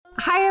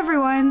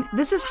everyone.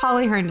 This is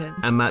Holly Herndon.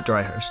 I'm Matt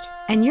Dryhurst.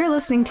 And you're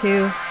listening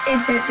to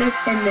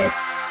Interdependence.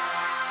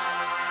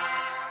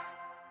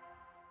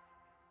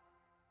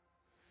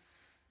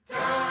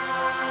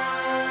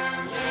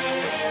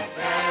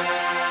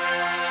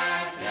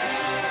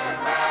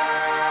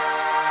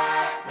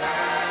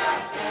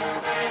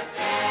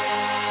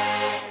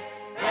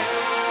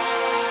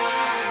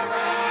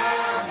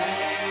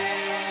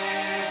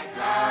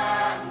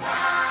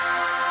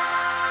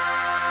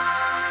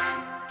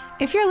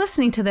 If you're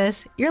listening to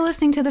this, you're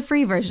listening to the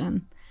free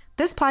version.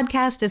 This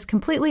podcast is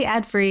completely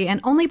ad-free and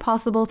only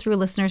possible through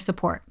listener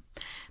support.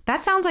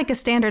 That sounds like a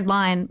standard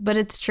line, but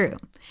it's true.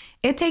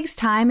 It takes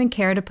time and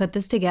care to put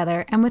this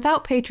together, and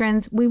without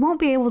patrons, we won't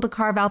be able to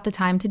carve out the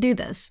time to do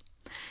this.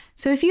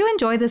 So if you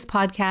enjoy this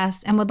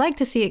podcast and would like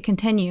to see it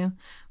continue,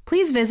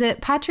 please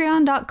visit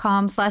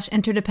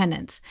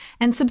patreon.com/interdependence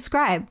and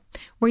subscribe,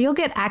 where you'll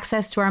get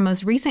access to our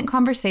most recent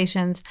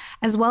conversations,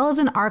 as well as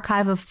an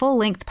archive of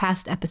full-length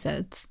past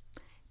episodes.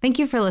 Thank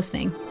you for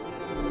listening.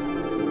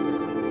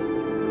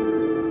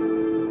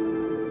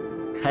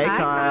 Hey, Hi,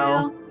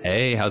 Kyle.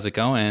 Hey, how's it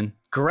going?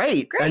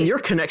 Great. Great. And your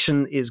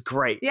connection is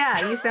great.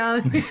 Yeah, you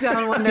sound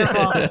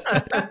wonderful.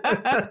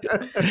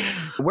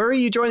 Where are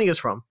you joining us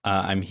from?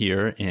 I'm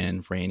here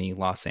in rainy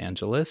Los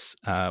Angeles,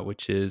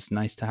 which is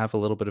nice to have a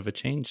little bit of a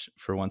change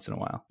for once in a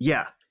while.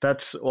 Yeah,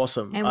 that's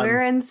awesome. And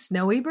we're in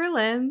snowy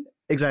Berlin.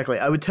 Exactly.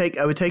 I would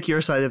take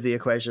your side of the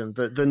equation.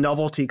 The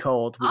novelty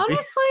cold would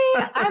Honestly,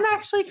 I'm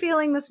actually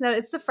feeling the snow.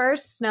 It's the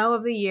first snow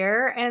of the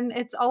year, and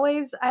it's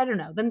always, I don't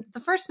know,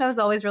 the first snow is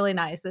always really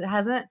nice. It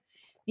hasn't,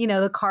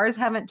 the cars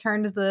haven't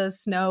turned the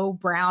snow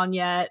brown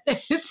yet.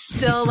 It's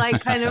still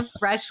like kind of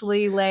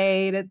freshly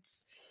laid.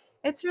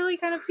 It's really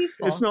kind of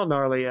peaceful. It's not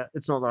gnarly yet.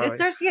 It's not gnarly. It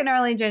starts to get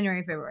gnarly in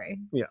January, February.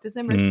 Yeah.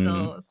 December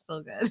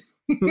still good.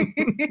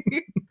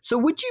 So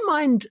would you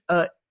mind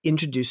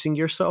introducing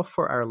yourself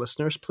for our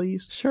listeners,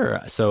 please?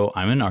 Sure. So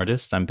I'm an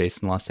artist. I'm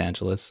based in Los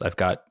Angeles. I've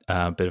got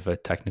a bit of a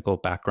technical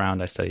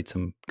background. I studied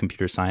some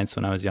computer science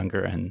when I was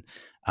younger, and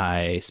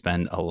I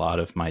spend a lot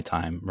of my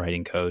time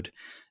writing code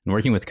and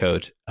working with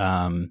code.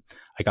 I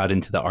got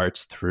into the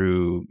arts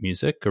through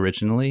music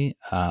originally,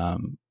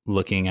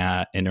 looking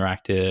at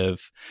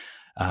interactive,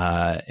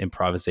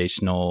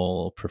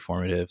 improvisational,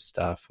 performative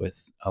stuff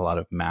with a lot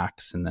of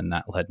Macs. And then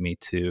that led me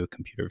to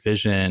computer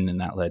vision, and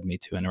that led me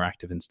to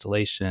interactive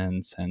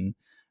installations. And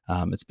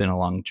it's been a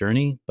long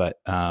journey, but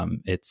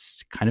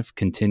it's kind of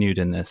continued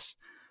in this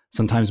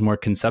sometimes more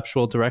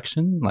conceptual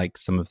direction, like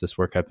some of this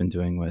work I've been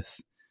doing with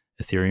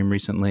Ethereum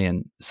recently.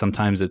 And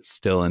sometimes it's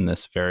still in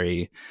this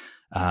very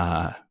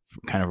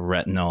kind of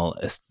retinal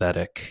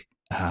aesthetic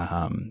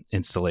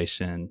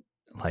installation.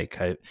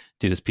 Like I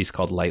do this piece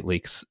called Light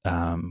Leaks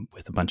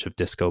with a bunch of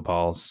disco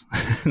balls.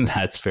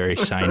 That's very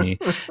shiny.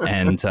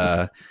 And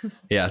so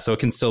it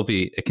can still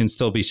be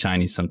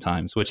shiny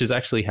sometimes, which is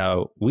actually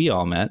how we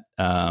all met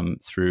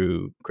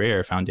through Gray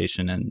Area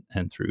Foundation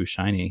and through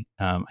Shiny.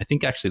 I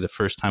think actually the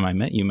first time I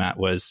met you, Matt,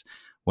 was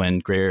when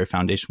Gray Area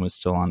Foundation was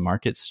still on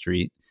Market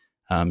Street.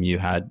 You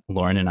had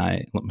Lauren and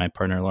I, my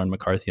partner Lauren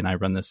McCarthy, and I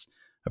run this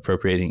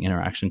Appropriating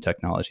Interaction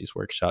Technologies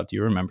workshop. Do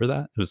you remember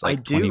that? It was like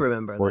I do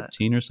remember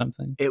 2014 or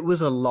something. It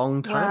was a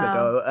long time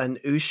ago, and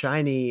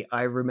Shiny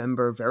I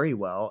remember very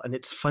well. And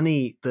it's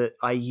funny that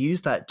I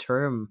use that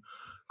term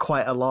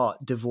quite a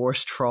lot,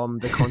 divorced from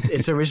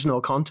its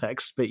original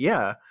context. But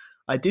yeah,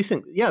 I do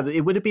think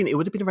it would have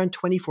been around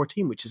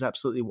 2014, which is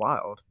absolutely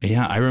wild.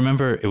 Yeah, I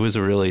remember it was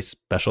a really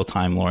special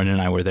time. Lauren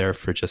and I were there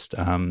for just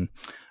I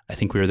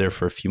think we were there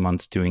for a few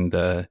months doing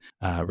the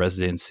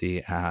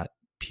residency at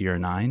Pier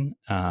 9.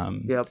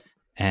 Yep.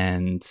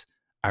 And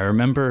I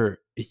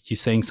remember you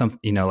saying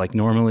something, like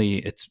normally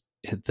it's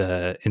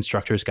the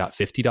instructors got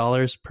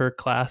 $50 per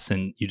class,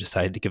 and you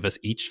decided to give us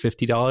each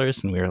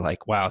 $50. And we were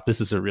like, wow,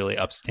 this is a really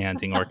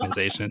upstanding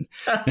organization.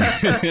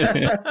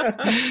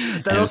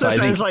 That also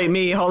sounds like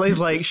me. Holly's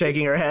like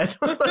shaking her head.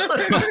 I'm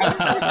just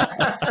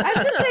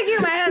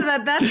shaking my head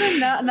that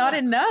that's not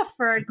enough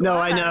for a class. No,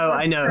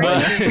 I know.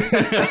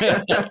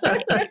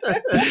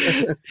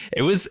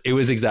 It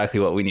was exactly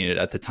what we needed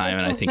at the time,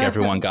 and I think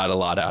everyone got a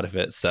lot out of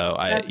it. So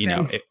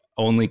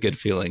only good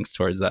feelings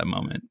towards that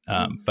moment.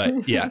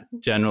 But yeah,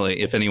 generally,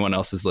 if anyone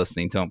else is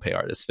listening, don't pay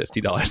artists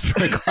 $50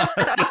 per class.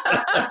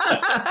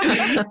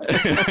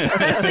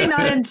 Especially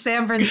not in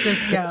San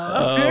Francisco.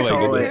 Oh,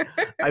 totally.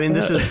 I mean,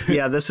 this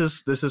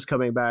is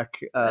coming back.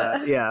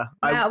 Yeah.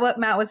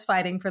 Matt was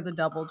fighting for the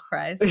doubled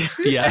price.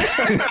 Yeah.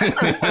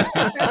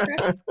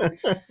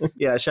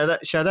 Yeah.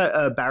 Shout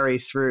out Barry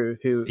Through,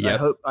 who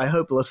I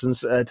hope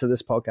listens to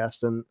this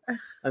podcast, and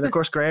of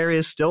course Gray Area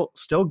is still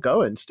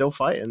going, still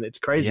fighting. It's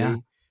crazy. Yeah.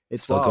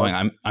 It's still wild.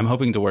 going. I'm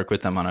hoping to work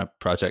with them on a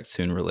project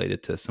soon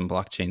related to some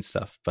blockchain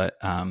stuff. But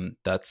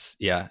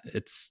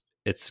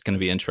it's going to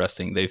be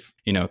interesting. They've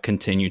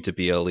continued to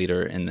be a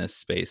leader in this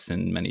space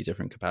in many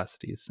different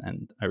capacities,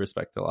 and I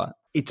respect it a lot.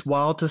 It's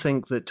wild to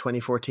think that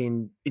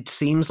 2014, it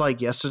seems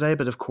like yesterday,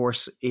 but of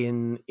course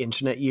in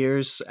internet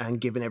years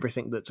and given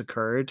everything that's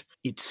occurred,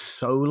 it's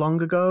so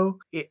long ago.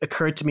 It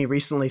occurred to me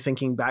recently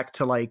thinking back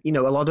to a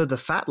lot of the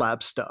Fat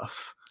Lab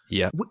stuff.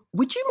 Yeah.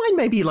 Would you mind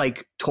maybe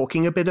like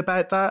talking a bit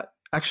about that,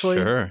 actually?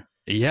 Sure.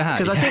 Yeah.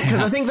 Because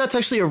I think that's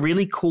actually a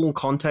really cool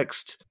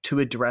context to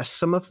address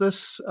some of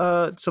this,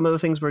 some of the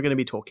things we're going to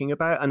be talking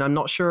about. And I'm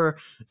not sure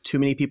too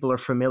many people are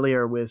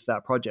familiar with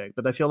that project,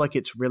 but I feel like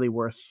it's really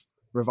worth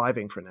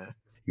reviving for now.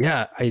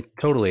 Yeah, I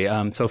totally.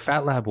 So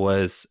FatLab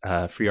was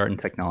a free art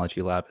and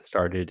technology lab. It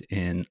started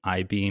in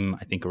iBeam,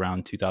 I think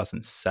around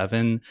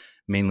 2007,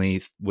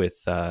 mainly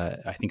with,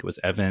 I think it was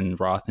Evan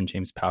Roth and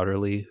James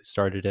Powderly who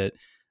started it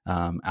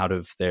out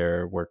of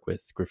their work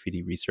with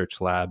Graffiti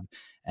Research Lab.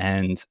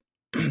 And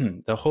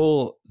the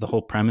whole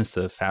premise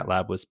of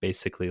FatLab was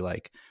basically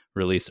like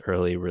release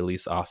early,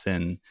 release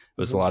often.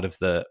 It was a lot of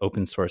the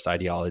open source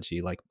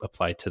ideology like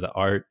applied to the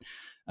art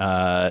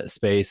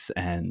space,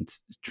 and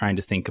trying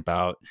to think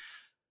about,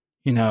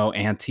 you know,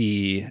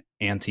 anti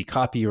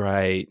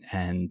copyright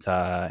and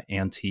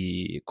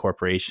anti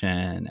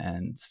corporation,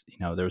 and you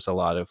know, there was a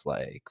lot of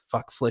like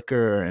fuck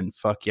Flickr and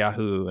fuck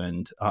Yahoo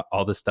and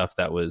all the stuff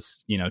that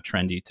was, you know,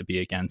 trendy to be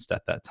against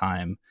at that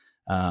time.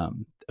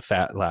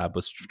 FatLab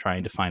was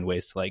trying to find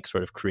ways to like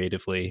sort of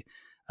creatively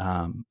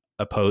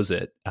oppose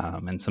it,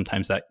 and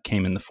sometimes that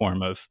came in the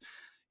form of,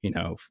 you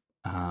know,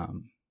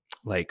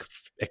 like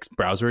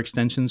browser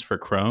extensions for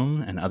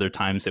Chrome, and other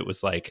times it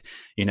was like,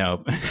 you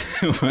know,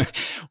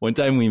 one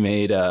time we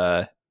made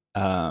a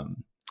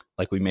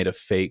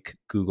fake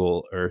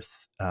Google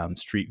Earth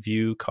Street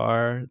View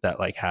car that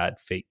like had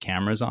fake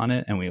cameras on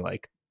it, and we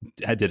like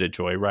did a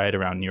joyride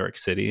around New York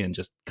City and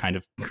just kind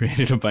of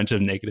created a bunch of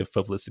negative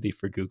publicity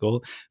for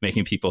Google,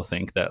 making people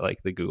think that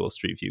like the Google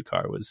Street View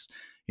car was,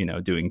 you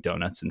know, doing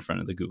donuts in front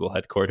of the Google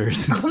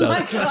headquarters and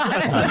stuff. My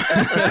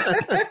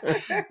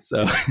God.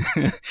 So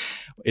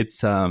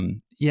it's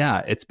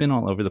it's been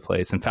all over the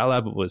place. And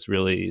FatLab was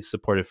really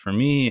supportive for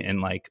me. And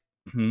like,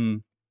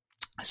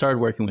 I started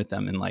working with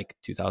them in like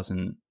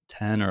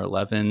 2010 or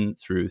 11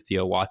 through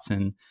Theo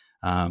Watson.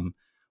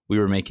 We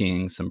were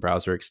making some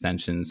browser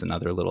extensions and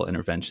other little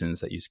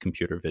interventions that use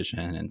computer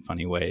vision in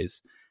funny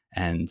ways.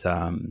 And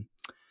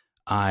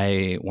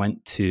I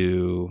went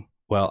to,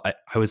 I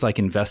was like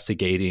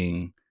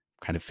investigating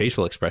kind of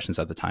facial expressions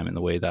at the time and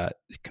the way that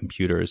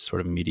computers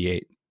sort of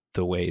mediate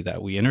the way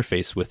that we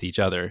interface with each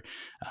other,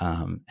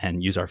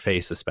 and use our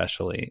face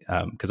especially.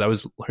 Because I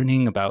was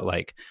learning about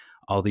like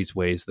all these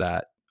ways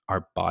that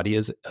our body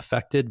is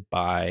affected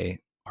by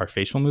our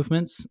facial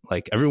movements.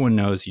 Like everyone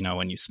knows, you know,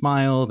 when you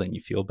smile, then you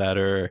feel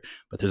better.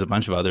 But there's a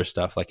bunch of other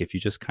stuff. Like if you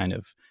just kind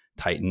of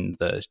tighten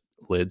the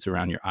lids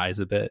around your eyes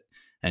a bit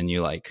and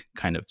you like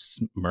kind of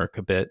smirk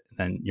a bit,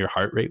 then your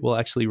heart rate will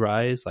actually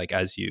rise, like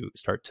as you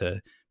start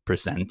to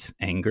present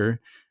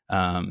anger.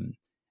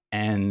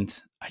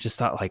 And I just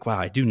thought like, wow,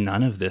 I do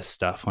none of this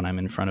stuff when I'm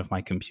in front of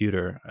my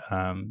computer.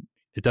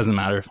 It doesn't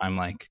matter if I'm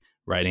like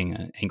writing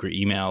an angry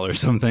email or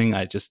something.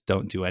 I just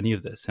don't do any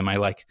of this. Am I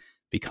like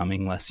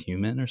becoming less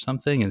human or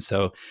something? And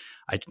so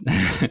I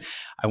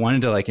I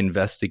wanted to like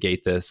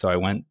investigate this. So I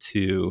went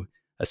to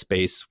a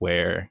space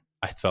where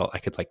I felt I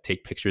could like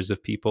take pictures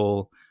of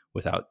people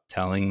without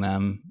telling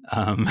them,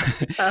 and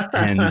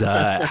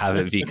have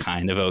it be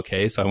kind of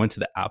okay. So I went to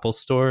the Apple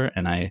Store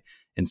and I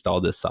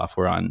installed this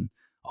software on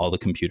all the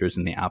computers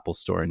in the Apple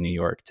Store in New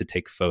York to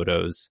take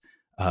photos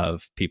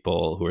of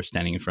people who are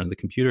standing in front of the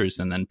computers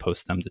and then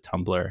post them to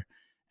Tumblr.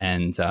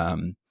 And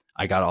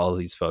I got all of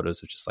these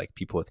photos of just like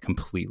people with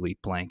completely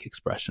blank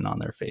expression on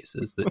their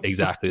faces,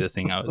 exactly the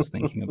thing I was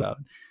thinking about.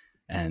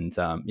 And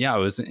it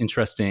was an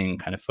interesting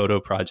kind of photo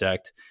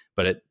project,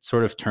 but it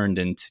sort of turned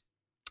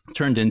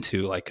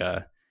into like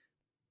a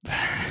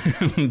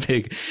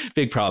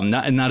big problem.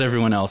 Not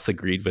everyone else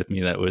agreed with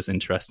me that it was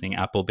interesting.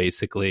 Apple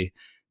basically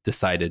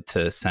decided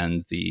to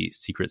send the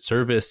Secret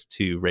Service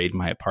to raid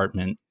my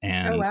apartment,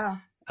 and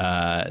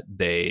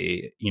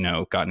they, you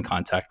know, got in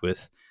contact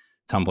with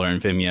Tumblr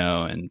and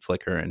Vimeo and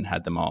Flickr and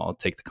had them all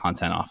take the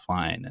content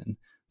offline and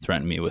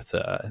threatened me with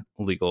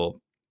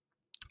legal,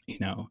 you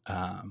know,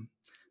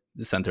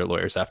 sent their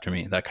lawyers after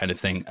me, that kind of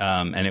thing.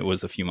 And it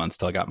was a few months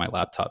till I got my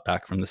laptop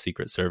back from the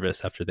Secret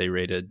Service after they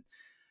raided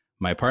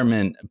my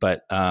apartment.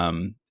 But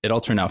it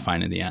all turned out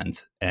fine in the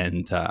end.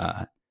 And,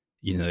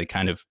 you know, they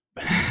kind of,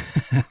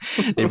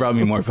 they brought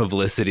me more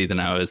publicity than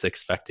I was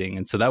expecting.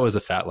 And so that was a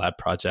FatLab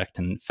project,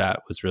 and Fat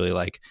was really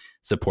like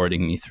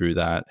supporting me through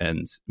that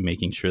and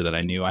making sure that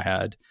I knew I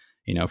had,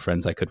 you know,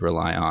 friends I could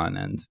rely on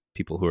and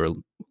people who were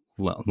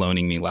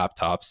loaning me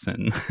laptops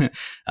and,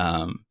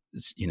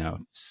 you know,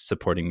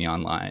 supporting me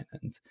online.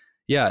 And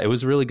yeah, it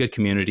was a really good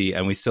community.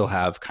 And we still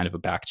have kind of a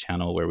back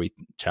channel where we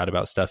chat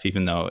about stuff,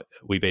 even though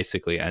we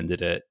basically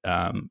ended it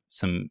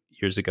some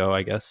years ago,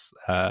 I guess,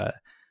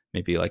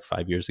 maybe like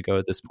 5 years ago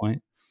at this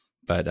point.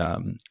 But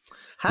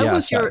how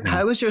was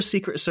your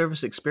Secret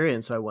Service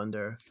experience, I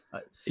wonder?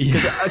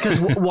 Because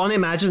one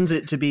imagines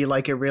it to be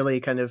like a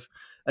really kind of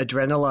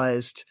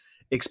adrenalized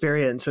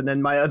experience, and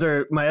then my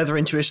other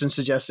intuition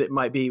suggests it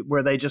might be,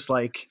 were they just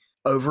like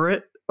over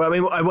it, Well, I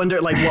mean, I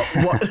wonder, like,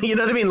 what you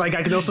know what I mean? Like,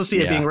 I could also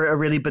see it being a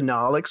really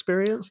banal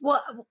experience.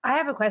 Well, I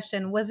have a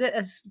question. Was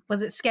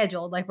it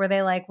scheduled? Like, were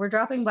they like, we're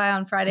dropping by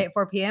on Friday at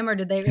 4 p.m. or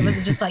was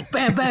it just like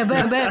bam, bam,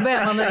 bam, bam,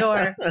 bam on the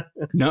door?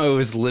 No, it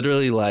was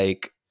literally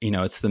like,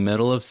 it's the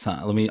middle of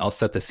I'll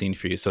set the scene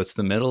for you. So it's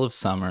the middle of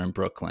summer in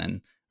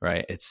Brooklyn,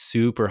 right? It's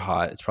super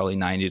hot. It's probably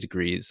 90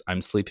 degrees.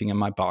 I'm sleeping in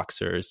my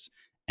boxers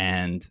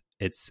and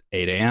it's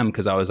 8 a.m.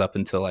 because I was up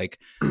until like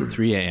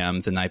 3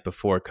 a.m. the night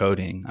before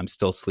coding. I'm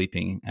still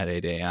sleeping at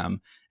 8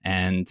 a.m.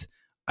 And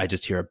I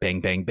just hear a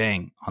bang, bang,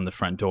 bang on the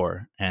front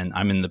door. And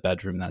I'm in the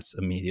bedroom that's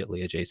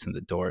immediately adjacent to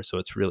the door. So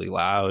it's really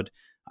loud.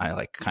 I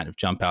like kind of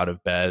jump out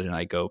of bed and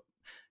I go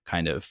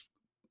kind of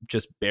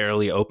just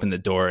barely open the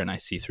door. And I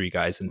see three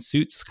guys in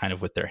suits kind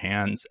of with their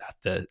hands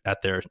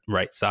at their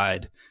right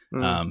side,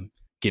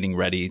 getting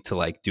ready to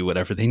like do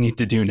whatever they need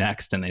to do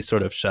next. And they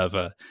sort of shove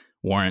a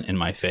warrant in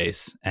my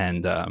face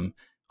and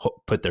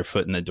put their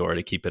foot in the door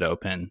to keep it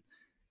open.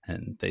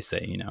 And they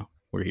say,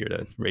 we're here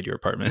to raid your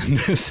apartment.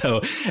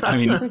 So, I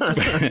mean,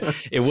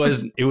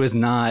 it was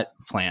not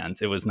planned.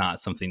 It was not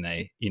something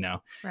they,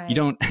 right. You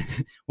don't,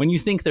 when you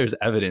think there's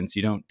evidence,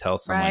 you don't tell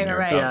someone.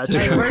 Right. Yeah,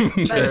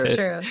 That's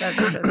true.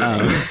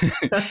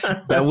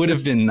 That would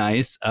have been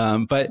nice.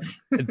 But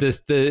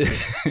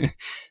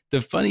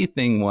the funny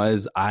thing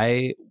was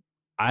I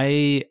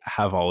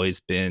have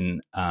always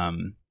been,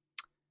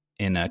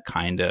 in a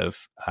kind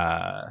of,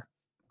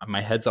 my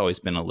head's always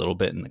been a little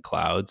bit in the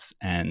clouds,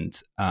 and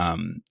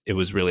it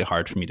was really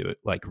hard for me to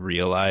like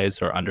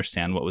realize or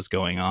understand what was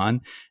going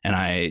on. And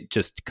I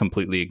just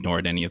completely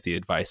ignored any of the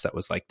advice that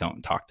was like,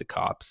 don't talk to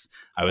cops.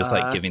 I was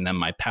like giving them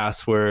my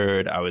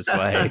password. I was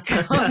like,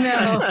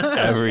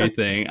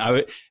 everything.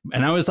 I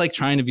was like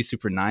trying to be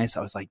super nice.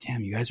 I was like,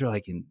 damn, you guys are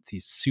like in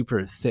these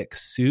super thick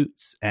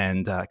suits,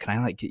 and can I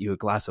like get you a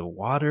glass of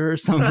water or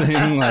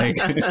something? Like,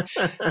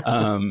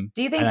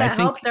 do you think that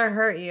helped or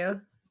hurt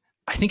you?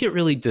 I think it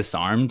really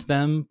disarmed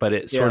them, but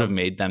it sort of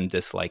made them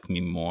dislike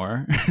me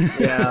more.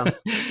 Yeah.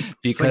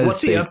 Because like,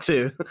 what's he up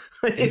to?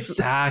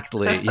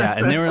 Exactly. Yeah.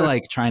 And they were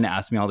like trying to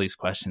ask me all these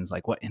questions,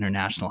 like, what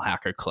international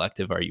hacker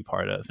collective are you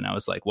part of? And I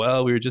was like,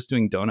 well, we were just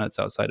doing donuts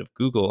outside of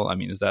Google. I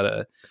mean, is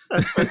that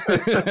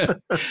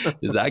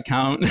does that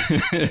count?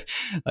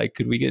 Like,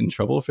 could we get in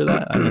trouble for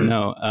that? I don't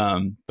know.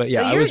 But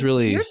yeah, so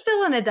you're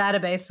still in a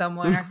database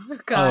somewhere.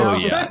 Oh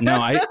yeah.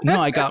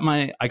 I got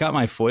my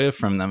FOIA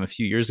from them a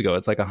few years ago.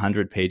 It's like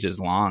 100 pages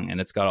long, and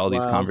it's got all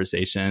these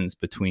conversations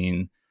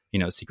between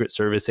Secret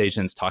Service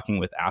agents talking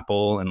with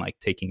Apple and like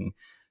taking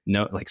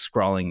note, like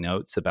scrawling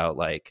notes about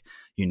like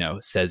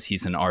says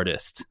he's an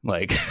artist,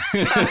 like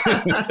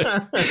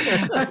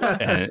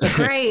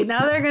great,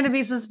 now they're going to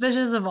be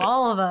suspicious of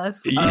all of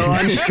us.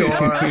 I'm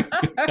sure.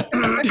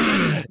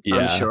 Yeah,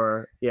 I'm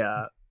sure.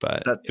 Yeah.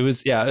 But it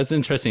was an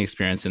interesting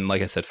experience. And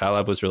like I said, Fat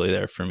Lab was really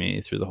there for me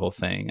through the whole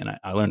thing. And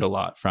I learned a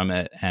lot from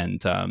it. And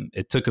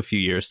it took a few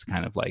years to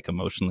kind of like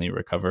emotionally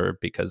recover,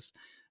 because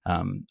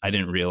I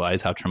didn't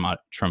realize how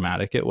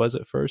traumatic it was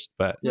at first.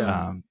 But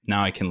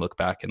now I can look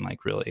back and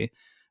like really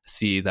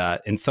see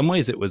that in some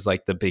ways it was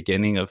like the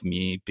beginning of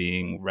me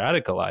being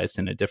radicalized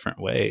in a different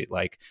way.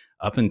 Like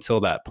up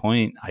until that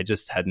point, I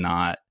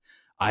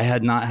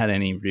had not had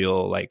any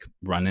real like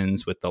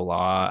run-ins with the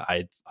law.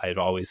 I'd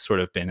always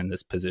sort of been in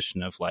this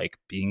position of like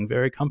being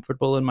very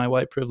comfortable in my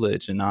white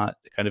privilege and not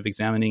kind of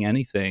examining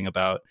anything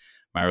about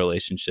my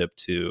relationship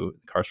to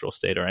the carceral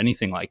state or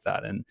anything like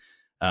that. And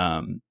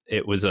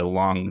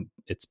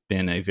it's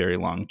been a very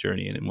long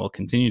journey, and it will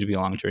continue to be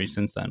a long journey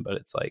since then. But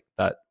it's like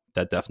that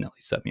definitely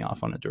set me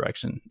off on a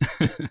direction.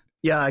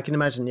 Yeah, I can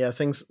imagine. Yeah,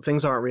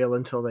 things aren't real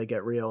until they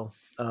get real.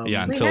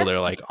 Until they're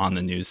like on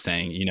the news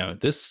saying,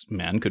 this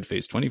man could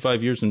face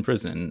 25 years in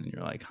prison. And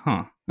you're like,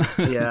 huh.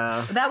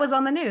 Yeah. That was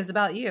on the news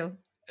about you.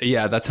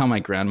 Yeah, that's how my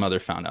grandmother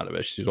found out of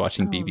it. She was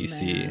watching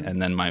BBC, man.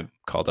 And then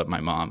called up my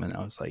mom, and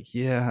I was like,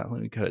 yeah,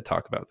 we got to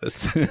talk about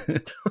this.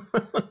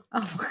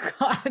 Oh,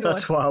 God.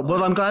 That's wild.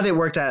 Well, I'm glad it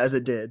worked out as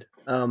it did.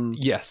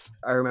 Yes.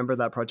 I remember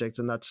that project,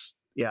 and that's,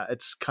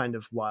 it's kind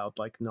of wild.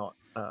 Like not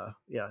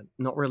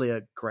really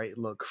a great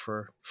look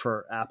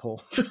for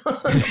Apple.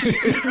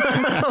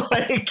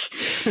 Like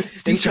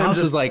Steve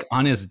Jobs was like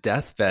on his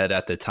deathbed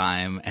at the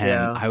time, and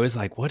I was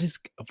like, what is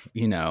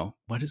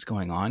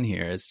going on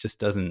here? It just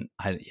doesn't.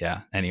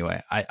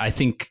 Anyway, I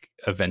think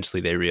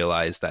eventually they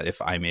realized that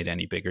if I made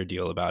any bigger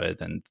deal about it,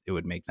 then it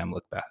would make them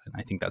look bad, and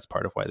I think that's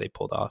part of why they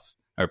pulled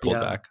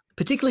back.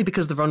 Particularly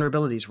because the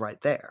vulnerability is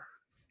right there.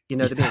 You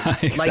know what I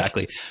mean?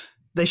 Exactly. Like,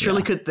 they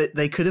surely could.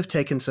 They could have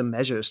taken some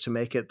measures to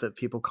make it that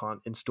people can't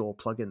install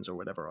plugins or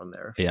whatever on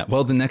there. Yeah.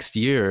 Well, the next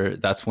year,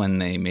 that's when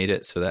they made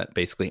it so that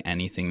basically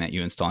anything that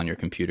you install on your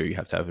computer, you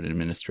have to have an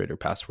administrator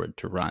password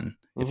to run.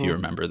 If you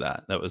remember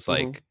that, that was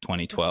like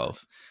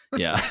 2012.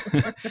 Yeah.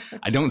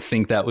 I don't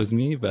think that was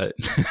me, but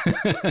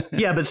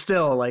yeah, but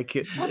still, like,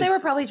 well, they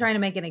were probably trying to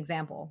make an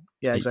example.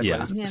 Yeah, exactly.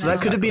 Yeah. So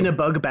that could have been a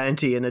bug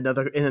bounty in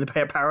a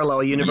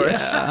parallel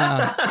universe.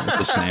 Yeah,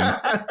 that's a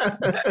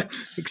shame.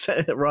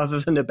 Except rather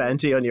than a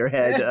bounty on your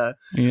head.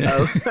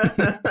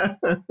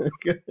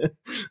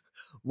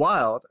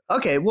 Wild.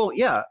 Okay. Well,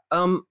 yeah.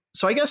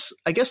 So I guess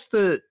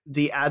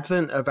the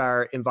advent of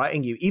our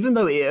inviting you, even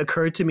though it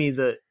occurred to me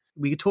that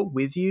we could talk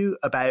with you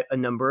about a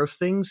number of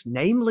things,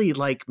 namely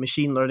like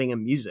machine learning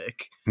and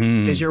music,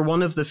 because you're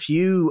one of the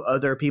few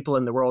other people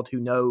in the world who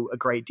know a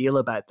great deal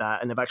about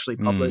that and have actually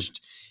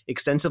published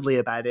extensively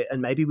about it.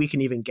 And maybe we can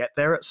even get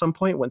there at some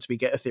point once we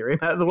get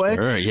Ethereum out of the way.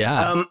 Sure,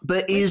 yeah.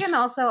 But we can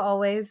also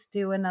always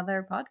do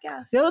another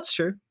podcast. Yeah, that's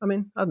true. I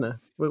mean, I don't know.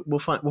 We'll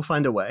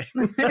find a way.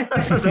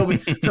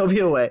 there'll be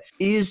a way.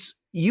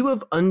 You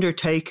have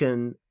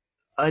undertaken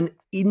an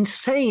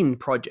insane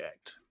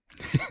project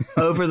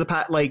over the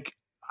past, like,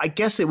 I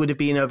guess it would have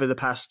been over the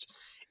past,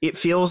 it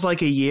feels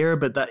like a year,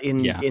 but that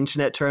in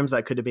internet terms,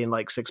 that could have been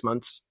like 6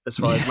 months as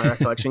far as my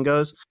recollection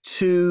goes,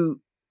 to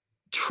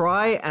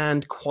try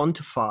and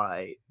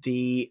quantify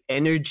the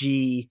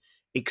energy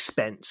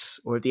expense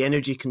or the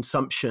energy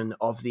consumption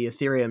of the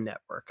Ethereum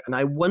network. And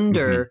I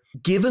wonder,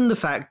 given the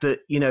fact that,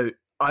 you know,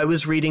 I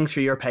was reading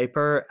through your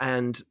paper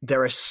and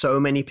there are so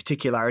many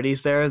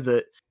particularities there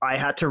that I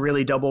had to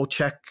really double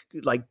check,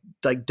 like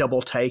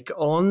double take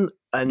on.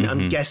 And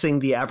I'm guessing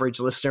the average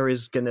listener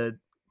is going to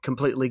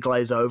completely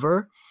glaze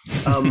over.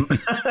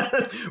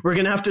 We're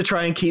going to have to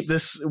try and keep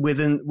this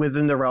within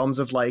the realms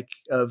of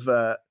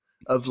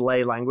of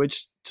lay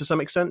language to some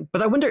extent.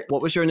 But I wonder,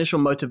 what was your initial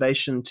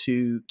motivation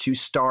to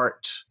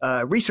start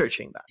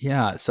researching that?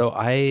 Yeah. So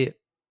I'd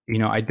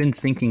been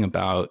thinking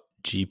about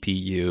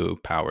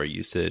GPU power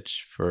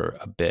usage for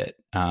a bit,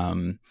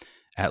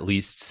 at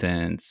least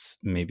since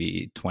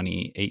maybe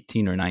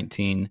 2018 or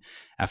 19,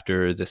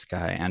 after this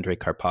guy, Andrej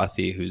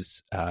Karpathy,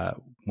 who's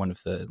one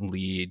of the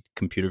lead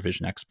computer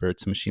vision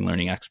experts, machine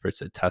learning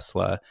experts at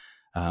Tesla,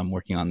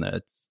 working on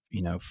the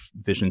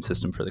vision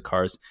system for the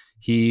cars.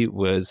 He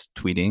was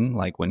tweeting,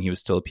 like, when he was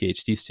still a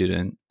PhD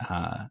student,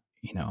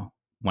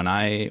 when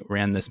I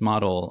ran this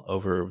model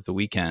over the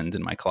weekend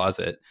in my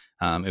closet,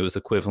 it was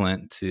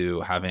equivalent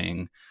to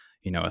having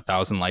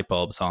 1,000 light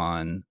bulbs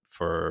on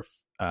for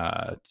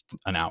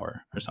an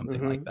hour or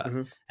something like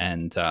that.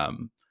 And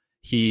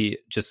he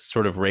just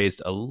sort of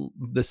raised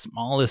the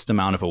smallest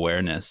amount of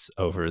awareness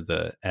over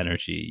the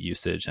energy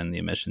usage and the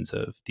emissions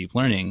of deep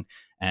learning.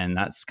 And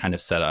that's kind of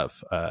set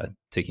off a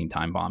ticking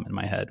time bomb in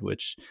my head,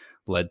 which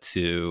led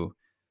to,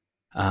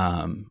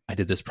 I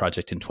did this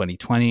project in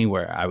 2020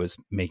 where I was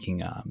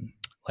making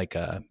like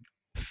a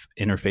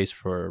interface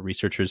for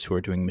researchers who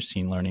are doing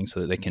machine learning so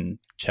that they can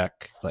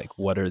check, like,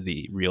 what are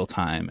the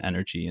real-time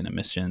energy and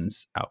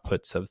emissions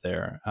outputs of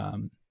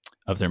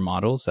their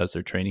models as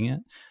they're training it.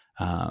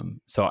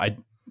 So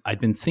I'd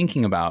been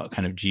thinking about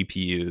kind of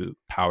GPU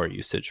power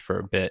usage for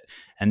a bit.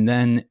 And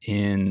then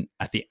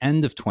at the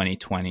end of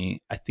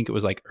 2020, I think it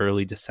was like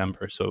early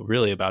December, so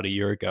really about a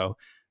year ago,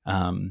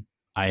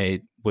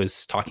 I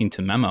was talking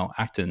to Memo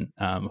Acton,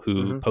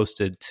 who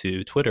posted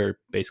to Twitter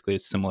basically a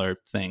similar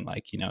thing.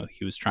 Like,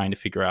 he was trying to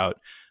figure out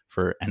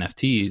for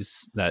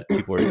NFTs that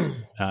people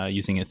were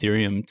using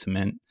Ethereum to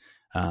mint,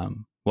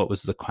 what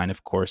was the kind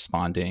of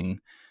corresponding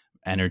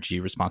energy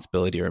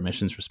responsibility or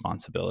emissions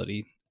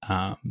responsibility.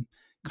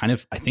 Kind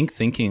of, I think,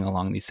 thinking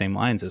along these same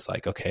lines is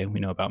like, okay, we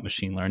know about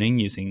machine learning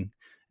using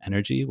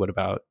energy. What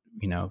about,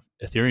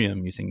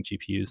 Ethereum using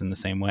GPUs in the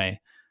same way?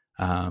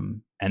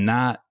 And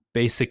that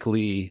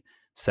basically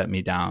set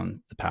me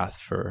down the path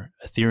for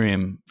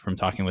Ethereum from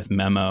talking with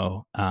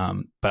Memo.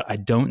 But I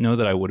don't know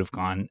that I would have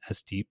gone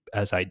as deep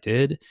as I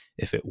did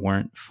if it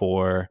weren't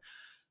for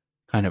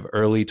kind of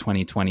early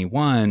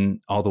 2021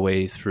 all the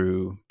way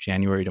through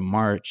January to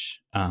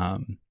March.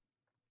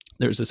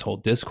 There's this whole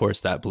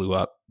discourse that blew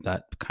up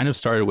that kind of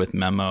started with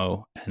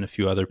Memo and a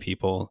few other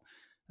people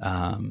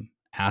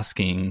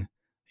asking,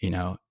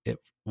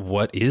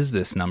 what is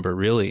this number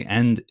really?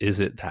 And is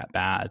it that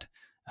bad?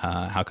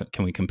 How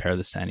can we compare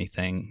this to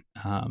anything?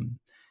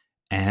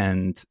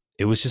 And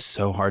it was just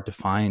so hard to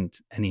find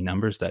any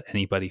numbers that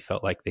anybody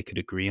felt like they could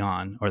agree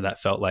on, or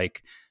that felt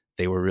like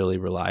they were really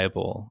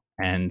reliable.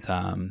 And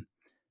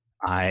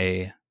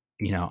I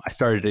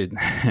started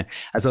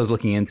as I was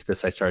looking into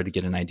this, I started to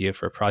get an idea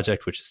for a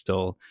project, which is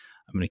still,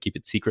 I'm going to keep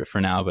it secret for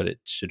now, but it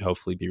should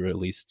hopefully be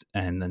released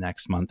in the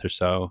next month or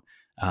so.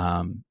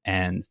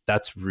 And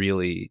that's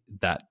really,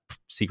 that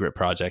secret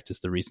project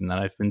is the reason that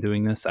I've been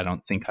doing this. I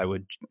don't think I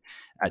would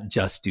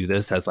just do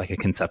this as like a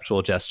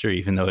conceptual gesture,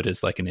 even though it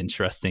is like an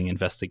interesting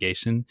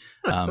investigation.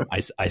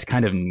 I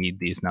kind of need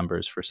these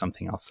numbers for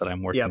something else that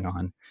I'm working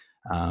on,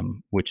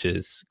 which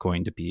is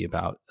going to be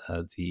about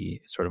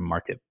the sort of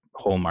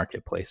whole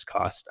marketplace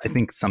cost. I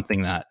think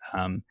something that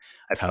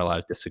I've had a lot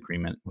of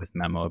disagreement with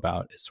Memo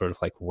about is sort of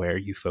like where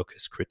you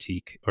focus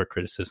critique or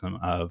criticism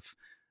of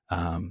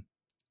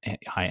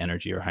high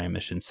energy or high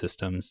emission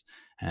systems.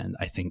 And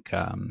I think,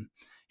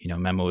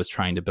 Memo is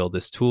trying to build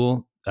this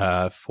tool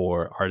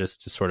for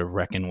artists to sort of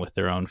reckon with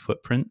their own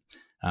footprint.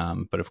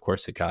 But of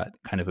course, it got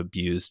kind of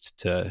abused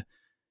to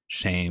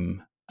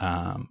shame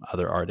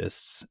other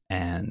artists.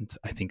 And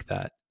I think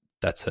that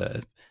that's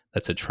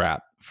a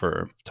trap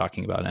for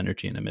talking about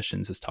energy and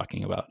emissions, is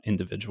talking about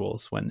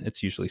individuals when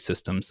it's usually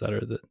systems that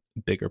are the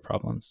bigger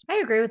problems.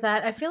 I agree with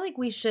that. I feel like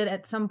we should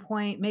at some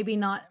point, maybe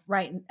not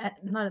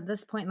at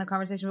this point in the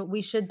conversation, but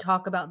we should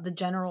talk about the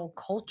general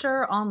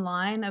culture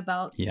online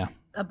about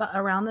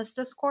around this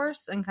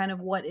discourse and kind of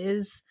what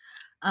is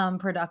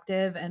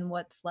productive and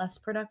what's less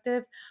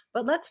productive.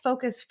 But let's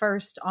focus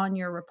first on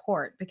your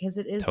report, because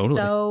it is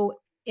so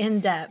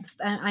in depth.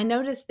 And I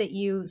noticed that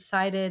you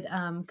cited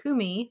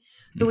Kumi,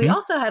 who we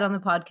also had on the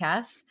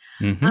podcast.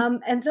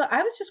 And so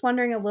I was just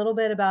wondering a little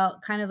bit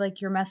about kind of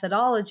like your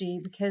methodology,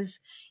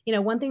 because, you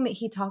know, one thing that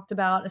he talked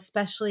about,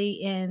 especially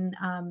in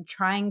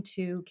trying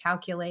to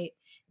calculate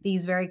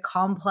these very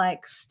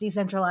complex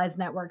decentralized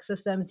network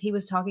systems, he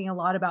was talking a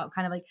lot about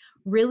kind of like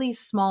really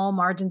small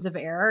margins of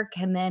error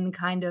can then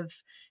kind of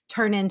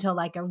turn into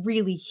like a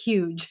really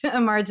huge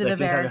margin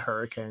of error. Kind of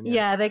hurricane.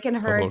 Yeah, they can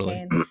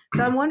hurricane. Totally.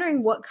 So I'm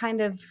wondering what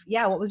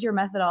was your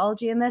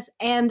methodology in this?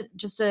 And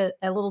just a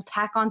little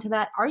tack onto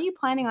that, are you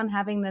planning on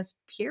having this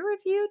peer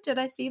reviewed? Did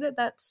I see that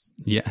that's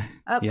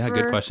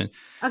good question.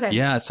 Okay.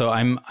 Yeah, so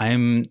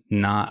I'm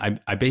not,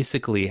 I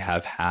basically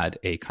have had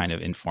a kind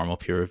of informal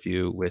peer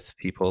review with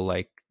people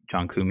like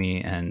John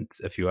Kumi and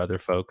a few other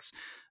folks.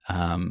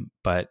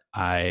 But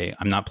I'm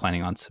not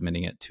planning on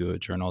submitting it to a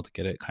journal to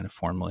get it kind of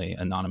formally,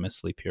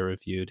 anonymously peer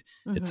reviewed.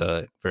 It's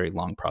a very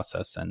long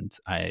process, and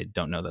I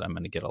don't know that I'm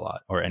going to get a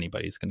lot, or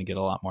anybody's going to get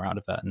a lot more out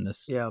of that in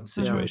this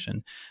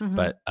situation.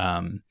 But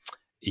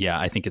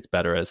I think it's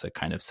better as a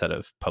kind of set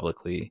of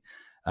publicly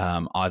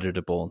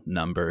auditable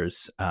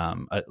numbers.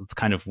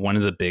 Kind of one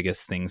of the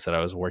biggest things that I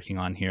was working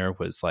on here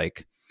was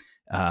like,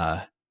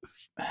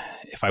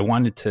 if I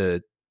wanted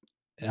to,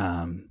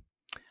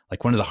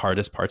 like one of the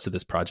hardest parts of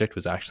this project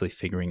was actually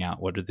figuring out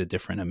what are the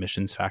different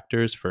emissions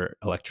factors for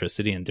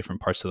electricity in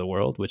different parts of the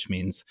world, which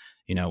means,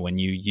 you know, when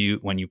you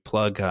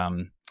plug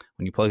a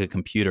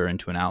computer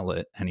into an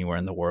outlet anywhere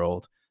in the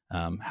world,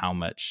 how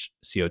much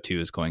CO2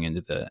 is going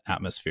into the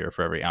atmosphere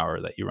for every hour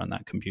that you run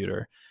that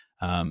computer.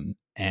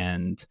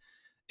 And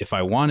if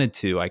I wanted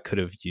to, I could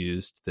have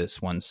used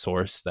this one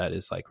source that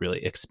is like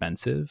really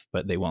expensive,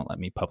 but they won't let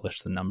me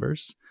publish the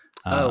numbers.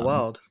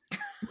 Wild.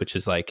 Which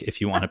is like,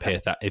 if you want to pay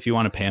them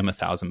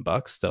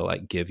 $1,000, they'll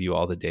like give you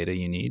all the data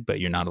you need, but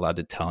you're not allowed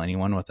to tell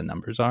anyone what the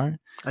numbers are.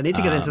 I need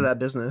to get into that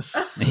business.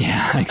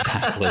 Yeah,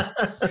 exactly.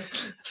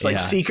 It's like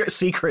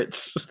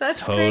secrets.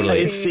 That's totally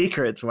crazy. It's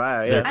secrets.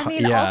 Wow. Yeah. I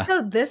mean,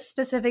 also this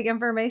specific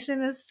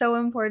information is so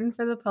important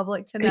for the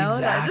public to know.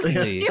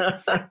 Exactly.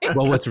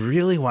 Well, what's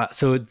really wild,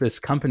 so this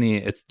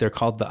company, they're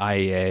called the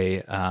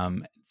IEA.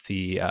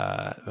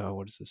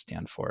 What does this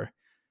stand for?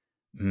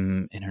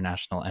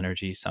 International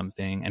Energy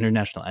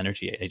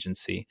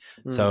Agency.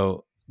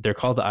 So they're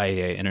called the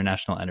IEA,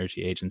 International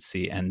Energy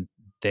Agency, and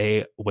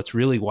what's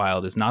really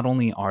wild is not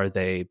only are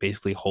they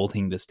basically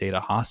holding this data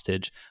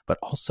hostage, but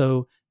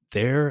also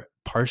they're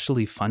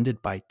partially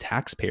funded by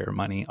taxpayer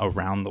money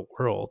around the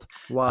world.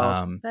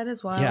 Wow. That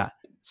is wild. Yeah.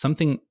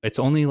 It's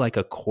only like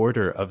a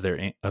quarter of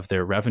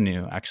their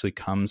revenue actually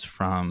comes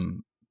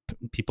from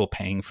people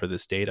paying for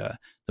this data.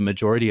 The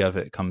majority of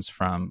it comes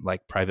from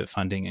like private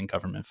funding and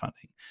government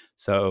funding.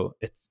 So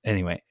it's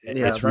really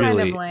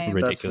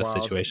ridiculous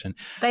situation.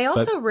 They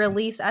also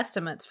release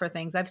estimates for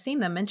things. I've seen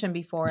them mentioned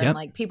before, and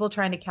like people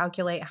trying to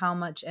calculate how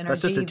much energy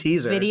that's just a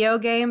teaser. Video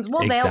games.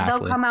 Well,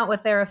 they'll come out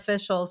with their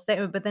official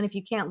statement, but then if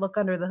you can't look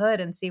under the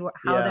hood and see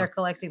how they're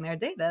collecting their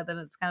data, then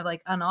it's kind of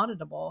like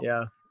unauditable.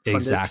 Yeah.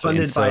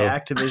 Funded by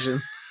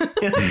Activision.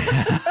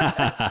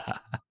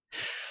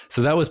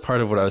 So that was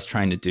part of what I was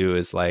trying to do,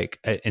 is like,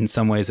 in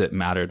some ways it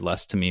mattered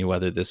less to me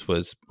whether this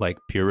was like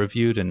peer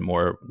reviewed and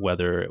more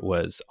whether it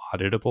was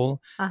auditable.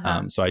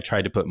 So I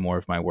tried to put more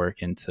of my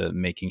work into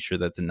making sure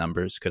that the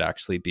numbers could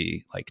actually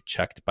be like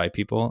checked by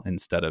people,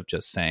 instead of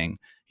just saying,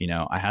 you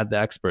know, I had the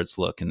experts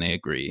look and they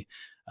agree.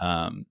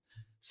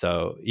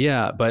 So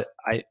yeah, but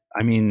I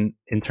mean,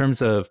 in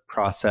terms of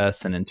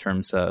process and in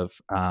terms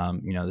of,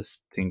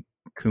 this thing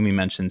Kumi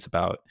mentions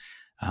about,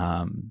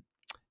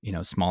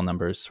 small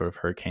numbers sort of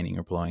hurricaning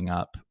or blowing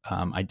up.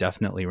 I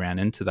definitely ran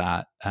into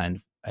that.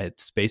 And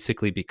it's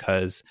basically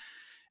because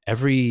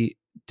every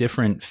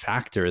different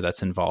factor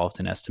that's involved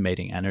in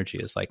estimating energy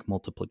is like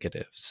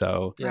multiplicative.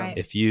 So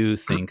if you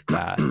think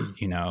that,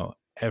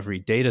 every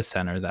data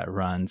center that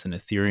runs an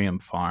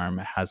Ethereum farm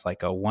has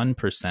like a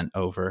 1%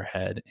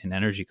 overhead in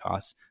energy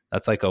costs,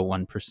 that's like a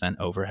 1%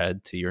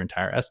 overhead to your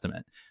entire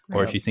estimate.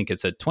 Or if you think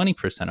it's a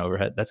 20%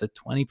 overhead, that's a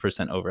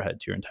 20% overhead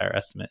to your entire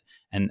estimate.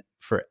 And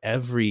for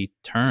every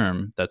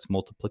term that's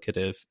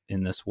multiplicative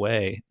in this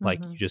way,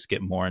 like you just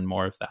get more and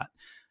more of that.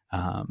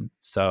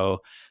 So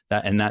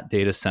that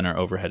data center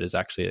overhead is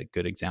actually a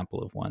good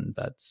example of one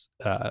that's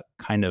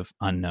kind of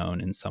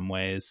unknown in some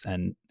ways.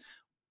 And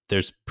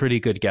there's pretty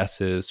good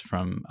guesses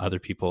from other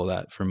people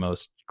that for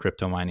most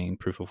crypto mining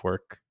proof of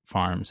work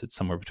farms, it's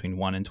somewhere between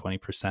 1% and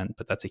 20%,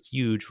 but that's a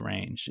huge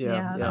range.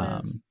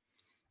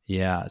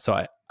 So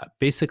I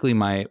basically,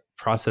 my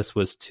process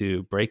was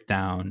to break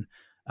down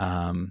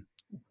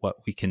what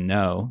we can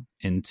know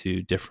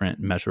into different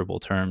measurable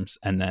terms,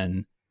 and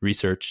then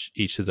research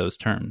each of those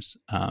terms.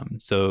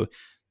 So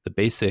the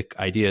basic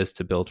idea is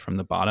to build from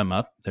the bottom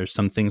up. There's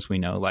some things we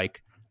know,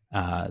 like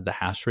the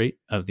hash rate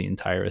of the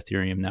entire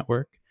Ethereum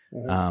network.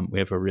 We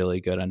have a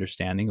really good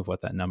understanding of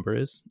what that number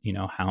is.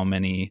 How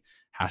many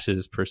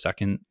hashes per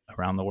second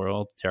around the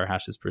world,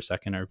 terahashes per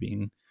second, are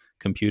being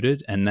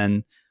computed. And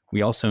then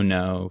we also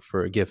know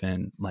for a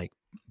given like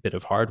bit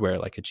of hardware,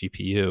 like a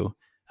GPU,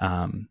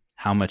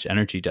 how much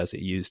energy does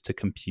it use to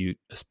compute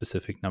a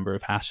specific number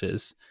of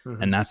hashes.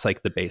 And that's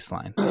like the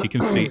baseline.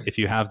 If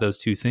you have those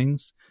two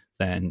things,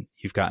 then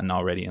you've gotten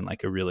already in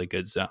like a really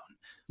good zone.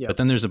 Yep. But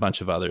then there's a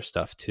bunch of other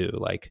stuff too.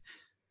 Like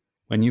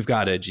when you've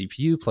got a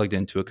GPU plugged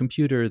into a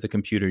computer, the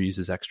computer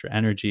uses extra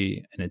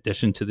energy in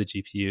addition to the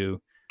GPU.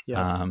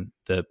 Yep.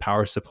 The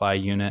power supply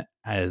unit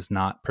is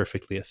not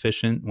perfectly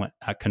efficient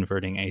at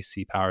converting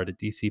AC power to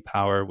DC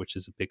power, which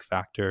is a big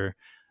factor.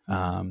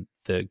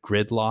 The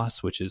grid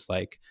loss, which is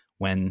like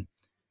when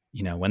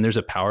there's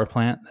a power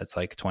plant that's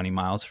like 20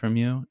 miles from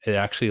you, it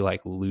actually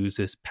like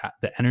loses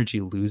the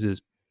energy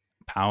loses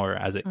power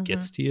as it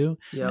gets to you.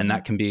 Yep. And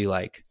that can be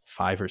like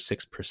 5 or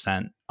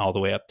 6% all the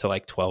way up to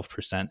like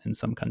 12% in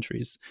some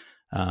countries.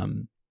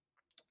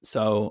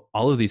 So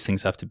all of these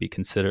things have to be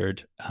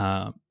considered.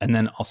 And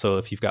then also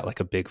if you've got like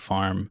a big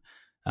farm,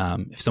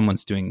 if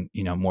someone's doing,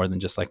 more than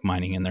just like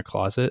mining in their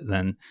closet,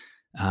 then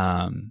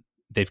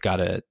they've got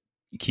to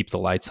keep the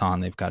lights on,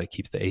 they've got to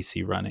keep the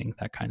AC running,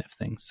 that kind of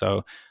thing.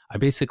 So I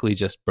basically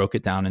just broke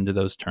it down into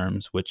those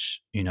terms,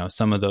 which,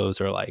 some of those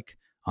are like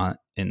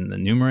in the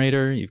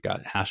numerator, you've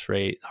got hash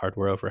rate,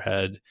 hardware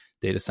overhead,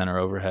 data center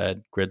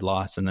overhead, grid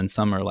loss, and then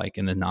some are like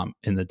in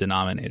the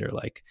denominator,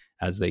 like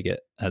as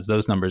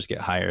those numbers get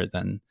higher,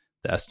 then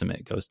the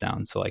estimate goes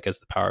down. So like as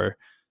the power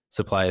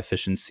supply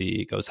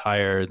efficiency goes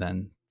higher,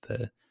 then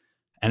the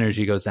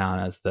energy goes down.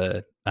 As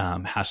the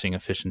hashing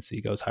efficiency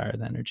goes higher,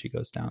 the energy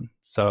goes down.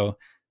 So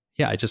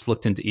yeah, I just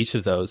looked into each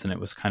of those, and it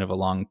was kind of a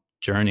long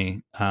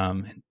journey,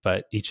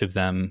 but each of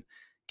them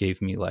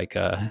gave me like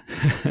a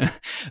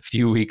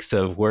few weeks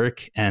of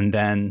work. And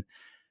then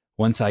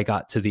once I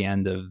got to the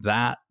end of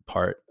that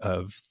part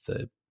of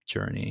the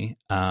journey,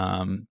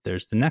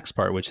 there's the next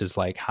part, which is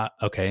like,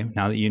 okay,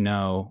 now that you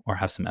know or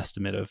have some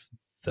estimate of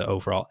the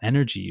overall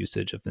energy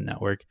usage of the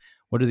network,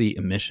 what are the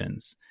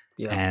emissions?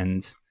 Yeah.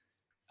 And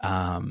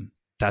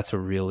that's a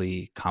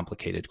really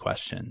complicated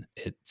question.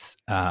 It's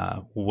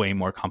way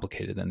more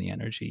complicated than the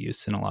energy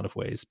use in a lot of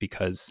ways,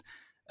 because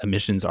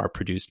emissions are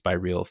produced by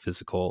real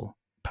physical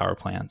power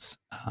plants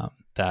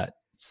that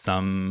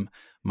some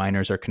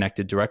miners are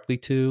connected directly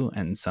to,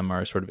 and some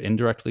are sort of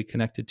indirectly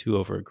connected to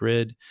over a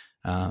grid.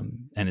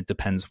 And it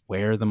depends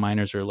where the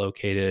miners are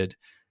located.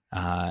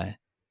 And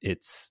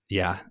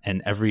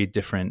every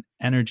different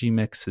energy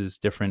mix is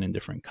different in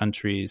different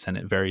countries, and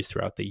it varies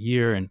throughout the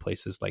year in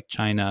places like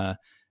China.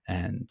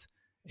 And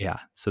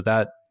so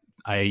that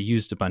I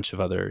used a bunch of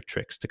other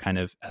tricks to kind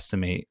of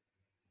estimate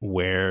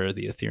where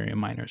the Ethereum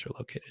miners are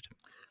located.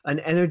 An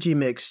energy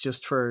mix,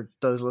 just for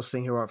those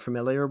listening who aren't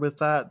familiar with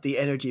that, the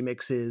energy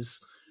mix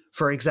is,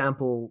 for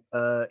example,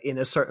 in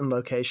a certain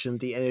location,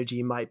 the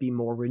energy might be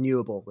more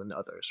renewable than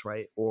others,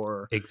 right?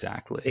 Or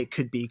exactly, it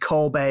could be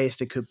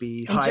coal-based, it could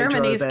be hydro-based. In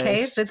Germany's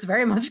case, it's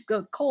very much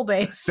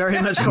coal-based. Very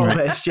much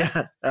coal-based,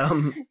 yeah.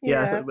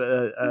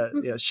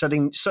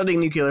 Shutting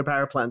nuclear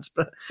power plants,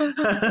 but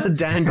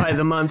down by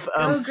the month.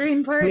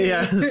 Green Party.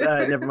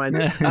 Never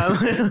mind.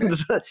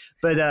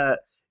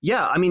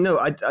 Yeah, I mean, no,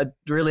 I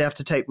really have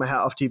to take my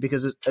hat off to you,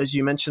 because as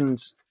you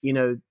mentioned,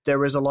 there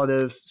was a lot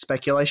of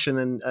speculation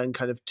and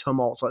kind of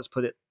tumult, let's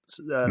put it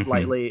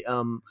lightly,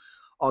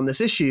 on this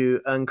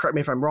issue. And correct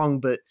me if I'm wrong,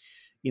 but,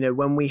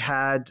 when we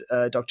had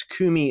Dr.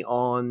 Kumi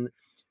on,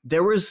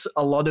 there was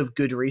a lot of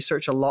good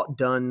research, a lot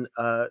done,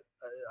 a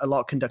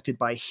lot conducted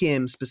by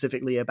him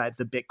specifically about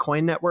the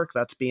Bitcoin network.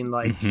 That's been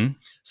like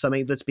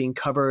something that's been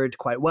covered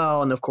quite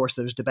well. And of course,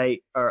 there's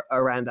debate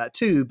around that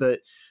too, but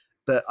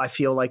I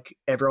feel like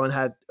everyone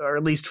had, or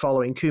at least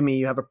following Kumi,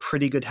 you have a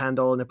pretty good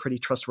handle and a pretty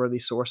trustworthy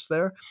source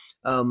there.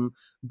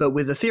 But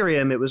with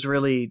Ethereum, it was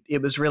really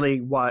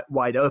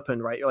wide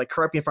open, right? You're like,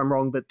 correct me if I'm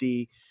wrong, but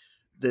the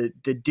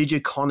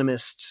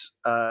Digiconomist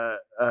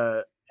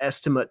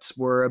estimates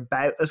were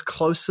about as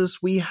close as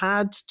we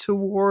had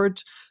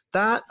toward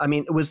that. I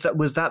mean, was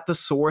that the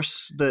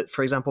source that,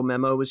 for example,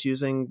 Memo was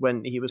using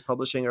when he was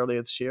publishing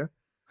earlier this year?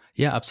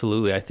 Yeah,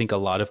 absolutely. I think a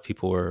lot of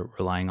people were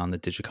relying on the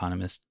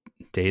Digiconomist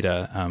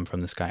data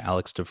from this guy,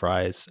 Alex de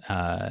Vries,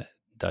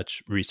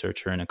 Dutch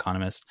researcher and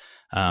economist.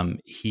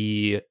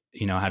 He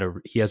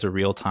has a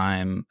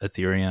real-time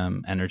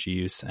Ethereum energy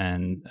use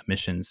and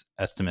emissions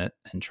estimate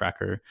and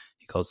tracker.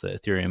 He calls the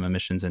Ethereum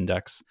Emissions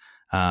Index.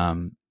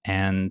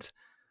 And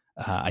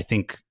I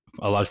think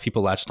a lot of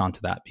people latched onto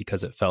that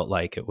because it felt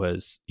like it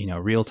was,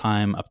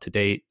 real-time,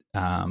 up-to-date.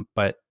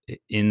 But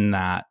in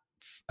that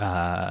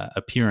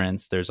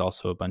appearance, there's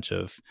also a bunch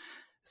of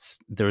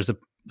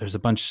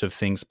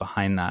things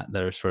behind that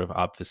are sort of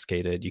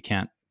obfuscated. You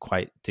can't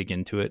quite dig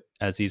into it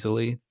as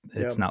easily.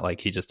 It's not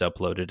like he just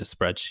uploaded a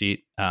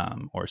spreadsheet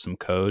or some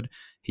code.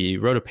 He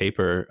wrote a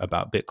paper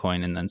about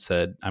Bitcoin and then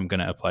said, I'm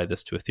going to apply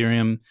this to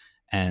Ethereum.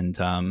 And,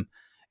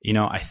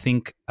 I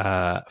think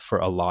for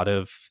a lot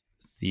of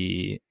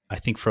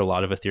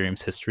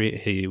Ethereum's history,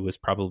 he was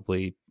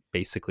probably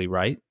basically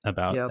right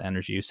about the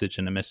energy usage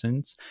and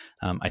emissions.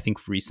 I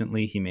think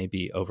recently he may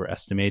be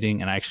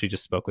overestimating, and I actually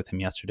just spoke with him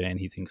yesterday, and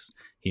he thinks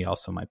he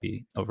also might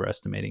be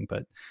overestimating,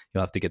 but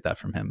you'll have to get that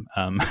from him.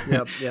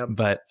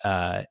 But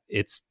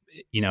it's,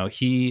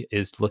 he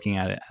is looking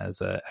at it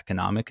as an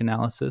economic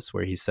analysis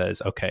where he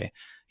says, okay,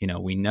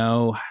 we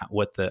know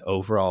what the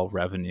overall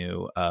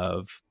revenue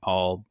of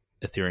all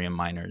Ethereum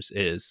miners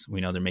is. We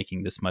know they're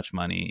making this much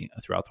money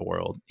throughout the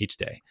world each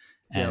day.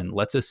 And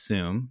let's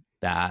assume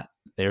that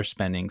they're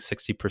spending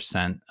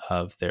 60%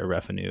 of their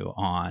revenue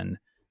on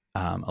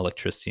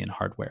electricity and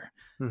hardware.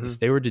 Mm-hmm. If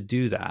they were to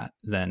do that,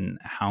 then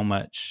how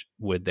much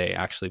would they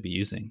actually be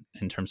using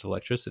in terms of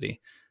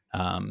electricity?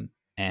 And,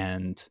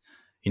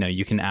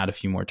 you can add a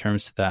few more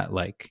terms to that,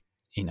 like,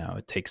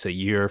 it takes a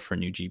year for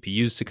new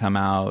GPUs to come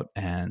out.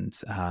 And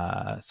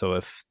so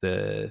if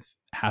the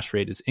hash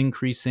rate is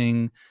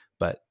increasing,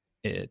 but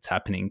it's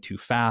happening too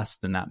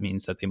fast, then that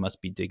means that they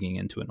must be digging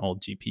into an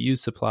old GPU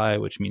supply,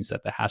 which means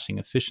that the hashing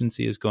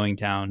efficiency is going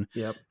down.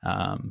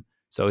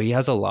 So he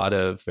has a lot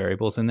of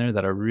variables in there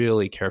that are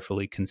really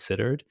carefully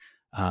considered,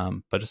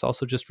 but it's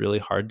also just really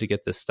hard to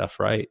get this stuff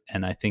right.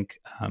 And I think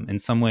in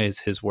some ways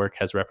his work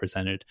has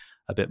represented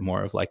a bit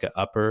more of like an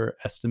upper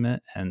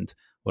estimate. And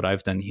what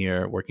I've done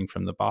here, working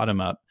from the bottom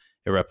up,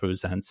 it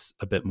represents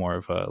a bit more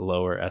of a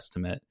lower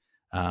estimate.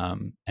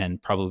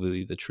 And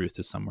probably the truth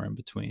is somewhere in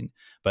between.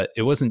 But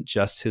it wasn't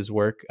just his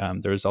work.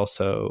 There was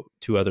also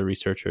two other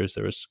researchers.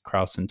 There was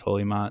Kraus and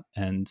Tolimat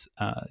and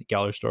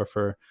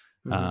Gallersdorfer,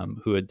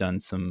 who had done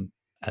some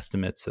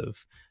estimates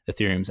of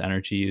Ethereum's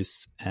energy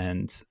use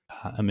and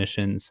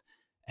emissions,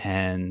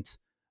 and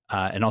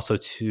also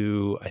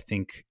two, I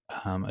think,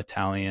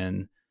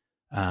 Italian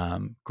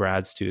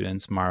grad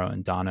students, Maro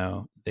and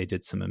Dano. They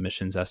did some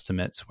emissions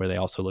estimates where they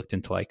also looked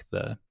into like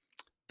the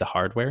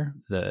hardware,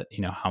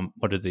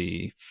 what are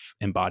the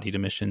embodied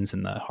emissions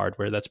in the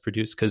hardware that's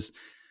produced? Because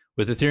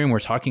with Ethereum, we're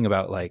talking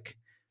about like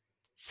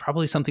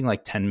probably something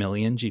like 10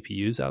 million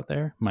GPUs out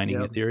there mining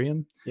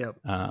Ethereum.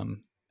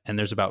 And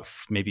there's about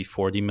maybe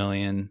 40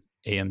 million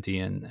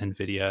AMD and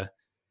NVIDIA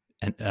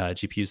and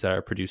GPUs that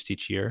are produced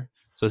each year.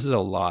 So this is a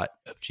lot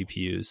of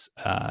GPUs.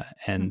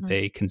 And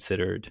they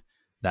considered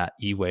that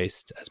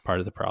e-waste as part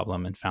of the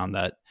problem and found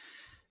that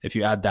if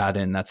you add that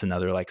in, that's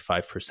another like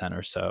 5%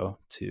 or so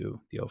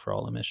to the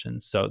overall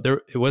emissions. So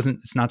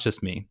it's not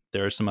just me.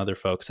 There are some other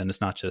folks, and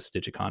it's not just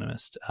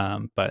Digiconomist.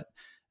 But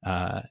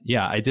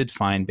I did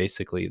find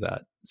basically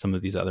that some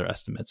of these other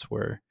estimates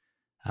were,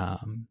 I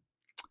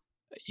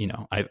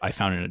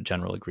found in a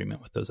general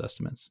agreement with those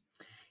estimates.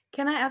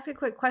 Can I ask a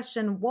quick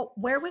question?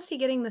 Where was he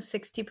getting the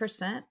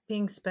 60%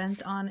 being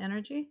spent on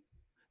energy?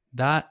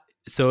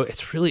 So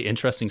it's a really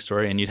interesting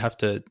story, and you'd have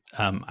to,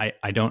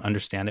 I don't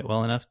understand it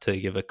well enough to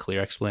give a clear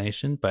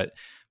explanation, but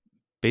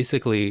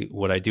basically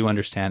what I do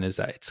understand is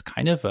that it's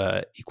kind of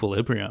a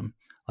equilibrium.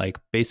 Like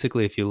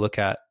basically, if you look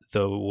at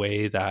the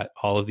way that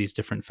all of these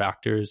different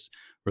factors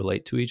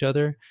relate to each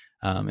other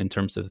in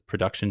terms of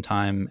production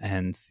time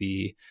and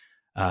the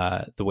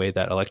way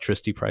that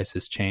electricity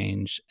prices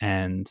change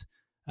and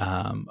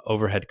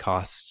overhead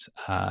costs,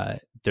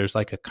 there's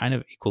like a kind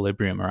of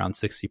equilibrium around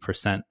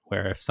 60%,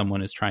 where if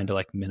someone is trying to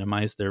like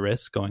minimize their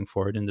risk going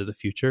forward into the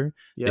future,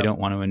 they don't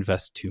want to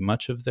invest too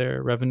much of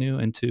their revenue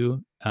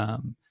into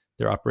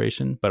their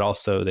operation, but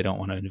also they don't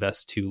want to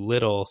invest too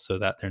little so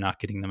that they're not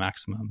getting the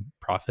maximum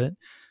profit.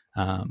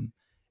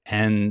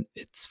 And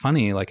it's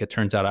funny, like it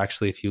turns out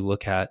actually, if you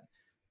look at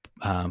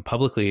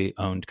publicly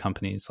owned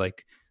companies,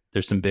 like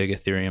there's some big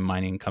Ethereum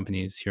mining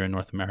companies here in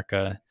North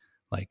America,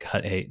 like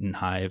Hut 8 and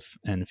Hive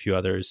and a few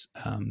others.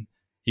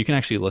 You can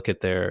actually look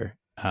at their,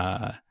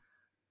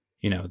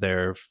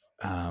 their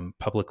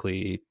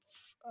publicly,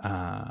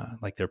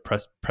 like their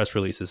press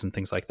releases and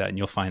things like that, and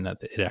you'll find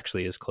that it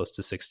actually is close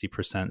to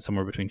 60%,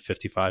 somewhere between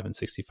 55 and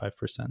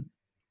 65%.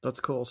 That's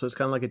cool. So it's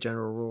kind of like a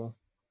general rule.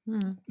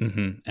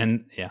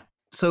 And yeah.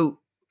 So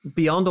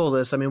beyond all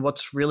this, I mean,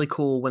 what's really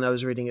cool when I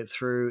was reading it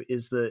through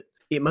is that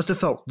it must have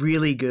felt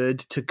really good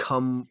to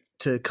come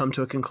to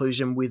a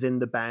conclusion within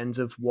the bounds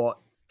of what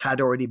had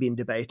already been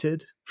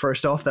debated.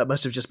 First off, that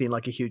must have just been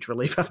like a huge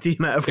relief after the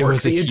amount of work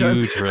that you've done.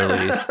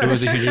 It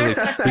was a huge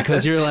relief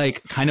because you're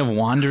like kind of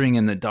wandering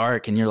in the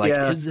dark and you're like,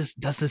 does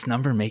this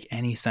number make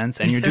any sense?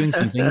 And you're doing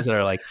some things that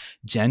are like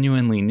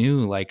genuinely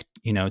new, like,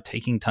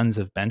 taking tons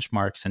of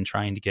benchmarks and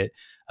trying to get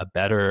a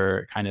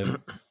better kind of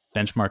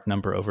benchmark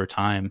number over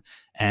time.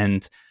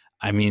 And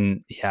I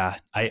mean,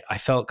 I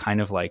felt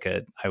kind of like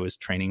I was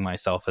training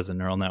myself as a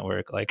neural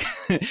network. Like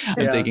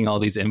I'm taking all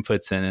these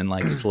inputs in and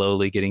like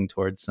slowly getting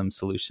towards some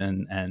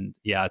solution. And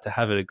to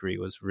have it agree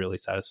was really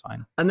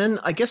satisfying. And then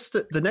I guess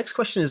the next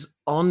question is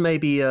on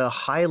maybe a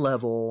high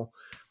level,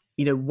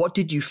 what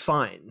did you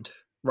find,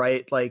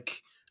 right?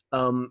 Like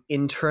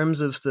in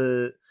terms of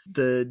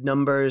the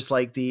numbers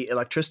like the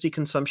electricity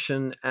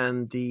consumption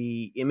and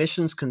the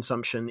emissions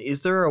consumption,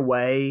 is there a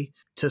way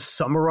to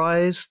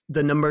summarize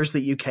the numbers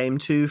that you came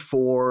to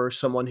for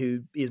someone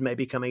who is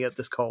maybe coming at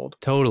this cold?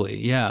 Totally.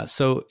 Yeah.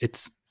 So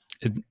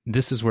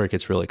this is where it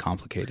gets really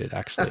complicated.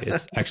 Actually,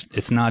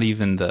 it's not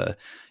even the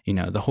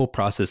whole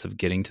process of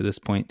getting to this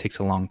point takes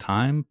a long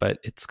time, but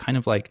it's kind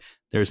of like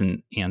there's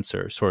an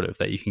answer sort of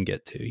that you can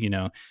get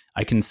to.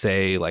 I can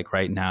say like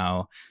right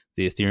now,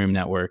 the Ethereum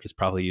network is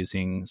probably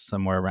using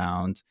somewhere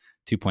around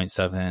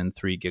 2.73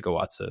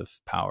 gigawatts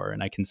of power.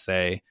 And I can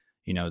say,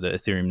 the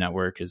Ethereum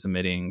network is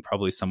emitting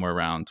probably somewhere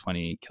around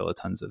 20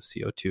 kilotons of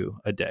CO2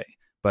 a day.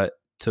 But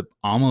to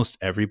almost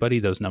everybody,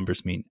 those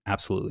numbers mean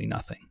absolutely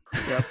nothing.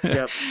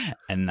 Yep.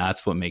 And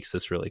that's what makes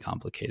this really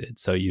complicated.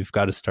 So you've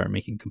got to start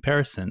making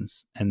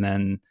comparisons. And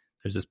then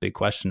there's this big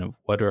question of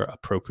what are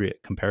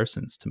appropriate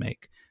comparisons to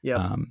make.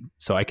 Yep.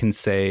 So I can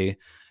say,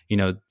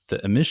 the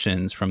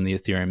emissions from the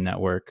Ethereum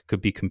network could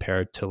be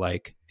compared to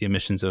like the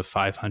emissions of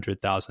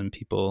 500,000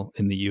 people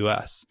in the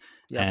US.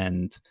 Yep.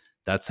 And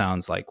that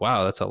sounds like,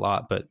 wow, that's a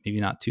lot, but maybe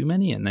not too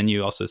many. And then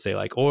you also say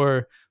like,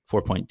 or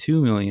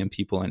 4.2 million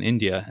people in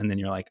India. And then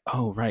you're like,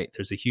 oh, right,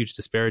 there's a huge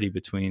disparity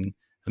between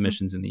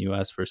emissions in the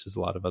US versus a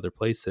lot of other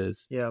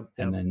places. Yeah.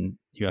 And then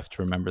you have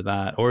to remember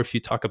that. Or if you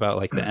talk about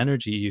like the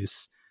energy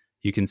use,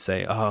 you can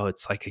say, oh,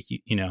 it's like a,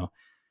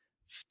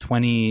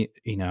 20,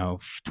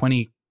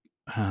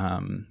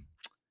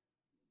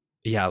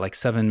 like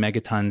 7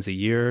 megatons a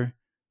year,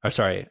 or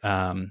sorry,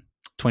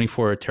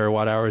 24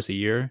 terawatt hours a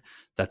year.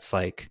 That's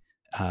like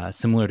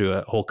similar to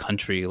a whole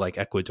country like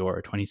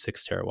Ecuador,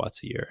 26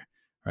 terawatts a year,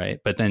 right?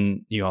 But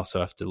then you also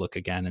have to look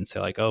again and say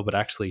like, oh, but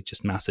actually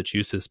just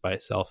Massachusetts by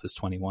itself is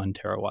 21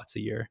 terawatts a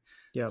year.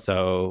 Yeah.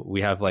 So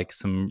we have like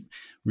some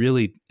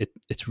really,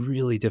 it's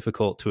really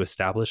difficult to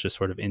establish a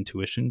sort of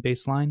intuition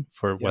baseline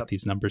for what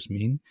these numbers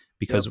mean,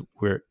 because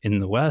we're in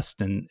the West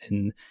and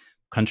in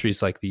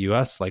countries like the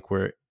US, like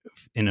we're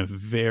in a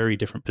very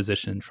different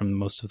position from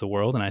most of the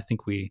world. And I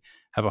think we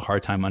have a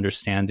hard time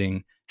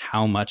understanding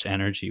how much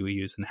energy we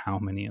use and how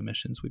many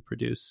emissions we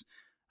produce.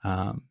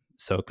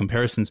 So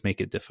comparisons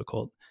make it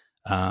difficult.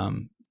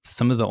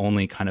 Some of the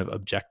only kind of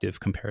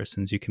objective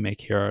comparisons you can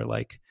make here are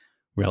like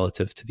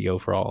relative to the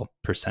overall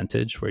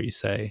percentage, where you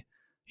say,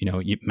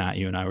 Matt,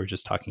 you and I were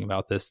just talking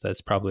about this,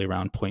 that's probably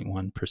around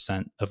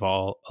 0.1% of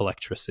all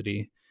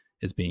electricity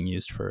is being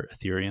used for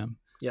Ethereum.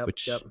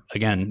 Which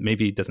again,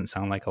 maybe doesn't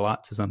sound like a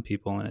lot to some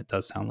people, and it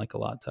does sound like a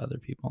lot to other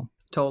people.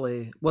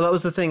 Totally. Well, that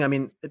was the thing. I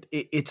mean,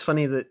 it's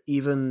funny that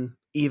even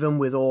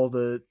with all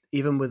the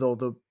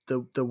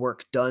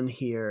work done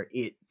here,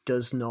 it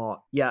does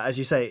not. Yeah, as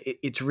you say,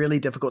 it's really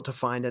difficult to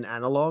find an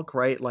analog,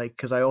 right? Like,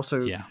 because I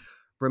also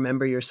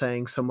remember you're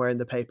saying somewhere in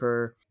the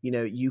paper,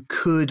 you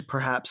could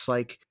perhaps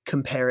like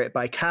compare it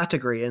by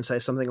category and say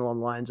something along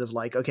the lines of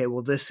like, okay,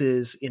 well, this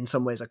is in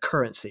some ways a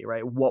currency,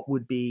 right? What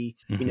would be,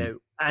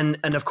 and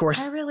of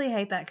course, I really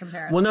hate that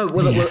comparison. Well, no,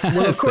 well,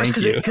 of course,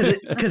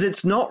 because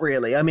it's not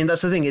really. I mean,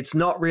 that's the thing. It's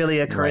not really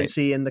a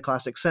currency in the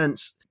classic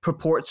sense.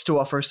 Purports to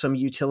offer some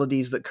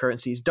utilities that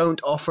currencies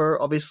don't offer.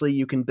 Obviously,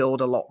 you can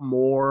build a lot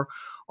more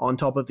on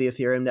top of the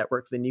Ethereum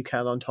network than you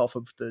can on top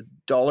of the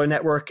dollar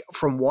network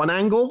from one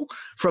angle.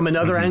 From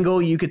another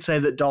angle, you could say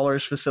that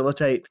dollars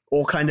facilitate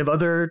all kind of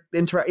other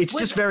It's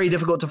just very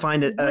difficult to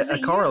find a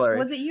corollary.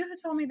 Was it you who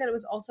told me that it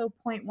was also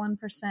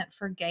 0.1%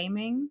 for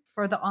gaming,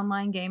 for the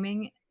online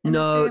gaming?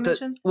 No,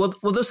 this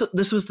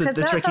was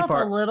the tricky felt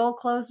part. A little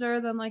closer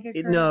than like a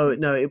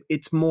currency.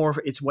 It's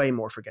way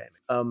more for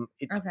gaming.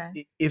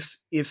 Okay.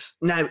 If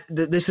now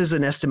this is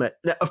an estimate.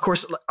 Of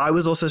course, I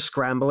was also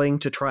scrambling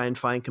to try and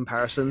find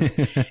comparisons.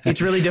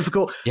 It's really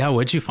difficult. Yeah,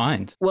 what'd you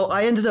find? Well,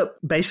 I ended up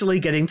basically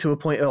getting to a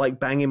point of like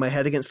banging my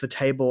head against the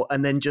table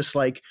and then just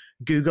like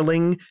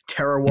Googling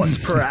terawatts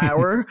per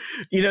hour.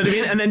 You know what I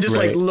mean? And then just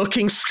like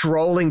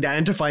scrolling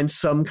down to find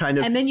some kind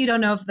of. And then you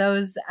don't know if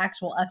those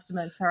actual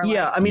estimates are.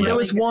 Yeah, like, I mean, there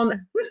was one.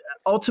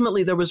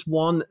 Ultimately, there was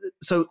one.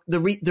 So the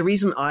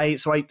reason I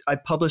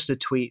published a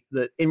tweet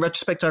that, in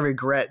retrospect, I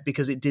regret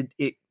because it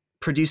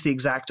produced the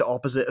exact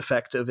opposite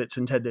effect of its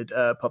intended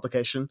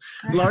publication.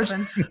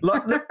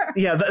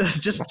 That's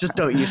just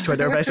don't use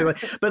Twitter, basically.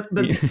 But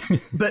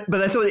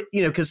I thought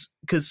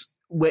because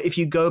if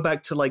you go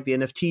back to like the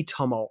NFT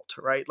tumult,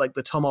 right? Like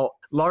the tumult,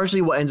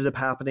 largely what ended up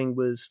happening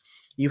was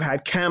you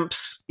had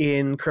camps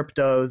in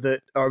crypto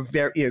that are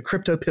very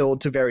crypto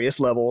pilled to various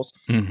levels,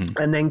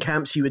 and then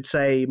camps you would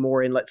say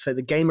more in, let's say,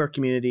 the gamer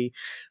community.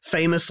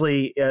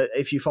 Famously,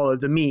 if you follow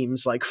the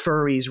memes, like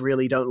furries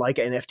really don't like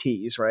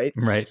NFTs, right?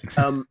 Right.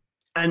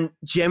 And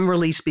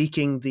generally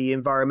speaking, the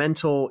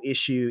environmental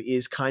issue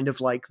is kind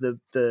of like the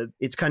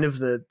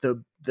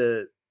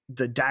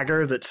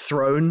dagger that's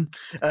thrown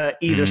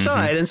either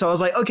side. And so I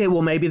was like, okay,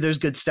 well, maybe there's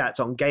good stats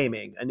on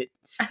gaming. And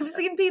I've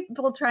seen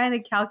people trying to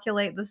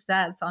calculate the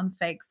stats on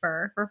fake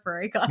fur for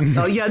furry costumes.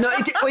 Oh yeah, no,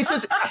 it's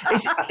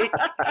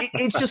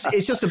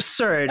just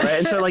absurd, right?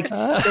 And so like,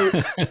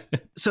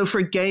 so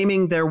for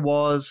gaming, there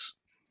was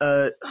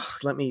I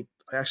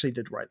actually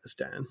did write this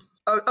down.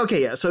 Oh,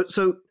 okay, yeah.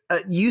 So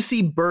At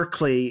UC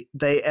Berkeley,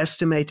 they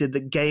estimated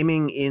that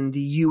gaming in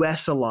the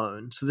US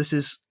alone, so this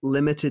is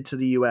limited to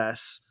the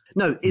US.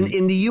 No,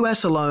 in the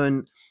US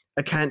alone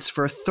accounts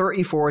for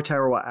 34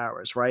 terawatt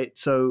hours, right?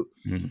 So,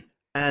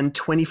 and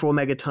 24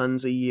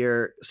 megatons a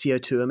year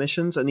CO2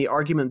 emissions. And the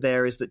argument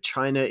there is that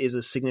China is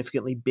a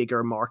significantly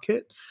bigger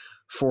market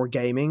for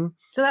gaming.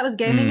 So that was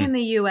gaming in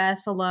the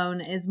US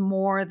alone is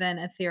more than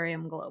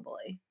Ethereum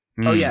globally.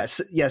 Oh, yes.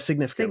 Yeah,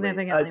 significantly.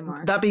 Significantly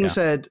more. That being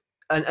said,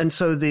 and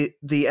so the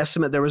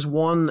estimate, there was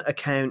one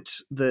account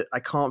that I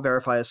can't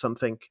verify as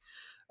something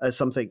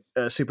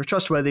super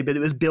trustworthy, but it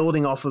was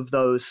building off of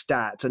those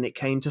stats, and it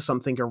came to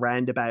something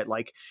around about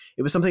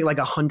it was something like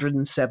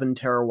 107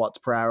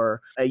 terawatts per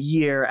hour a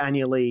year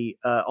annually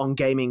on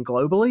gaming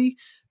globally,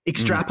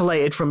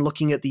 extrapolated from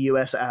looking at the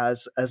US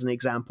as an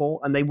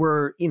example. And they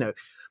were,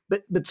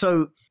 but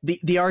so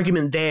the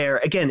argument there,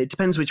 again, it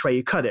depends which way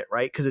you cut it,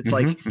 right? Because it's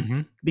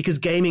because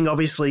gaming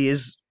obviously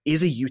is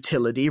a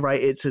utility,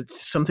 right? It's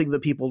something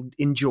that people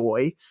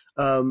enjoy.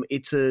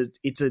 It's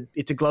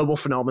a global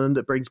phenomenon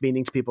that brings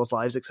meaning to people's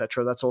lives,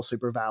 etc. That's all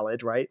super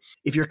valid, right?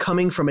 If you're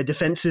coming from a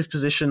defensive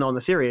position on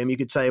Ethereum, you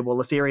could say, well,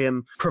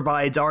 Ethereum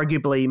provides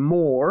arguably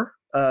more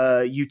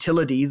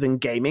utility than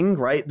gaming,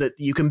 right? That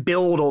you can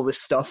build all this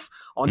stuff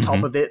on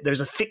top of it. There's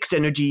a fixed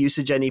energy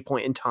usage any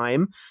point in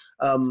time.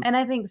 And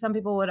I think some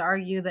people would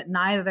argue that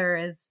neither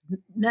is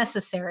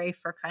necessary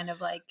for kind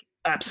of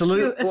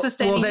absolutely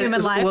sustaining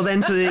human life. Well,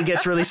 then so it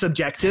gets really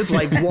subjective.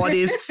 What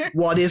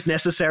is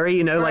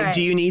necessary? Right.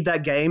 Do you need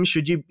that game?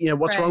 Should you?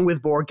 What's wrong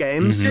with board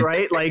games?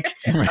 Right? But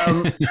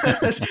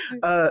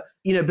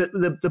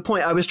the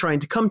point I was trying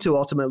to come to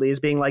ultimately is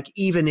being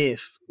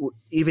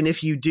even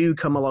if you do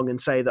come along and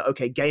say that,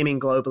 okay, gaming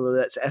globally,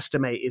 let's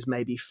estimate, is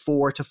maybe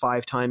 4 to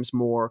 5 times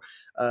more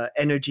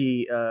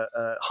energy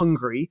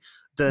hungry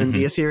than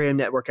the Ethereum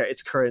network at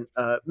its current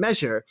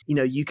measure,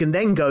 you can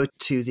then go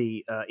to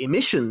the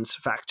emissions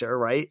factor,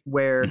 right?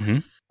 Where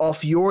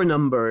off your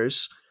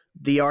numbers,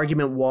 the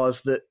argument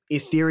was that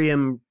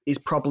Ethereum is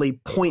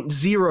probably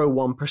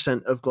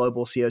 0.01% of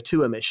global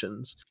CO2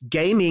 emissions.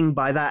 Gaming,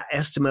 by that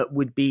estimate,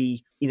 would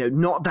be,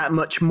 not that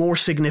much more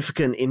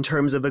significant in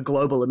terms of a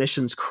global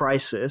emissions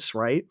crisis,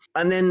 right?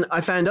 And then I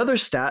found other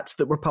stats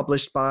that were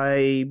published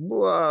by,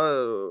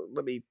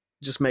 let me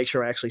just make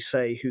sure I actually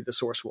say who the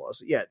source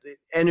was. Yeah,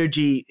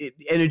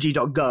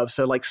 energy.gov,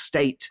 so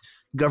state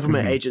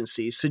government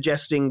agencies,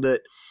 suggesting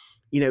that,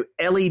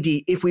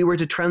 LED, if we were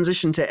to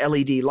transition to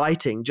LED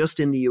lighting just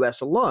in the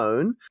US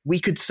alone, we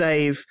could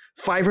save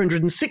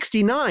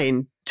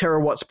 569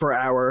 terawatts per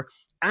hour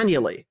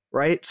annually,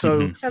 right?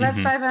 So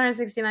that's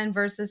 569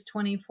 versus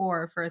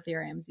 24 for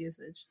Ethereum's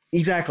usage.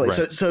 Exactly.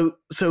 Right.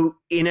 So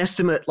in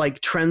estimate,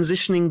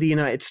 transitioning the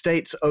United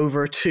States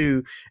over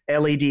to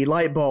LED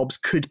light bulbs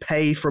could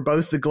pay for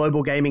both the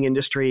global gaming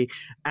industry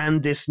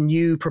and this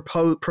new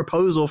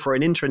proposal for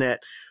an intranet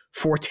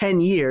for 10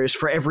 years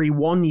for every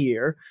 1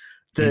 year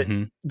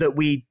that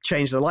we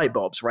change the light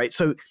bulbs, right?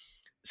 So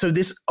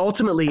this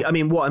ultimately,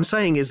 what I'm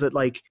saying is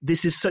that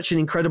this is such an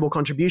incredible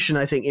contribution,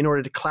 I think, in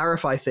order to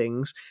clarify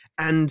things.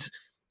 And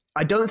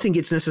I don't think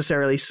it's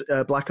necessarily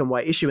a black and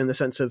white issue in the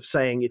sense of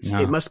saying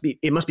it must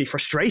be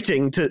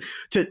frustrating to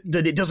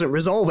that it doesn't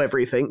resolve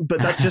everything, but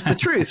that's just the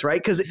truth,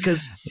 right?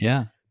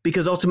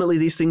 Because ultimately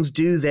these things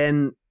do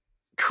then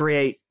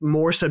create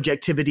more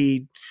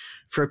subjectivity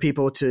for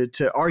people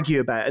to argue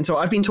about. And so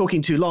I've been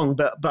talking too long,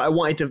 but I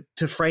wanted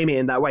to frame it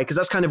in that way, because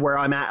that's kind of where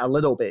I'm at a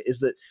little bit, is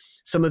that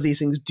some of these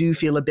things do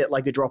feel a bit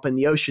like a drop in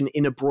the ocean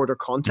in a broader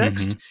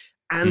context,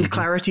 and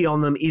clarity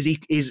on them is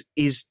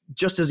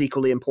just as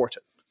equally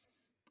important.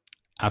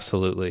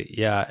 Absolutely.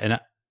 Yeah. And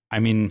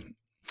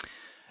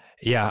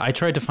I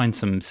tried to find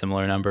some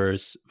similar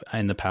numbers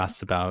in the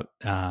past about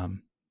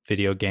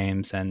video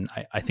games, and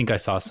I think I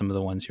saw some of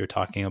the ones you're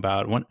talking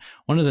about. One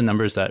of the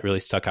numbers that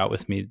really stuck out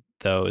with me,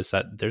 though, is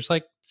that there's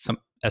some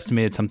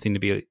estimated something to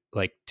be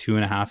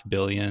 2.5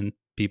 billion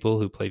people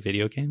who play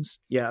video games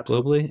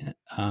globally.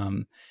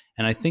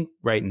 And I think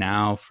right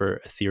now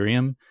for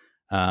Ethereum,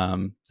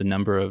 the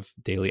number of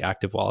daily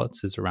active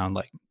wallets is around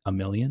 1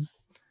 million.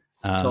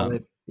 Totally.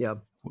 Yeah.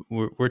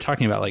 We're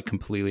talking about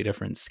completely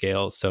different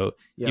scales. So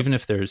even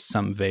if there's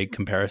some vague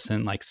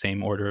comparison,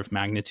 same order of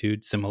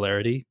magnitude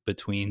similarity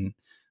between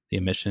the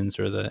emissions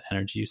or the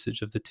energy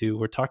usage of the two,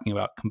 we're talking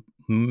about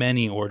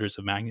many orders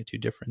of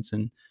magnitude difference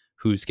in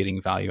who's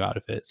getting value out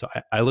of it. So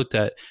I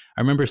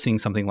remember seeing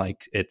something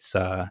it's,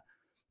 the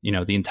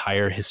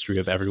entire history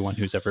of everyone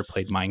who's ever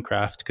played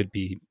Minecraft could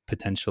be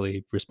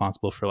potentially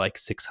responsible for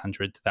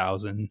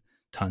 600,000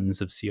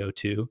 tons of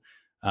CO2.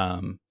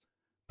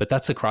 But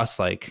that's across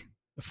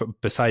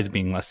besides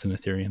being less than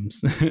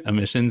Ethereum's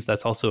emissions,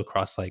 that's also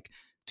across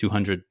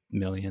 200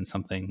 million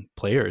something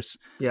players.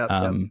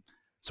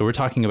 So we're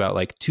talking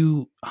about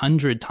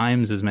 200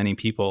 times as many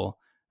people,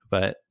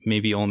 but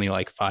maybe only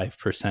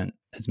 5%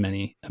 as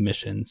many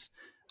emissions.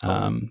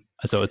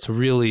 So it's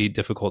really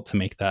difficult to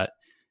make that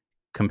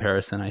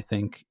comparison, I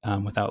think,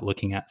 without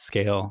looking at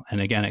scale. And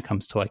again, it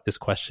comes to this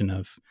question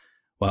of,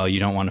 well, you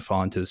don't want to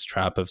fall into this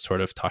trap of sort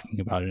of talking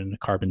about it in a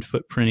carbon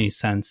footprinty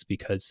sense,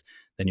 because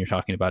then you're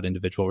talking about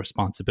individual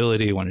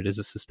responsibility when it is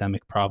a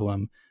systemic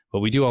problem.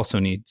 But we do also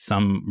need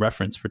some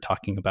reference for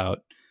talking about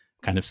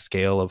kind of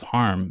scale of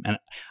harm. And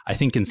I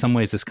think in some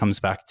ways this comes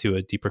back to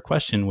a deeper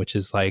question, which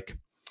is like,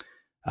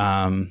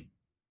 I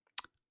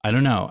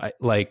don't know,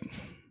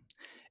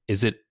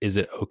 is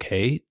it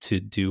okay to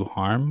do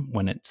harm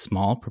when it's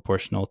small,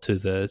 proportional to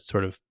the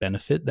sort of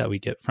benefit that we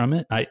get from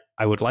it? I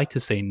would like to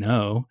say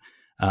no,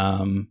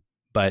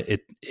 but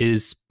it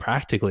is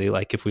practically,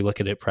 like if we look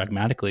at it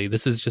pragmatically,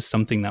 this is just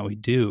something that we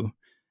do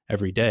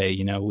every day.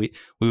 You know,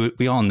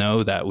 we all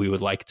know that we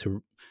would like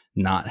to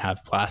not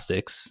have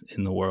plastics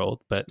in the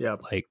world, but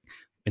like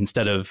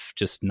instead of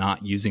just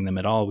not using them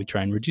at all, we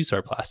try and reduce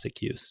our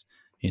plastic use.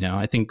 You know,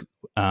 I think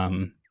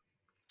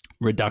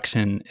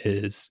reduction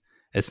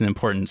it's an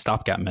important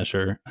stopgap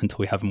measure until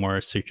we have a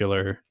more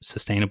circular,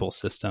 sustainable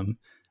system.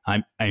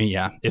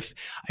 If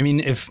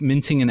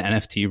minting an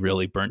NFT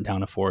really burnt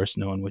down a forest,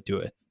 no one would do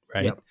it,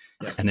 right? Yep.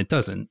 And it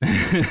doesn't.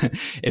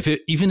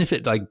 Even if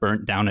it like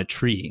burnt down a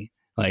tree,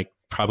 like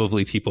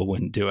probably people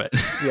wouldn't do it.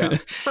 Yeah.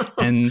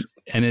 and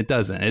it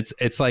doesn't.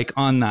 It's like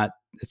on that,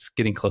 it's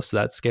getting close to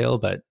that scale,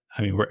 but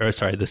I mean,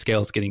 the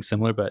scale is getting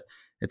similar, but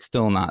it's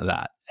still not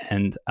that.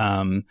 And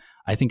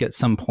I think at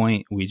some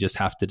point we just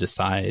have to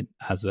decide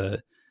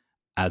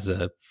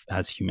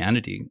as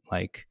humanity,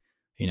 like,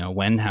 you know,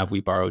 when have we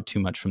borrowed too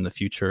much from the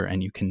future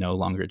and you can no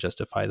longer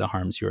justify the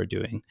harms you are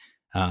doing?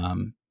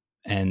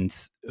 And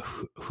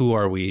who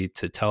are we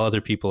to tell other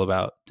people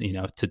about, you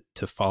know,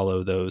 to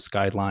follow those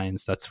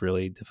guidelines? That's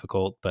really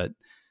difficult. But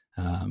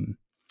I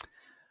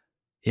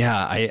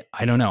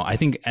don't know. I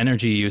think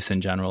energy use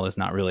in general is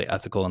not really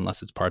ethical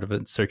unless it's part of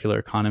a circular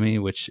economy,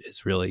 which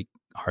is really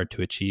hard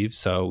to achieve.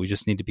 So we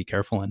just need to be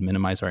careful and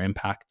minimize our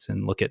impacts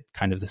and look at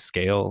kind of the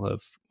scale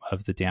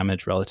of the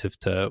damage relative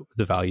to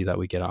the value that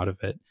we get out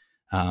of it.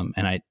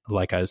 And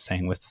like I was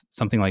saying, with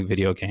something like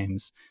video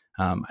games,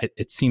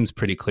 it seems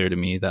pretty clear to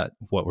me that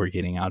what we're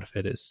getting out of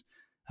it is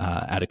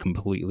at a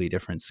completely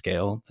different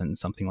scale than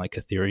something like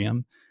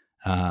Ethereum.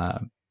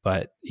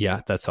 But yeah,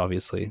 that's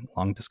obviously a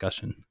long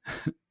discussion.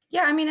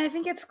 Yeah, I mean, I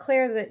think it's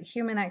clear that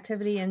human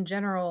activity in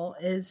general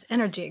is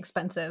energy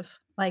expensive,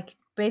 like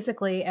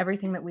basically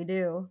everything that we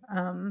do.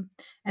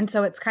 And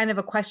so it's kind of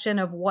a question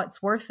of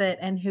what's worth it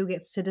and who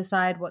gets to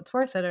decide what's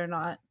worth it or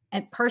not.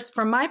 And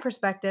from my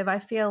perspective, I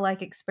feel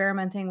like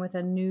experimenting with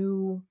a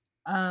new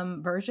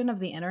version of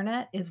the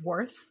internet is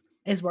worth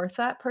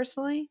that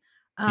personally,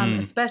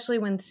 especially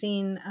when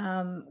seen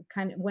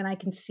when I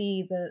can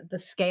see the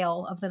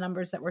scale of the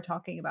numbers that we're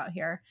talking about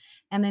here,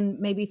 and then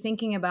maybe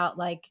thinking about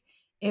like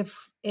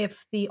if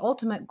the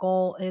ultimate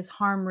goal is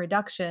harm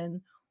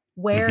reduction,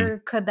 where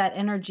could that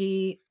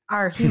energy,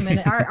 our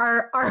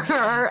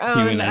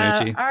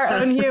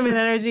own human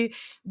energy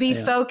be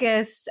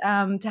focused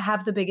to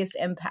have the biggest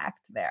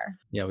impact there?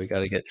 Yeah, we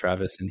got to get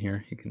Travis in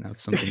here. He can have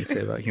something to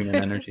say about human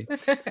energy.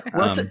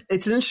 Well,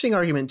 it's an interesting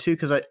argument too,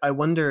 because I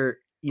wonder,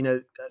 you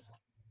know,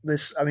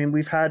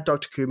 we've had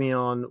Dr. Kumi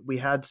on, we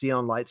had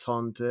Xeon Lights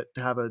on to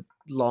have a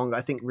long,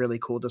 I think, really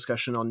cool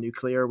discussion on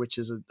nuclear, which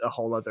is a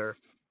whole other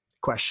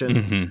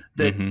question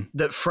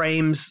that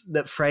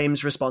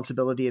frames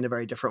responsibility in a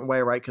very different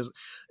way, right? Because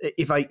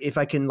if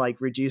I can like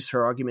reduce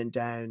her argument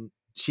down,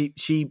 she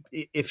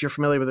if you're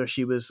familiar with her,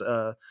 she was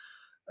one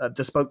of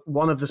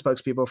the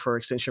spokespeople for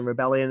Extinction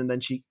Rebellion, and then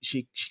she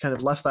kind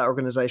of left that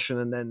organization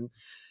and then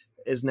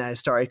is now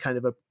started kind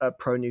of a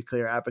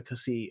pro-nuclear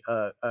advocacy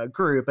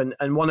group,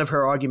 and one of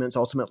her arguments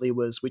ultimately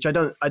was, which I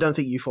don't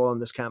think you fall in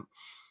this camp,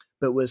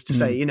 but was to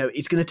say, you know,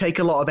 it's going to take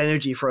a lot of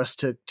energy for us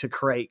to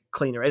create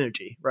cleaner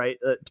energy, right?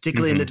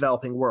 Particularly in the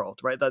developing world,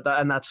 right?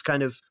 And that's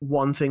kind of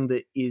one thing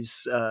that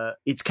is,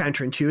 it's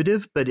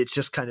counterintuitive, but it's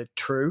just kind of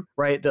true,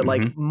 right? That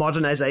like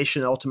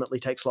modernization ultimately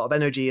takes a lot of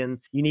energy, and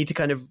you need to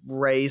kind of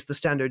raise the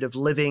standard of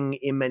living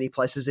in many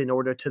places in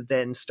order to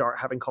then start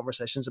having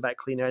conversations about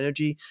cleaner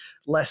energy,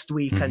 lest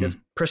we kind of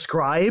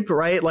prescribe,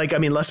 right? Like, I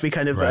mean, lest we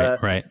kind of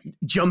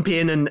jump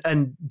in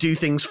and do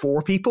things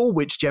for people,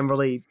 which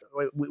generally,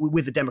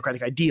 with the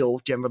democratic ideal,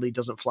 generally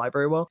doesn't fly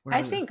very well.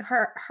 I think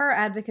her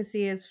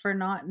advocacy is for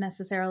not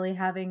necessarily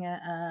having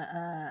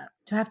to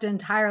have to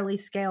entirely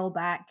scale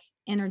back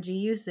energy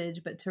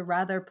usage, but to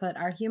rather put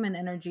our human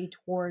energy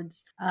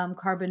towards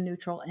carbon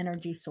neutral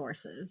energy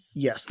sources.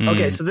 Yes.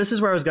 Okay. So this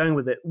is where I was going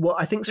with it. What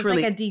I think is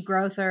really like a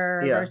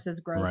degrowther versus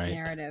growth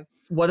narrative.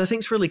 What I think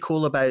is really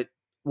cool about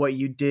what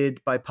you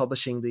did by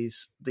publishing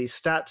these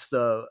stats,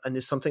 though, and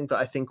is something that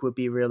I think would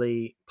be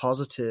really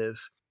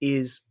positive,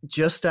 is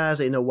just as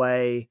in a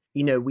way,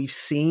 you know, we've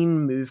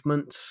seen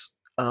movements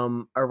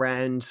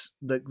around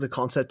the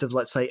concept of,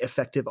 let's say,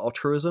 effective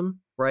altruism,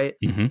 right?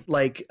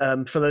 Like,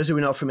 for those who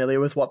are not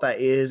familiar with what that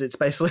is, it's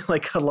basically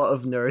like a lot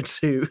of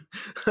nerds who,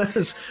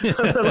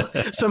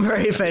 some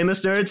very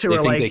famous nerds who they are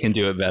think like, they can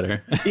do it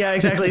better. Yeah,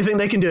 exactly. They think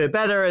they can do it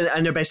better,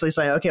 and they're basically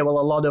saying, okay, well,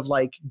 a lot of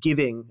like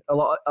giving, a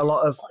lot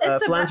of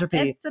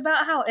philanthropy. It's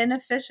about how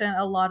inefficient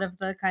a lot of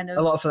the kind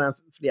of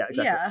philanthropy. Yeah,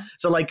 exactly. Yeah.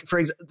 So like,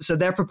 so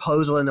their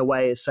proposal in a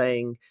way is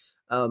saying,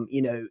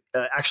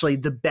 actually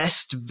the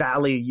best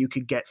value you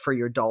could get for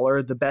your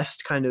dollar,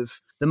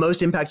 the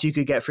most impact you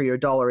could get for your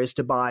dollar is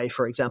to buy,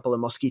 for example, a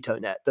mosquito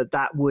net.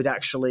 That would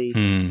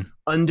actually,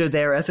 under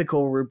their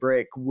ethical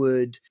rubric,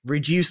 would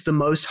reduce the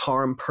most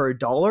harm per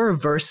dollar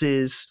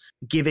versus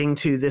giving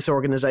to this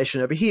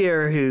organization over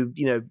here who,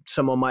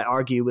 someone might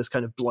argue was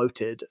kind of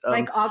bloated.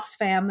 Like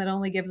Oxfam that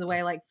only gives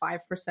away like 5%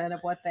 of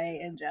what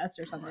they ingest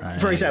or something. Right.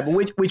 For example,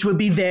 which would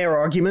be their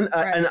argument.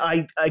 Right. And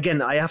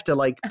I have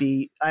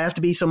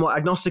to be somewhat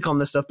agnostic on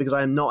this stuff because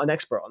I am not an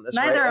expert on this.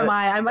 Neither right? am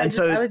I.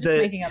 I was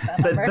just making up that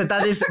number. But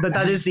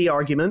that is the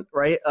argument,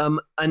 right?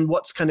 And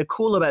what's kind of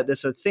cool about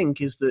this, I think,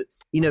 is that,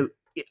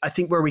 I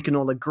think where we can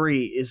all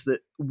agree is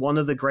that one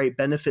of the great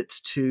benefits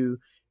to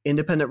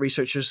independent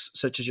researchers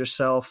such as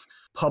yourself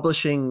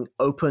publishing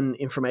open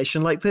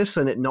information like this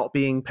and it not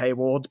being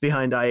paywalled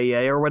behind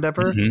IAEA or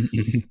whatever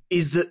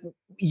is that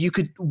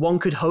one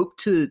could hope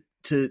to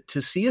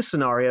see a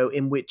scenario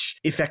in which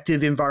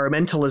effective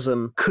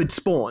environmentalism could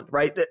spawn,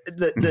 right?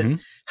 That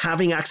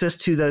having access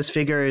to those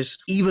figures,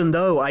 even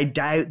though I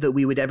doubt that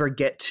we would ever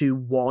get to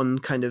one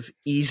kind of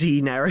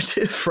easy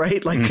narrative,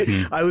 right? Like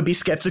I would be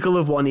skeptical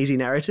of one easy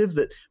narrative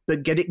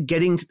but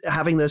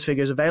having those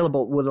figures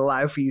available would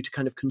allow for you to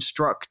kind of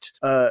construct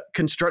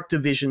a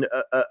vision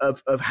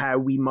of how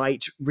we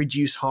might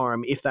reduce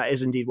harm if that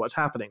is indeed what's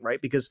happening, right?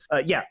 Because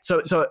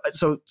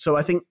so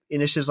I think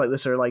initiatives like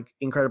this are like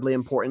incredibly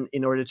important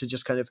in order to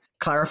just kind of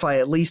clarify,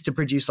 at least to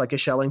produce like a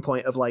Schelling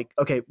point of like,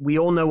 okay, we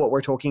all know what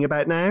we're talking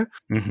about now.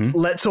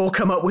 Let's all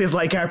come up with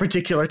like our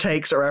particular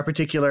takes or our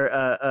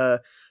particular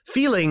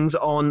feelings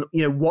on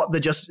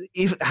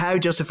how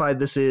justified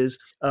this is,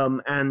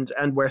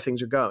 and where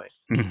things are going.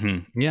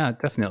 Yeah,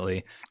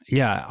 definitely.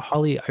 Yeah,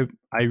 Holly,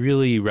 I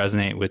really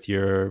resonate with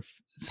your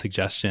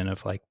suggestion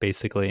of like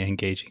basically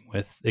engaging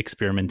with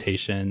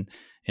experimentation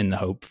in the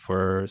hope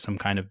for some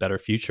kind of better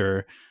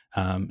future,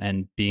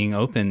 and being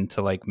open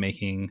to like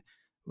making,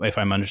 if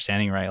I'm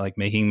understanding right, like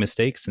making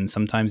mistakes and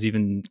sometimes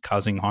even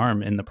causing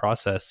harm in the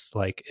process.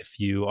 Like if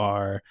you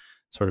are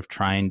sort of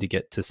trying to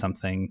get to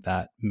something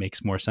that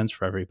makes more sense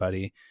for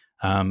everybody.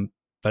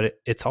 But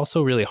it's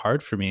also really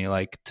hard for me,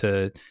 like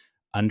to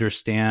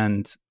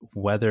understand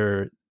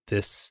whether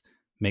this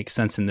makes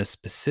sense in this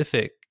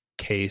specific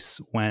case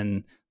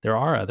when there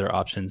are other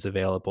options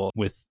available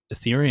with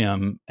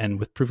Ethereum and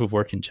with proof of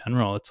work in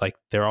general. It's like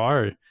there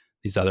are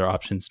these other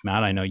options.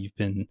 Matt, I know you've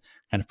been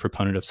kind of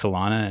proponent of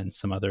Solana and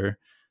some other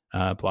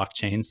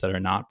blockchains that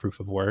are not proof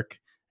of work.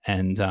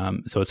 And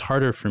so it's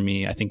harder for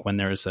me, I think, when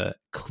there's a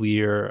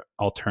clear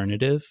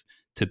alternative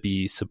to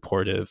be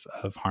supportive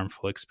of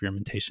harmful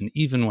experimentation,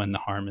 even when the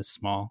harm is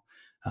small.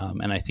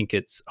 And I think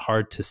it's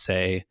hard to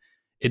say,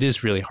 it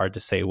is really hard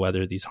to say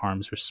whether these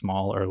harms are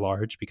small or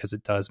large, because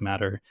it does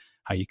matter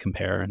how you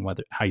compare and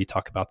how you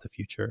talk about the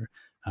future.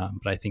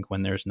 But I think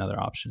when there's another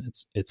option,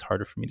 it's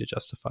harder for me to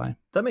justify.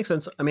 That makes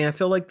sense. I mean, I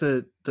feel like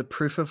the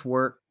proof of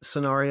work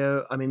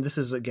scenario, I mean, this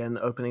is again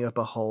opening up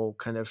a whole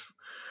kind of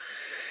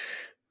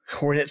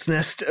hornet's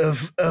nest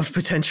of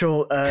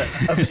potential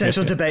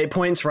debate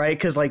points, right?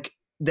 Because like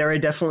there are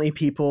definitely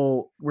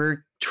people,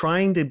 we're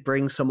trying to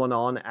bring someone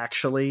on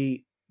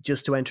actually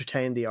just to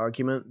entertain the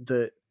argument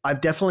that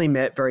I've definitely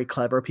met very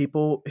clever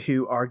people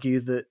who argue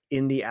that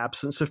in the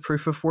absence of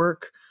proof of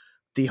work,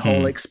 the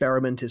whole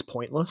experiment is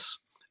pointless.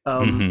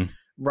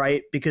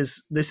 Right?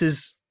 Because this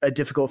is a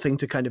difficult thing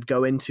to kind of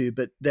go into,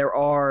 but there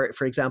are,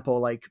 for example,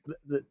 like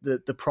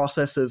the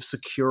process of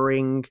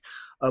securing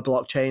a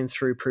blockchain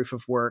through proof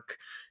of work,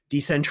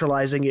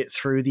 decentralizing it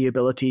through the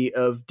ability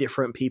of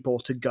different people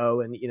to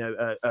go and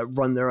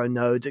run their own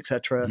nodes,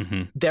 etc.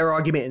 Their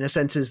argument, in a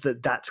sense, is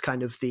that that's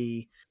kind of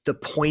the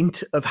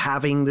point of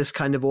having this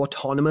kind of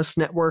autonomous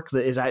network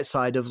that is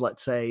outside of,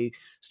 let's say,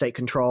 state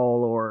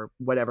control or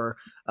whatever,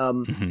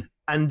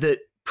 and that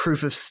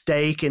proof of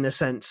stake, in a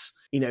sense,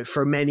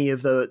 for many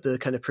of the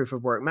kind of proof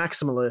of work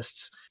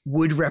maximalists,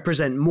 would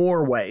represent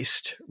more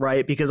waste,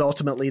 right? Because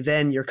ultimately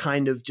then you're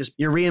kind of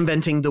you're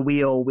reinventing the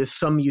wheel with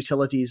some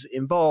utilities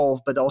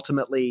involved, but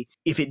ultimately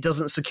if it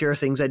doesn't secure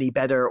things any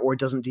better or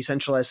doesn't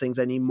decentralize things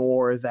any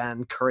more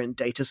than current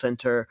data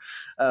center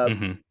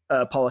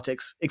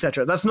politics,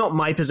 etc. That's not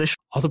my position.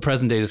 All the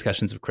present day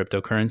discussions of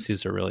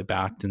cryptocurrencies are really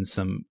backed in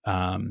some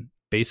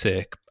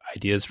basic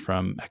ideas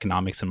from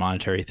economics and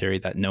monetary theory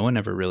that no one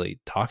ever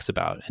really talks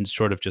about and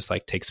sort of just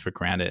like takes for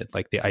granted.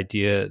 Like the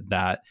idea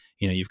that,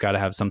 you've got to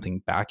have something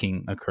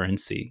backing a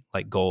currency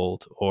like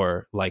gold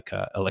or like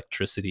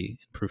electricity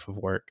in proof of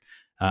work.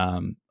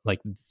 Like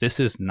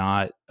this is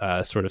not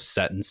sort of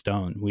set in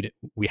stone.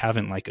 We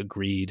haven't like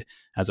agreed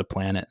as a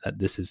planet that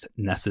this is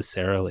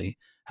necessarily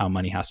how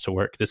money has to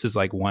work. This is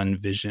like one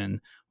vision,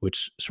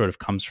 which sort of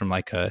comes from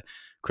like a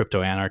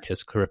crypto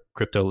anarchist,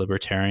 crypto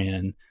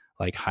libertarian,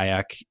 like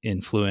Hayek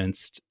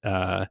influenced,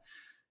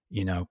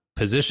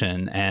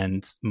 position,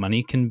 and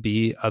money can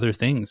be other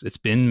things. It's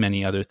been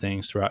many other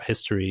things throughout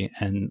history,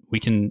 and we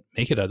can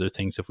make it other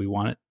things if we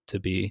want it to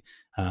be.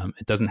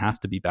 It doesn't have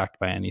to be backed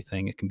by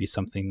anything. It can be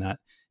something that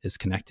is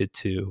connected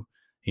to,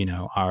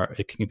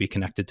 it can be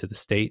connected to the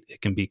state.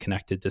 It can be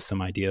connected to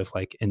some idea of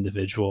like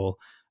individual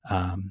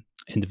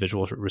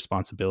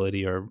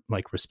responsibility or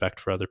like respect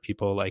for other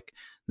people. Like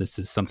this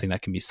is something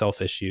that can be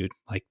self-issued.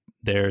 Like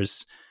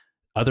there's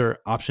other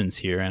options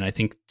here. And I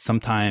think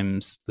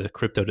sometimes the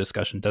crypto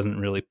discussion doesn't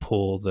really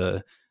pull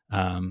the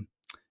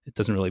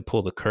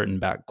curtain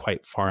back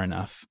quite far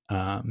enough.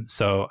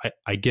 So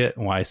I get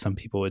why some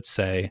people would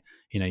say,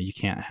 you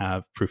can't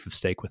have proof of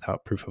stake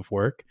without proof of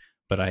work.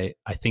 But I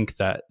think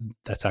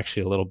that's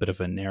actually a little bit of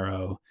a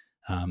narrow,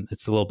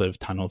 it's a little bit of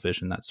tunnel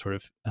vision that's sort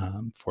of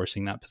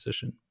forcing that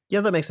position.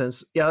 Yeah, that makes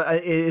sense. Yeah,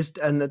 it is,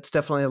 and that's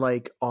definitely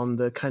like on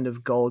the kind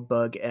of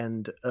Goldbug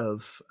end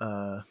of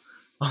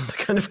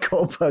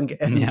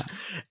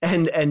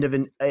end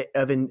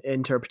of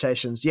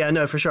interpretations. Yeah,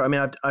 no, for sure. I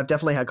mean, I've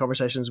definitely had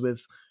conversations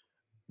with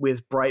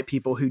bright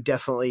people who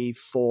definitely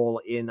fall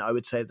in, I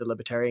would say, the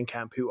libertarian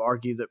camp, who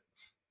argue that,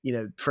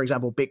 for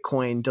example,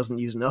 Bitcoin doesn't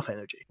use enough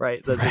energy,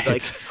 right?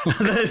 Right.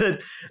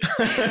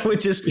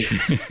 Which is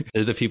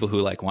they're the people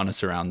who like want to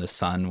surround the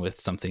sun with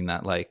something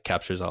that like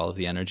captures all of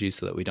the energy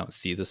so that we don't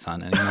see the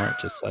sun anymore. It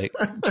just like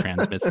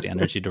transmits the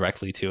energy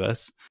directly to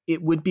us.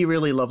 It would be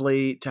really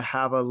lovely to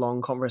have a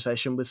long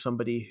conversation with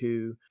somebody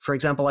who, for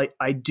example,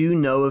 I do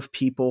know of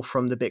people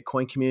from the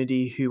Bitcoin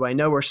community who I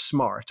know are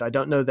smart. I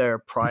don't know their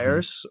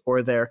priors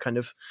or their kind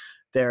of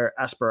their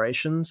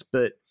aspirations,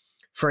 but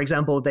for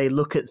example, they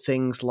look at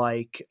things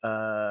like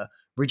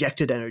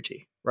rejected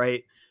energy,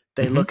 right?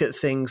 They look at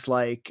things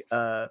like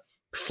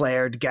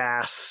flared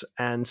gas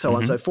and so on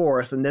and so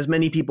forth. And there's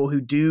many people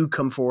who do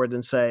come forward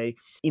and say,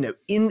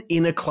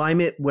 in a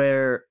climate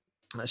where,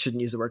 I shouldn't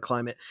use the word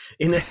climate,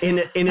 in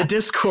a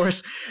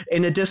discourse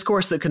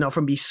that can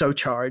often be so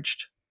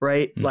charged,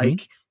 right?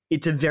 Like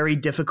it's a very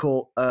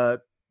difficult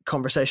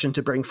conversation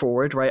to bring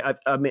forward, right?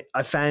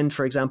 I found,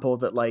 for example,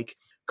 that like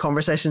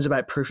conversations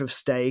about proof of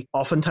stake,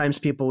 oftentimes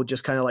people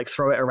just kind of like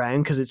throw it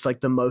around because it's like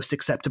the most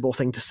acceptable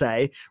thing to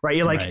say, right?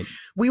 You're like,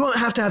 we won't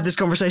have to have this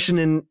conversation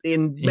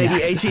in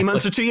maybe 18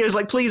 months or 2 years.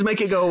 Like, please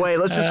make it go away.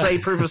 Let's just say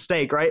proof of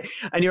stake, right?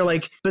 And you're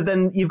like, but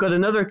then you've got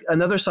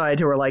another side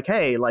who are like,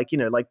 hey, like,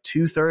 like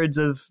 2/3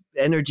 of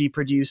energy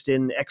produced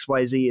in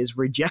XYZ is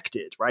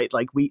rejected, right?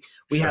 Like we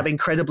have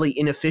incredibly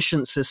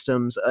inefficient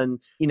systems, and,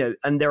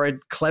 and there are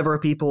clever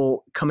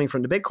people coming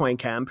from the Bitcoin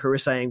camp who are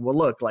saying, well,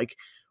 look, like,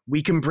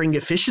 we can bring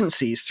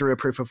efficiencies through a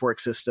proof of work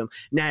system.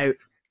 Now,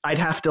 I'd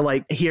have to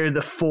like hear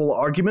the full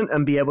argument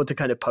and be able to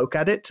kind of poke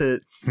at it to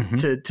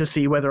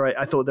see whether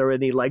I thought there were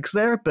any legs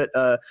there. But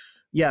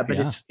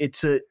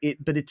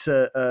it's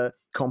a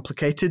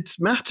complicated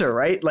matter,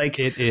 right? Like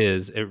it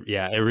is. It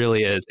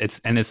really is.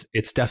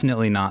 It's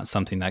definitely not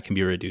something that can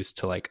be reduced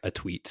to like a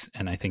tweet.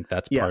 And I think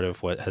that's part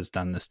of what has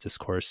done this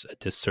discourse a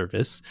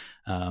disservice.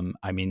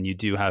 I mean, you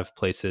do have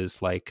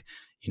places like,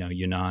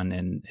 Yunnan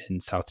and in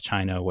South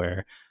China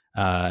where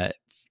in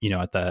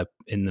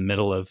the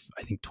middle of,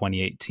 I think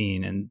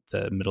 2018, in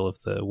the middle of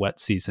the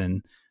wet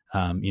season,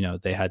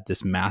 they had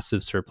this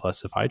massive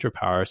surplus of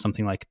hydropower,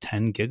 something like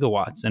 10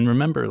 gigawatts. And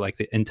remember, like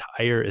the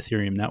entire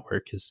Ethereum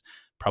network is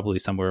probably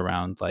somewhere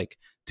around like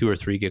 2 or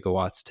 3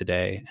 gigawatts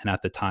today. And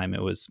at the time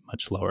it was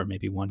much lower,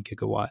 maybe 1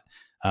 gigawatt.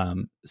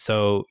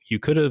 So you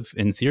could have,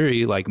 in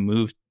theory, like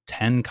moved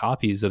 10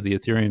 copies of the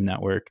Ethereum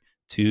network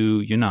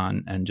to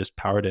Yunnan and just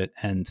powered it,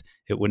 and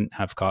it wouldn't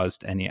have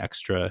caused any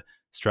extra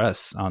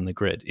stress on the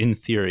grid in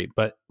theory.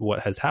 But what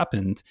has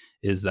happened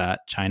is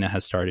that China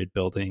has started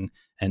building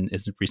and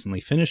is recently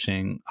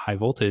finishing high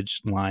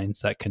voltage lines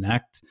that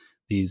connect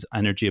these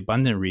energy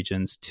abundant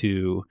regions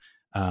to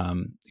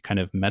kind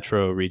of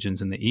metro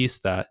regions in the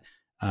east that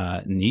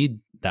need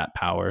that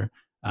power.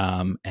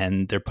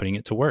 And they're putting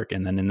it to work.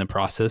 And then in the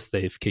process,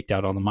 they've kicked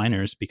out all the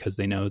miners because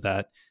they know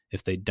that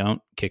if they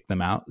don't kick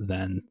them out,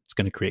 then it's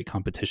going to create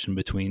competition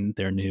between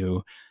their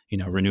new,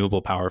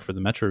 renewable power for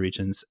the metro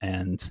regions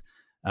and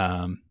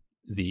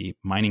the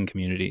mining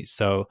community.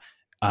 So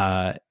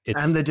and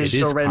the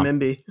digital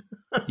renminbi.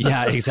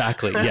 Yeah,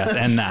 exactly. Yes,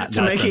 and that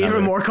to make it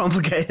even more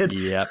complicated.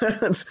 Yeah.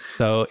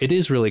 So it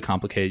is really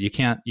complicated. You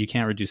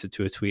can't reduce it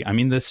to a tweet. I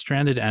mean, the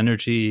stranded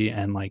energy,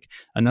 and like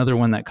another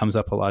one that comes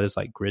up a lot is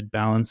like grid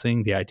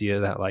balancing. The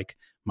idea that like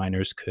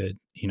miners could,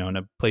 in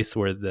a place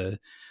where the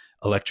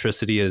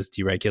electricity is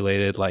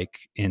deregulated,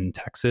 like in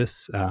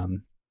Texas,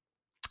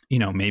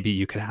 maybe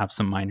you could have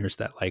some miners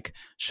that like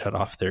shut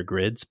off their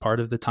grids part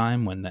of the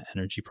time when the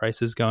energy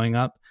price is going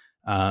up.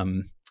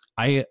 I'm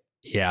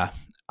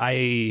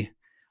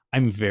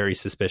very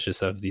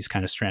suspicious of these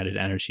kind of stranded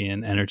energy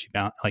and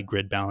like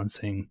grid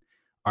balancing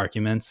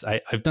arguments.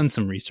 I've done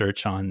some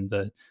research on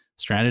the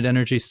stranded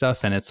energy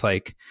stuff, and it's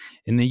like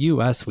in the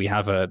US we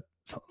have a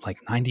like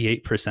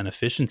 98%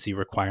 efficiency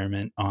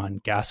requirement on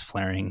gas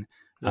flaring.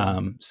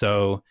 Yeah.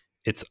 So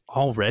it's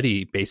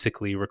already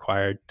basically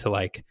required to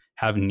like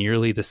have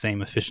nearly the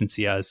same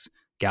efficiency as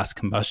gas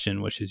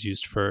combustion, which is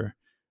used for,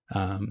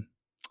 when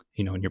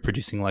you're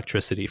producing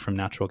electricity from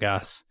natural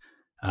gas.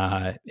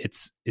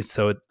 It's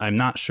so I'm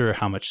not sure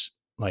how much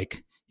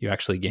like you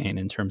actually gain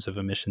in terms of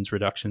emissions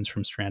reductions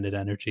from stranded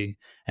energy.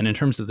 And in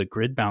terms of the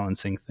grid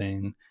balancing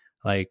thing,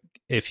 like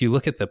if you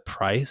look at the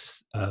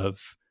price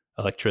of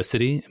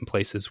electricity in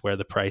places where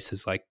the price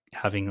is like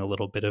having a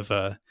little bit of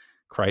a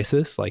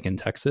crisis, like in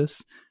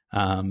Texas,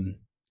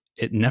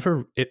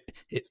 it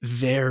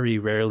very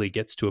rarely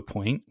gets to a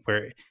point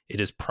where it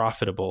is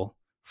profitable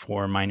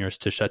for miners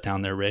to shut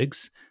down their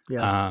rigs,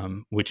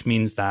 which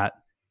means that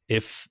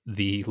if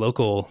the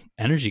local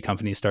energy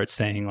company starts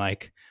saying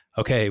like,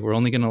 okay, we're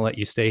only going to let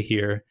you stay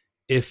here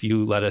if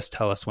you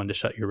tell us when to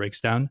shut your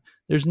rigs down,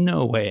 there's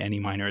no way any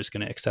miner is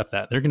going to accept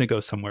that. They're going to go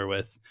somewhere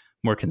with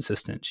more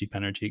consistent, cheap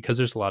energy because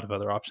there's a lot of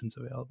other options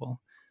available.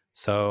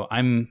 So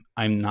I'm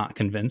not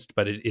convinced,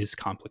 but it is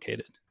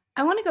complicated.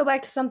 I want to go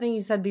back to something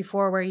you said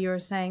before where you were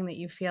saying that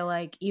you feel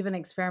like even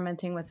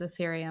experimenting with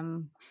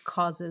Ethereum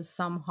causes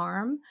some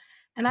harm.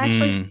 And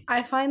actually,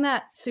 I find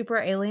that super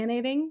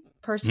alienating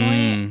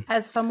personally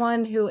as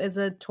someone who is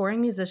a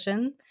touring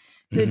musician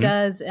who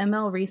does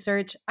ML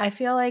research. I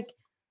feel like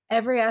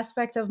every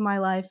aspect of my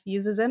life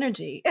uses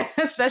energy,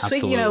 especially,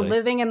 Absolutely.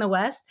 Living in the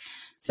West.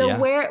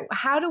 So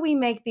how do we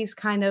make these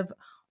kind of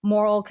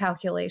moral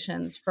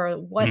calculations for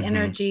what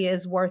energy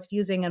is worth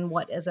using and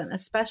what isn't,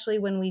 especially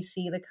when we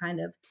see the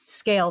kind of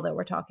scale that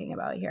we're talking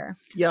about here?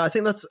 Yeah, I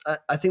think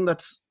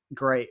that's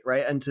great,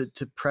 right? And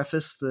to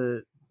preface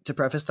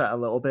that a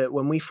little bit,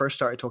 when we first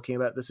started talking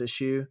about this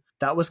issue,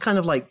 that was kind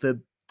of like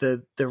the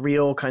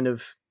real kind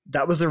of,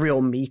 that was the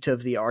real meat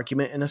of the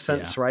argument in a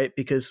sense, right?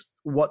 Because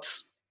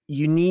what's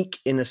unique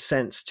in a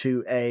sense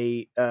to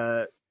a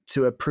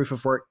proof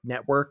of work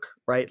network,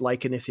 right,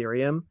 like an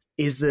Ethereum,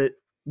 is that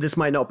this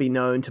might not be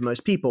known to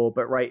most people,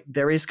 but right,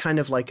 there is kind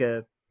of like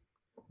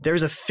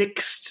there's a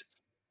fixed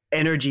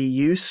energy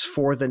use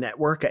for the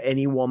network at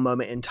any one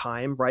moment in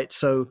time, right?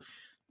 So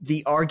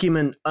the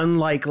argument,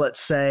 unlike, let's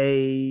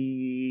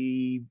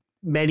say,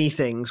 many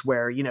things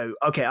where,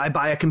 okay, I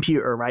buy a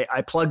computer, right?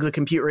 I plug the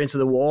computer into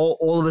the wall.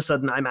 All of a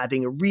sudden, I'm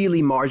adding a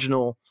really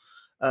marginal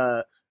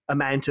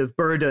amount of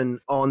burden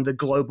on the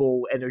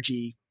global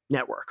energy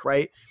network,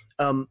 right?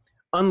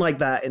 Unlike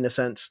that, in a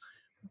sense,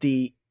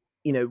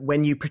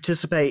 when you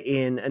participate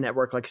in a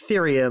network like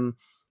Ethereum,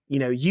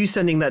 you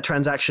sending that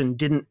transaction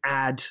didn't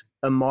add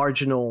a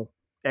marginal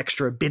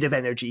extra bit of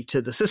energy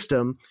to the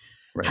system.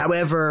 Right.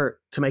 However,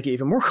 to make it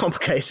even more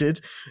complicated,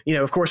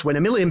 of course, when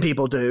 1 million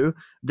people do,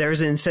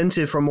 there's an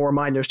incentive for more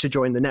miners to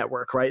join the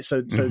network, right?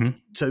 So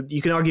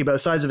you can argue both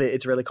sides of it.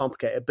 It's really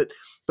complicated, but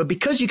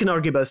because you can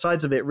argue both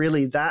sides of it,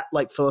 really that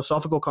like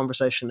philosophical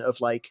conversation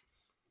of like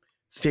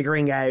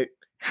figuring out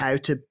how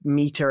to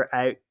mete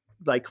out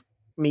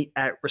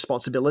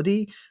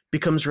responsibility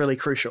becomes really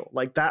crucial.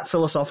 Like that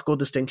philosophical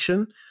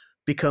distinction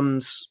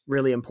becomes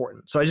really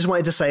important. So I just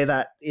wanted to say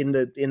that in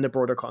the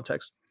broader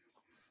context.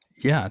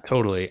 Yeah,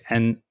 totally.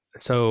 And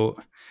so,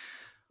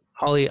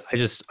 Holly, I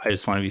just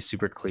want to be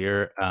super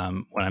clear.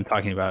 When I'm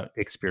talking about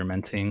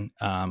experimenting,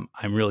 I'm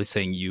really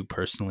saying you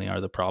personally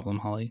are the problem,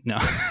 Holly. No,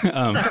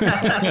 Damn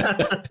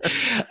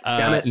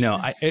it. No.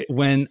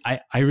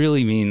 I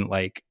really mean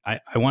like I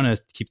want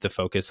to keep the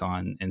focus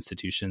on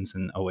institutions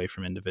and away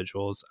from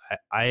individuals.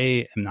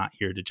 I am not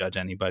here to judge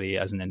anybody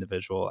as an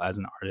individual, as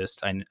an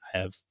artist. I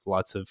have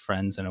lots of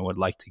friends, and I would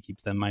like to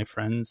keep them my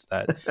friends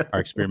that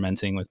are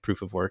experimenting with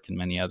proof of work and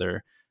many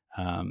other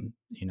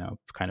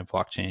kind of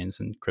blockchains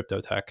and crypto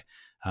tech.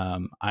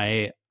 I'm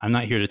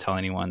not here to tell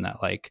anyone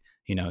that like,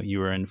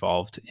 you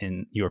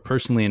are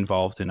personally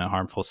involved in a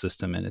harmful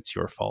system and it's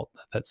your fault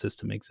that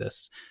system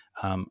exists.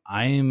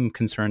 I am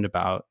concerned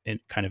about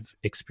kind of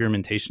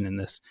experimentation in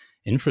this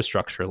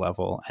infrastructure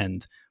level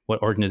and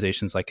what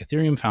organizations like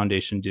Ethereum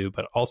Foundation do,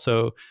 but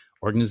also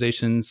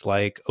organizations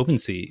like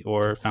OpenSea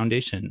or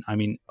Foundation. I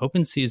mean,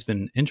 OpenSea has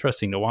been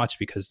interesting to watch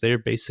because they're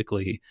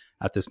basically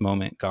at this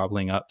moment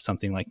gobbling up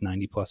something like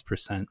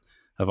 90+%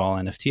 of all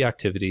NFT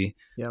activity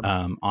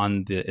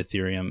on the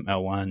Ethereum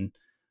L1.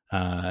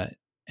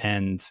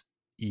 And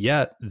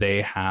yet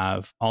they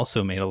have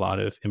also made a lot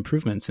of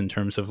improvements in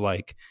terms of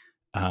like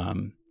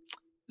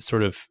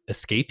sort of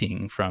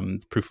escaping from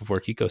the proof of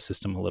work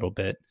ecosystem a little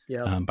bit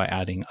by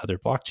adding other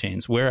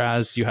blockchains.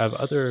 Whereas you have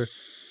other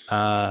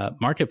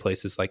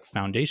marketplaces like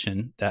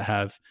Foundation that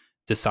have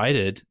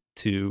decided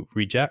to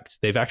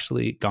reject. They've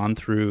actually gone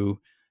through,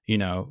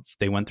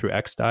 they went through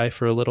XDAI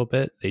for a little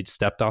bit. They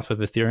stepped off of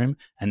Ethereum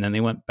and then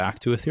they went back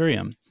to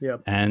Ethereum.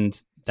 Yep. And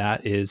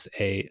that is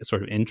a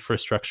sort of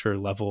infrastructure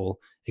level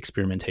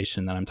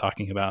experimentation that I'm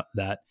talking about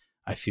that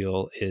I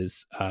feel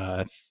is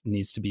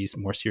needs to be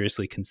more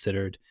seriously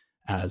considered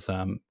as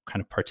kind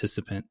of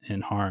participant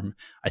in harm.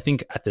 I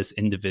think at this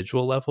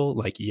individual level,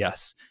 like,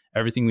 yes,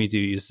 everything we do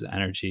uses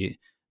energy.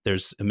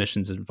 There's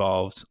emissions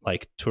involved,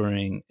 like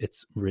touring.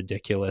 It's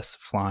ridiculous.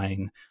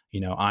 Flying,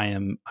 I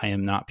am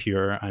not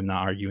pure. I'm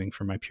not arguing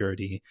for my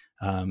purity.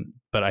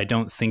 But I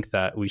don't think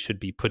that we should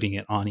be putting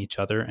it on each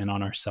other and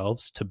on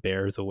ourselves to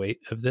bear the weight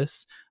of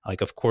this.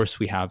 Like, of course,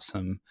 we have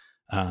some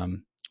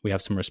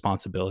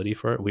responsibility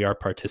for it. We are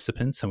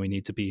participants, and we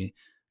need to be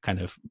kind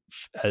of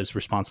as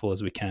responsible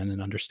as we can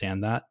and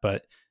understand that.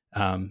 But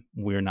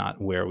we're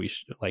not where we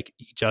should. Like,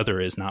 each other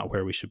is not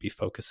where we should be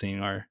focusing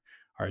our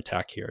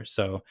attack here.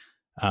 So.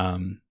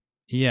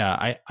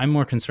 Yeah, I'm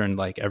more concerned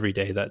like every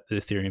day that the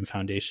Ethereum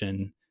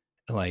Foundation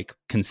like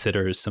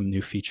considers some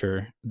new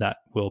feature that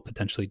will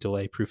potentially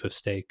delay proof of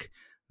stake.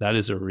 That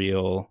is a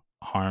real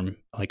harm,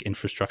 like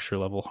infrastructure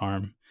level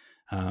harm.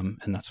 And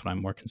that's what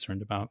I'm more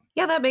concerned about.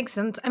 Yeah, that makes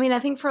sense. I mean, I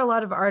think for a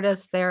lot of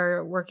artists,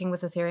 they're working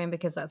with Ethereum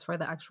because that's where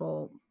the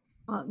actual,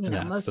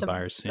 most of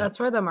buyers, that's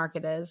where the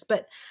market is.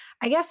 But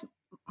I guess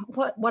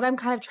what I'm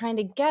kind of trying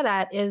to get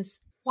at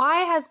is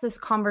why has this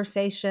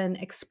conversation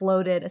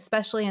exploded,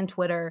 especially in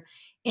Twitter,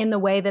 in the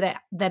way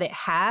that it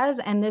has,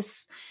 and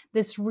this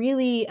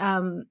really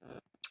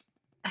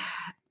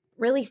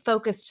really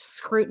focused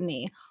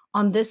scrutiny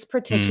on this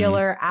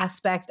particular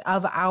aspect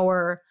of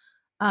our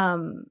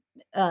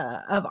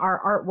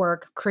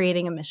artwork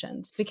creating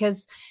emissions?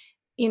 Because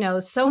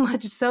so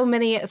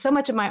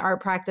much of my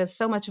art practice,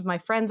 so much of my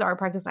friends' art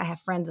practice, I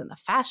have friends in the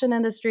fashion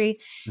industry.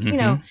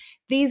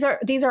 These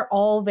are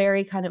all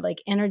very kind of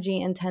like energy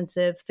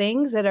intensive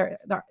things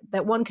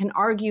that one can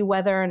argue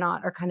whether or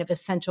not are kind of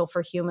essential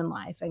for human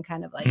life and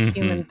kind of like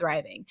human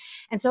thriving.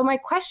 And so my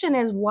question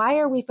is, why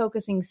are we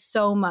focusing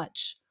so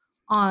much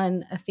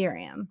on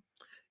Ethereum?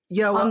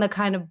 Yeah, well, on the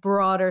kind of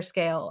broader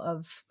scale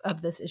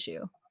of this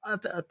issue. I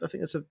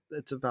think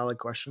it's a valid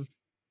question.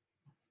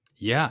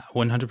 Yeah,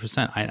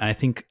 100%. I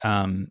think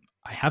I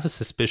have a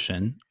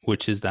suspicion,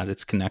 which is that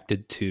it's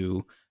connected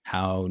to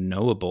how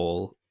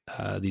knowable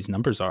these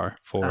numbers are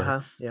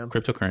for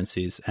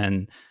cryptocurrencies,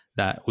 and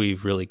that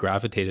we've really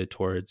gravitated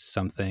towards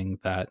something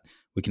that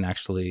we can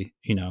actually,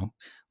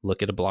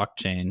 look at a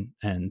blockchain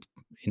and,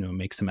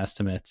 make some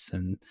estimates.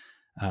 And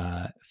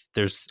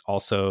there's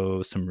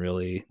also some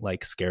really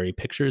like scary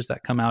pictures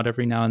that come out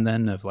every now and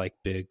then of like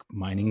big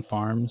mining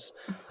farms.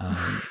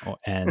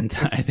 And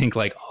I think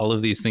like all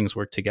of these things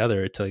work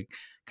together to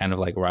kind of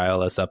like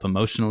rile us up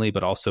emotionally,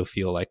 but also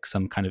feel like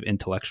some kind of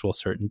intellectual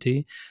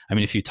certainty. I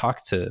mean, if you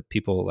talk to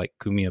people like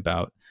Kumi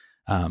about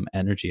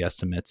energy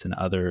estimates in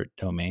other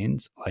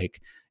domains, like,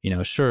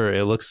 sure,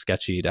 it looks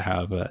sketchy to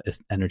have an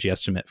energy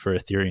estimate for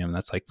Ethereum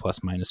that's like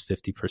plus minus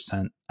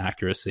 50%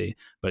 accuracy.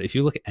 But if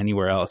you look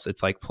anywhere else,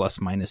 it's like plus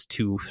minus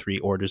 2-3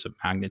 orders of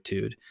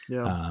magnitude.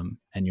 Yeah.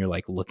 And you're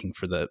like looking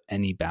for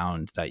any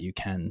bound that you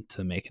can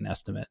to make an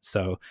estimate.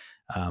 So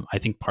I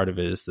think part of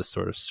it is this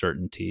sort of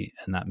certainty,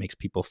 and that makes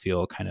people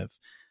feel kind of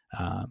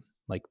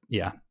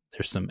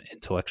there's some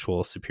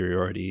intellectual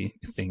superiority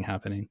thing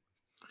happening.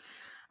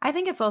 I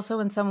think it's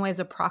also in some ways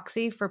a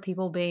proxy for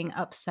people being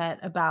upset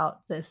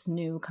about this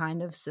new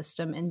kind of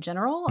system in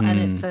general.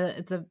 And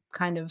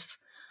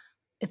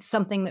it's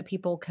something that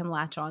people can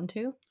latch on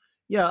to.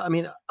 Yeah. I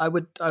mean, I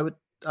would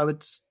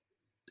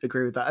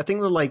agree with that. I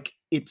think that like,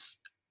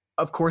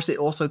 of course it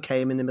also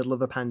came in the middle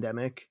of a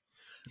pandemic,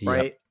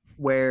 right? Yep.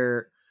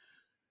 Where,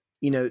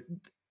 the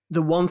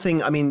one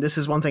thing, I mean, this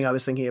is one thing I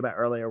was thinking about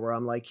earlier where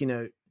I'm like,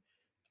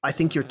 I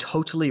think you're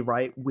totally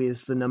right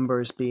with the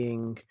numbers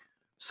being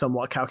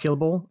somewhat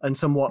calculable and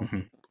somewhat,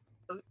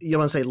 you don't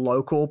want to say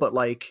local, but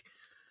like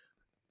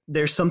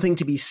there's something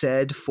to be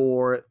said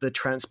for the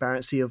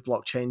transparency of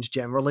blockchains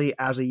generally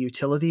as a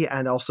utility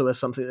and also as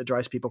something that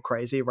drives people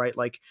crazy, right?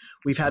 Like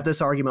we've had this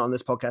argument on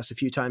this podcast a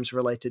few times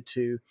related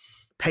to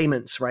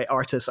payments, right?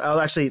 Artists. I'll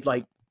actually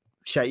like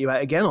shout you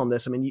out again on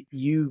this. I mean,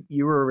 you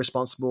were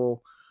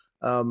responsible.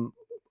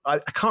 I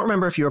can't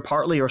remember if you were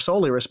partly or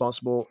solely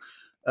responsible.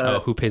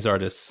 Who pays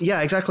artists?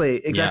 Yeah,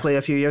 exactly. Yeah.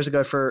 A few years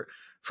ago for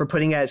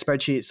putting out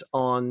spreadsheets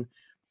on,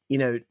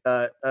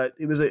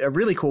 it was a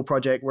really cool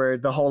project where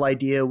the whole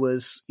idea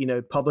was,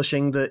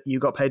 publishing that you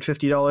got paid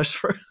 $50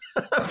 for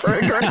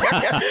a grant.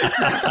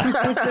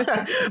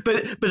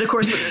 but of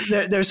course,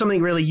 there's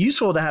something really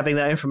useful to having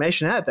that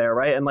information out there,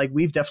 right? And like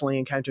we've definitely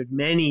encountered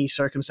many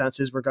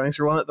circumstances we're going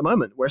through one at the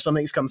moment where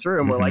something's come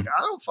through and we're like,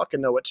 I don't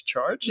fucking know what to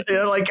charge.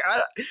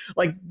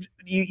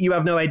 You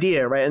have no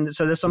idea, right? And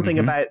so there's something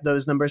about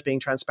those numbers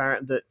being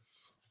transparent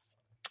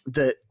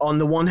that on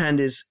the one hand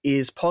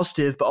is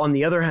positive, but on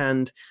the other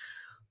hand,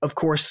 of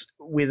course,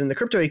 within the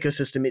crypto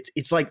ecosystem,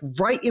 it's like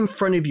right in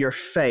front of your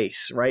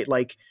face, right?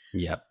 Like,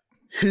 yep.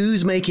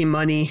 Who's making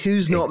money,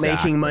 who's not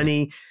making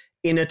money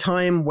in a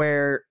time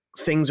where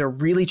things are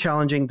really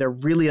challenging, they're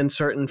really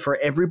uncertain for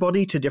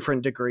everybody to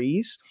different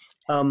degrees.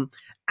 And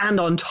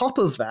on top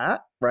of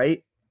that,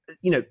 right,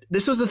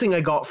 this was the thing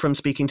I got from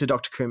speaking to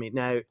Dr. Kumi.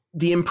 Now,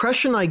 the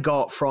impression I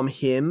got from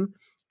him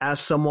as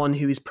someone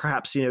who is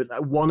perhaps,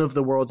 one of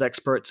the world's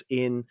experts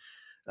in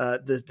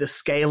the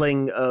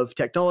scaling of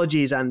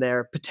technologies and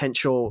their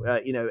potential,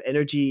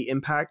 energy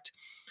impact.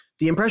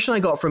 The impression I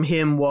got from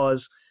him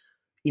was,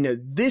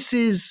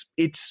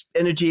 it's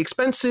energy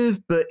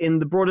expensive, but in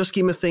the broader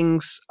scheme of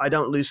things, I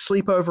don't lose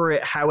sleep over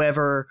it.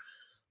 However,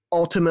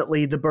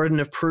 ultimately, the burden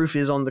of proof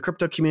is on the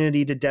crypto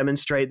community to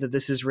demonstrate that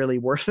this is really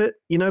worth it,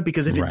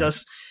 because if it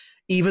does,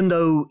 even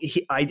though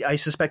I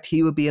suspect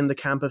he would be in the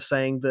camp of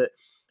saying that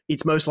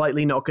it's most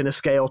likely not going to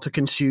scale to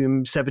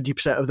consume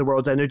 70% of the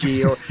world's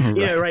energy or,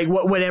 right,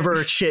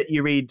 whatever shit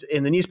you read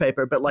in the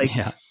newspaper. But like,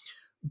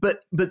 but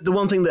the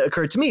one thing that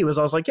occurred to me was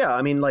I was like, yeah,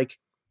 I mean, like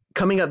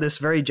coming at this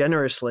very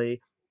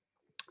generously,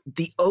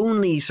 the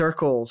only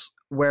circles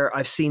where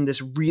I've seen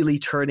this really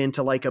turn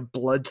into like a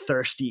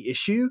bloodthirsty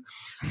issue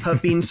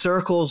have been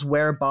circles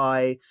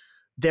whereby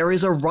there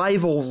is a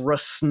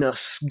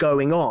rivalrousness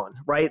going on,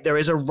 right? There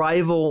is a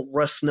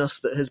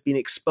rivalrousness that has been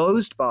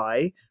exposed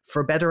by,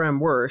 for better and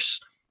worse,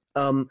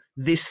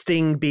 this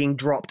thing being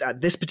dropped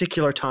at this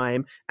particular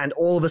time, and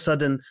all of a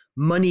sudden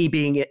money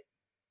being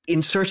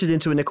inserted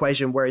into an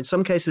equation where in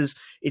some cases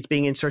it's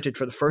being inserted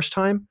for the first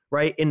time,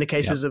 right? In the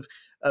cases of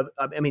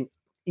I mean,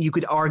 you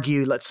could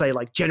argue, let's say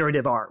like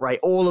generative art, right?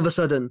 All of a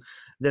sudden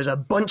there's a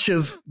bunch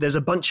of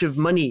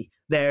money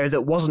there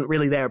that wasn't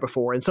really there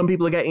before, and some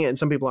people are getting it and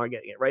some people aren't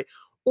getting it, right?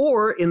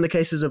 Or in the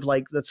cases of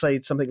like, let's say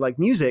something like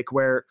music,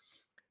 where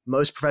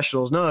most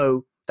professionals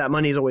know that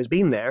money's always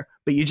been there,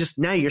 but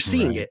now you're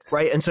seeing it,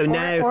 right? And so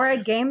or a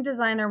game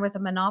designer with a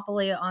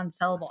monopoly on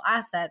sellable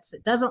assets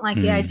that doesn't like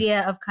the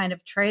idea of kind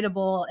of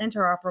tradable,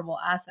 interoperable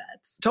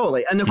assets.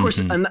 Totally. And of course,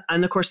 and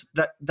of course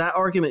that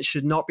argument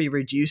should not be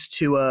reduced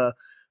to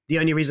the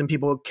only reason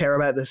people care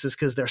about this is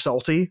because they're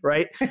salty,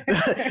 right?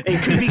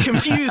 It could be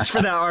confused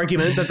for that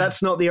argument, but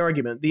that's not the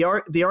argument. The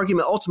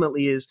argument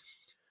ultimately is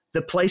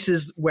the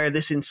places where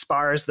this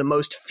inspires the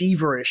most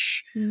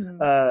feverish,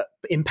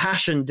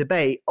 impassioned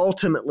debate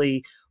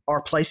ultimately are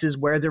places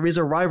where there is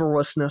a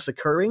rivalrousness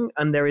occurring,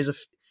 and there is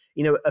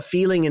a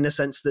feeling in a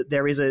sense that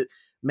there is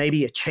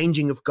maybe a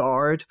changing of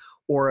guard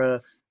or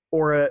a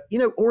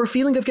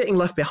feeling of getting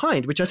left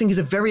behind, which I think is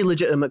a very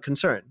legitimate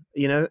concern,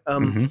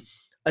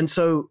 And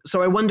so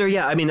I wonder.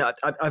 Yeah, I mean,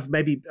 I've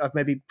maybe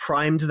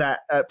primed that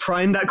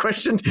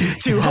question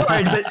too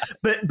hard,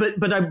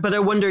 but I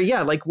wonder.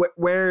 Yeah, like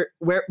where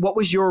what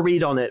was your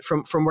read on it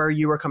from where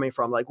you were coming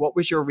from? Like, what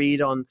was your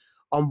read on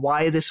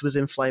why this was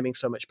inflaming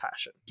so much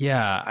passion?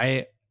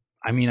 Yeah,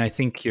 I mean, I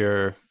think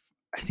you're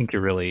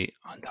really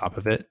on top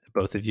of it,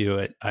 both of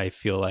you. I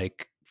feel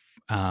like,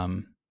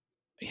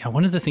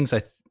 one of the things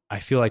I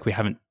feel like we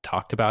haven't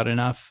talked about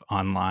enough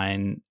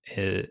online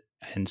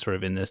and sort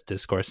of in this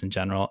discourse in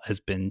general has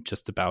been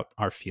just about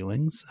our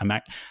feelings.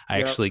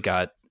 Actually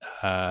got,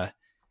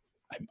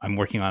 I'm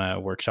working on a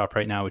workshop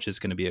right now, which is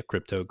going to be a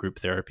crypto group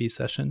therapy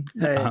session.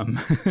 Hey.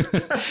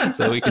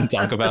 So we can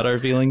talk about our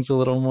feelings a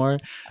little more.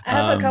 I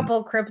have a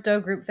couple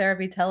crypto group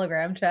therapy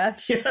Telegram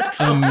chats.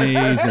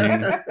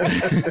 Amazing.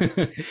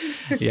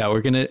 Yeah,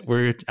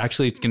 we're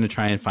actually gonna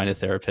try and find a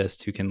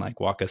therapist who can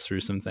like walk us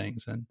through some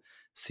things and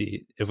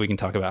see if we can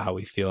talk about how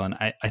we feel. And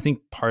I think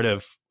part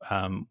of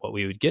what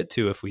we would get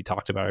to if we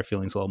talked about our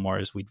feelings a little more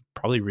is we'd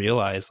probably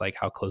realize like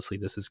how closely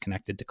this is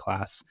connected to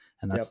class.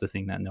 And that's the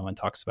thing that no one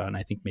talks about. And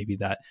I think maybe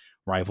that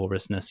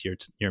rivalrousness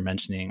you're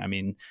mentioning, I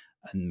mean,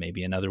 and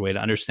maybe another way to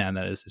understand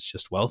that is it's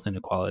just wealth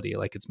inequality.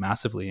 Like it's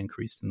massively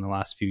increased in the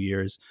last few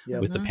years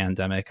with the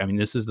pandemic. I mean,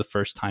 this is the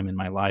first time in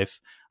my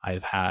life I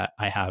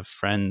have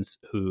friends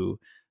who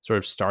sort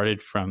of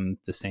started from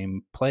the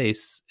same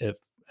place, if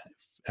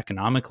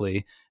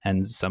economically,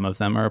 and some of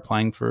them are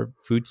applying for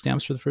food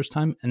stamps for the first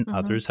time, and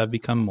others have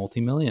become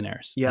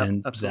multimillionaires.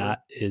 And absolutely. That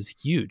is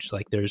huge.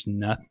 Like there's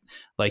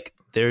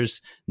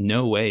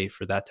no way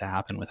for that to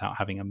happen without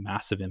having a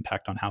massive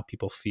impact on how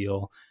people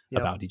feel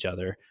about each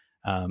other.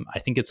 I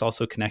think it's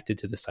also connected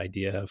to this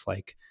idea of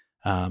like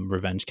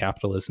revenge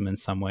capitalism in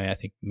some way. I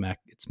think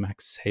it's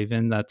Max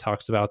Haven that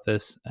talks about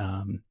this,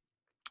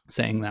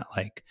 saying that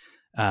like,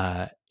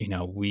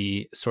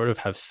 we sort of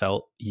have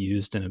felt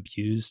used and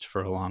abused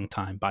for a long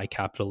time by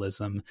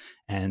capitalism,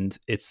 and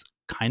it's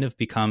kind of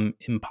become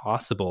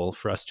impossible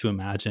for us to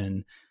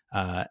imagine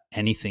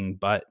anything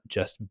but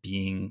just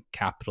being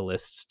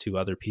capitalists to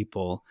other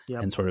people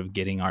and sort of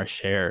getting our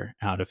share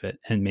out of it.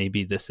 And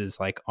maybe this is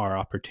like our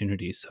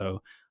opportunity.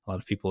 So a lot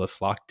of people have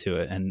flocked to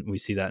it, and we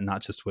see that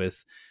not just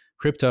with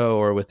crypto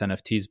or with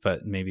NFTs,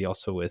 but maybe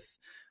also with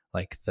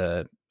like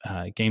the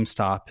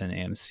GameStop and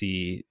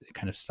AMC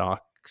kind of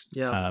stock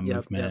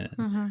movement.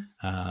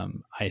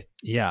 I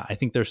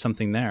think there's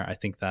something there. I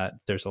think that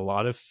there's a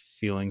lot of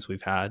feelings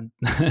we've had.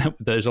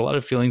 There's a lot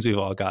of feelings we've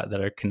all got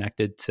that are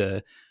connected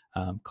to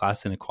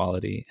class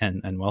inequality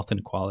and wealth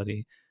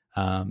inequality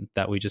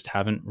that we just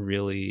haven't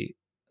really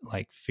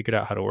like figured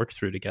out how to work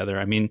through together.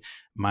 I mean,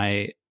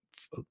 my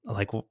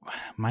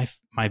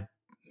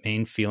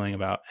main feeling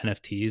about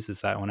NFTs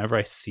is that whenever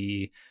I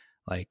see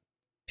like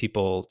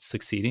people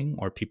succeeding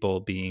or people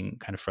being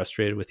kind of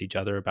frustrated with each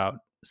other about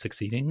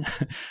succeeding,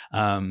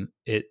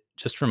 it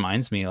just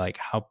reminds me like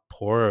how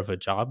poor of a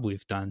job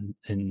we've done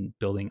in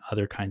building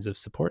other kinds of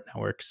support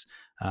networks.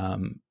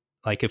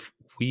 Like if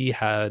we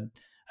had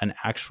an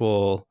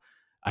actual,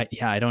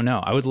 I don't know,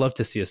 I would love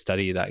to see a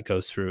study that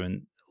goes through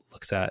and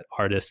looks at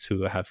artists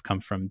who have come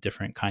from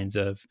different kinds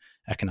of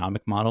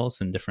economic models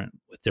and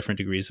with different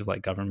degrees of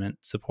like government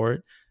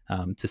support,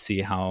 to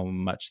see how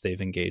much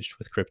they've engaged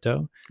with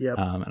crypto.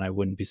 And I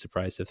wouldn't be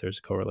surprised if there's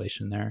a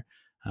correlation there.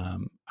 I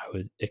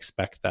would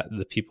expect that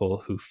the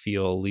people who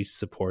feel least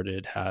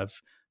supported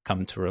have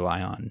come to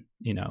rely on,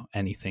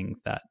 anything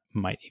that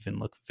might even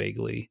look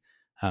vaguely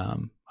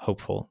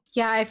hopeful.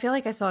 Yeah, I feel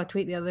like I saw a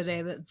tweet the other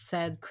day that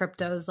said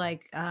crypto's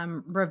like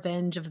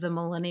revenge of the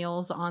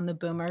millennials on the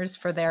boomers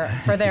for their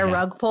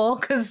rug pull,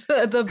 because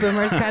the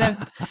boomers kind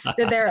of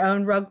did their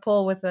own rug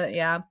pull with it.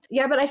 Yeah.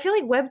 But I feel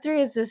like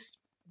Web3 is this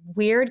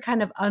weird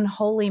kind of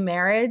unholy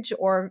marriage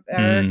or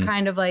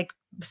kind of like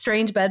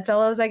strange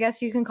bedfellows, I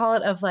guess you can call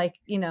it, of like,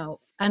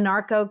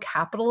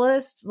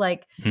 anarcho-capitalist,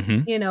 like,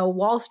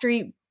 Wall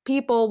Street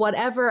people,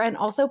 whatever, and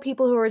also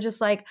people who are just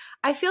like,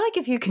 I feel like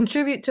if you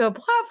contribute to a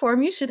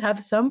platform, you should have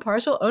some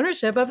partial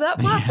ownership of that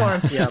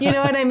platform. Yeah. You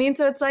know what I mean?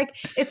 So it's like,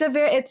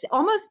 it's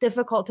almost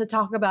difficult to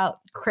talk about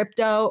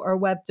crypto or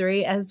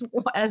Web3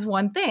 as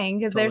one thing,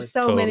 because there's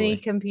so many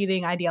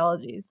competing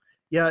ideologies.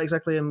 Yeah,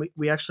 exactly. And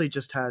we actually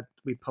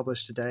we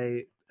published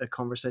today a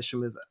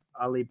conversation with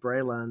Ali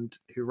Brayland,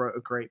 who wrote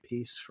a great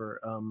piece for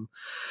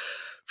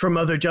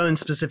Mother Jones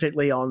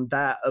specifically on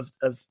that of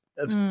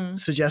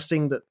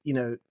suggesting that,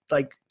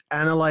 like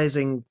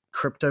analyzing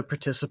crypto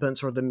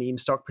participants or the meme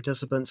stock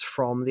participants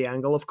from the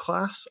angle of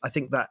class. I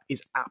think that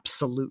is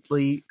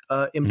absolutely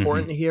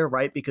important here,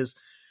 right? Because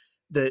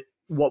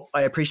what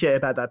I appreciate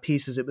about that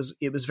piece is it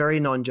was very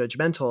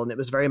non-judgmental, and it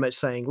was very much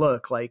saying,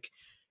 look, like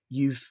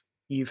you've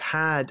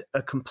had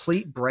a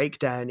complete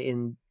breakdown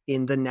in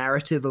the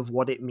narrative of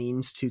what it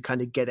means to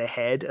kind of get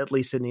ahead, at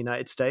least in the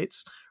United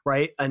States,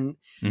 right? And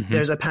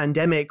there's a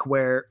pandemic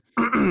where,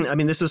 I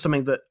mean, this was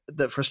something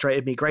that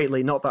frustrated me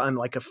greatly. Not that I'm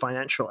like a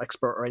financial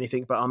expert or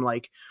anything, but I'm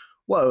like,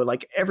 whoa,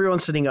 like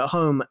everyone's sitting at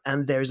home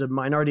and there's a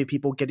minority of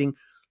people getting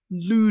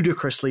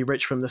ludicrously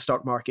rich from the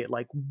stock market.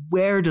 Like,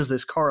 where does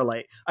this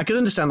correlate? I could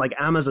understand like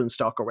Amazon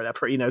stock or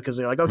whatever, because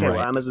they're like, okay,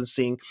 well, Amazon's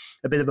seeing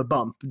a bit of a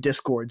bump,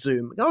 Discord,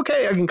 Zoom.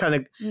 Okay, I can kind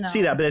of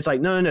see that. But it's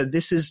like, no.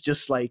 This is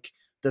just like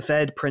the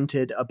Fed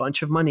printed a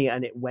bunch of money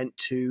and it went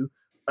to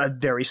a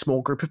very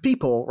small group of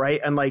people, right?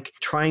 And like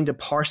trying to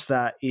parse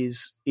that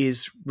is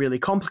really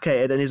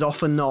complicated and is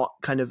often not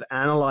kind of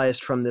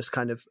analyzed from this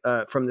kind of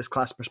from this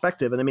class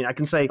perspective. And I mean, I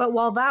can say, but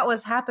while that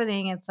was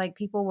happening, it's like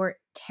people were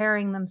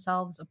tearing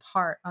themselves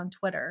apart on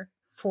Twitter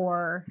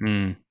for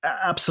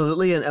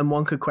absolutely, and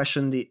one could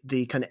question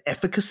the kind of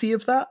efficacy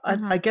of that,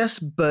 I guess.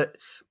 But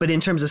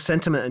in terms of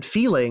sentiment and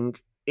feeling,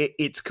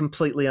 it's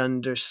completely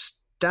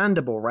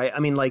understandable, right? I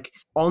mean, like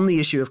on the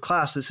issue of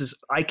class,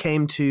 I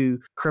came to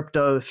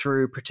crypto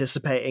through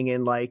participating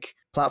in like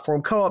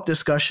platform co-op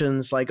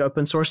discussions, like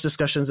open source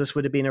discussions. This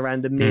would have been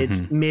around the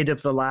mid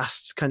of the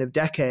last kind of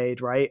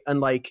decade, right? And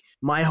like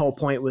my whole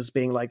point was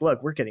being like,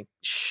 look, we're getting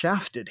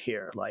shafted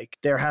here. Like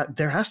there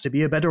has to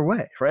be a better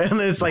way, right?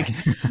 And it's like,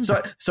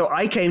 so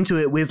I came to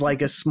it with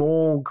like a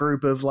small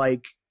group of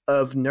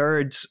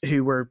nerds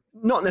who were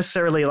not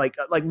necessarily like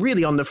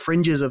really on the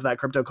fringes of that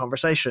crypto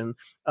conversation,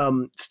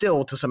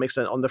 still to some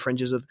extent on the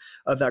fringes of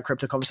that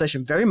crypto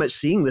conversation, very much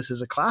seeing this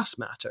as a class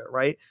matter,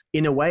 right?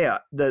 In a way,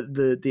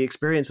 the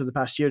experience of the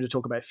past year to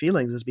talk about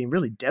feelings has been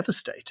really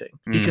devastating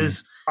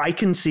because I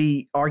can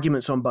see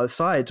arguments on both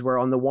sides where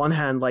on the one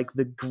hand, like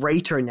the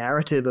greater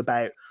narrative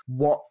about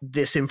what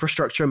this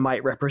infrastructure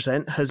might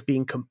represent has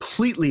been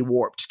completely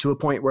warped to a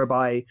point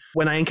whereby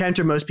when I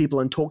encounter most people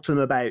and talk to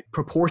them about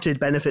purported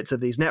benefits of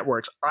these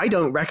networks, I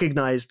don't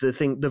recognize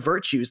the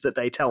virtues that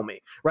they tell me,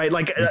 right?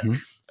 Like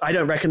I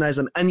don't recognize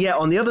them. And yet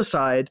on the other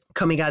side,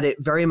 coming at it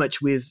very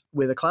much with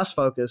a class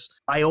focus,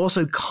 I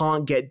also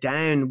can't get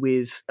down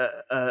with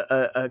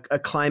a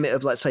climate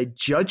of, let's say,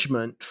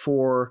 judgment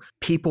for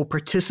people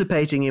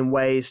participating in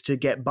ways to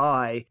get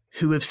by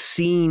who have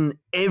seen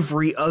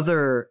every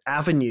other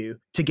avenue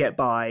to get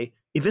by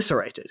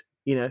eviscerated.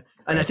 And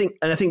I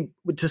think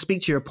to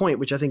speak to your point,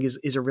 which I think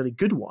is a really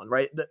good one,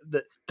 right?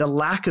 The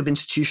lack of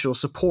institutional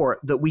support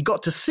that we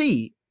got to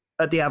see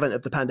at the advent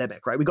of the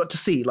pandemic, right? We got to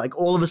see like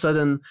all of a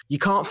sudden you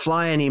can't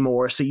fly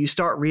anymore. So you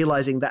start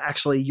realizing that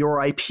actually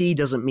your IP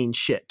doesn't mean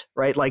shit,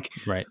 right? Like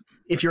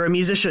if you're a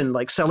musician,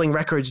 like selling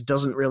records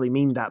doesn't really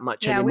mean that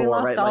much anymore. We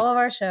lost right? all of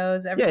our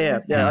shows.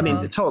 Yeah. I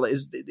mean, totally.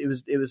 It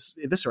was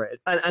eviscerated.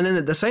 And then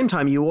at the same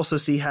time, you also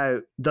see how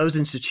those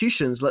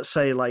institutions, let's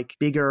say like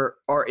bigger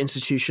art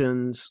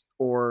institutions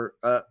or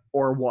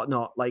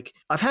whatnot. Like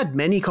I've had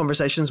many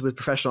conversations with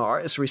professional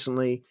artists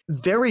recently,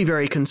 very,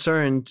 very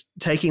concerned,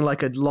 taking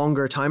like a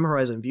longer time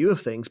horizon view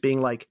of things, being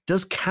like,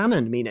 does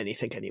canon mean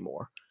anything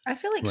anymore? I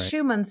feel like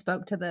Schumann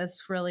spoke to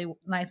this really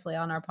nicely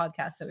on our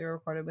podcast that we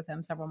recorded with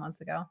him several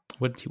months ago.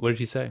 What did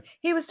he say?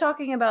 He was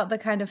talking about the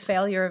kind of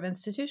failure of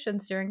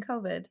institutions during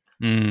COVID.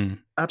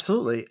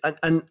 Absolutely.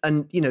 And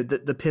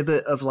the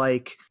pivot of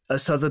like a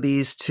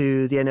Sotheby's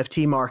to the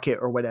NFT market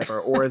or whatever,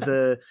 or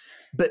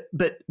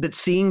but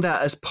seeing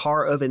that as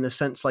part of, in a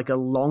sense, like a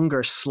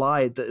longer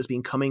slide that has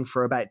been coming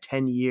for about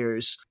 10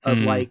 years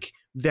of like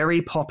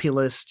very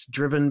populist,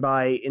 driven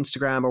by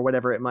Instagram or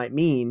whatever it might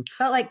mean.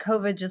 Felt like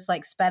COVID just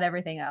like sped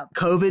everything up.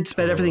 COVID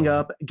sped everything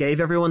up, gave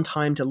everyone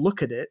time to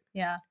look at it.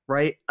 Yeah.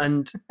 Right.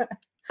 And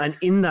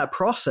in that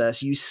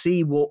process, you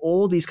see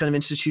all these kind of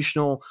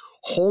institutional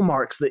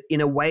hallmarks that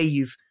in a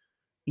way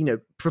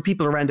for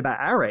people around about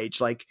our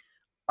age, like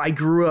I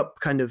grew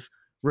up kind of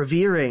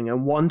revering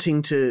and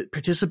wanting to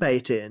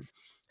participate in,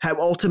 how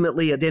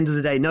ultimately at the end of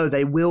the day, no,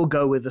 they will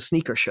go with the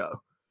sneaker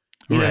show.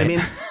 You know what I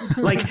mean?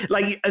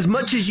 like as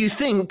much as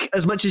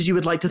you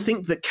would like to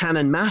think that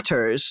canon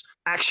matters,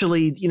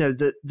 actually, you know,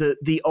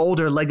 the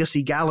older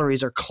legacy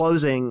galleries are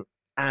closing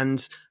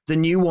and the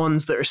new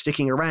ones that are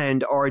sticking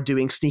around are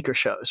doing sneaker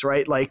shows,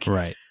 right? Like,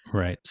 right.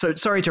 So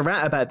sorry to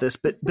rant about this,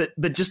 but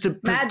just to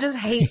Matt just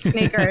hates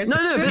sneakers.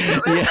 no, but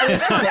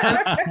it's fine,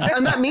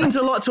 and that means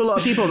a lot to a lot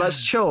of people.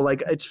 That's chill.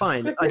 Like, it's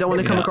fine. I don't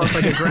want to come across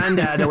like a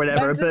granddad or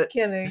whatever. I'm just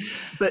kidding.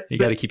 But you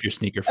got to keep your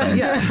sneaker friends.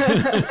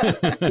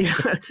 Yeah.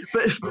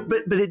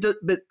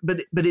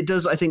 But it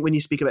does. I think when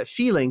you speak about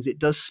feelings, it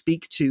does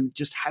speak to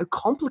just how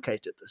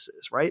complicated this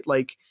is, right?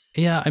 Like,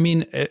 yeah. I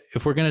mean,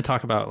 if we're going to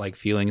talk about like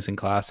feelings in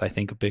class, I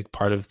think a big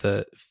part of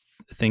the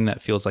thing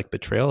that feels like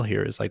betrayal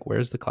here is like,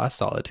 where's the class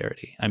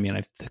solidarity? I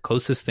mean, the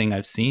closest thing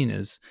I've seen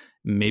is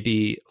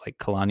maybe like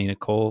Kalani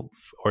Nicole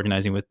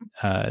organizing with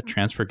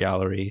Transfer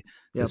Gallery,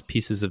 this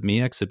Pieces of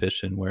Me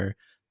exhibition where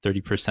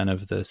 30%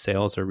 of the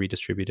sales are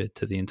redistributed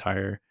to the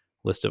entire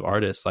list of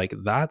artists. Like,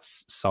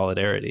 that's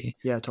solidarity.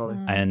 Yeah,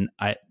 totally. And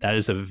that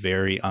is a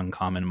very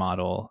uncommon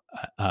model.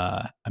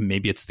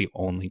 Maybe it's the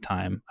only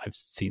time I've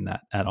seen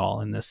that at all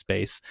in this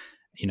space.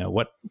 You know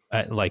what,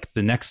 like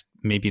the next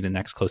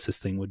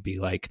closest thing would be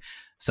like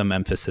some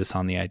emphasis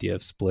on the idea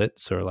of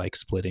splits or like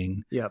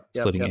splitting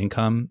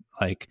income.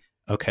 Like,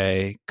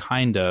 okay,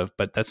 kind of,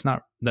 but that's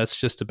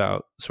just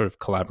about sort of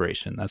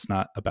collaboration. That's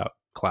not about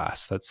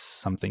class. That's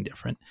something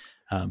different.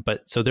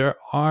 But so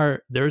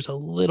there's a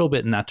little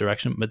bit in that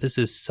direction, but this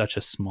is such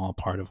a small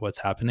part of what's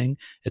happening.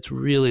 It's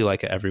really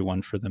like a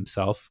everyone for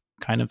themselves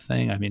kind of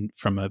thing. I mean,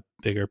 from a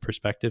bigger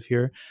perspective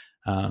here.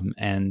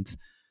 And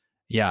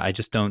yeah, I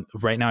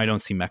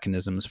don't see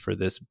mechanisms for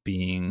this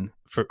being,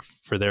 for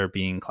there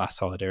being class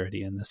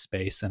solidarity in this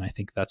space. And I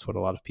think that's what a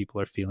lot of people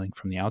are feeling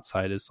from the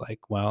outside is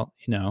like, well,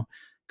 you know,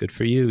 good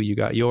for you. You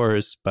got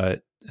yours,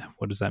 but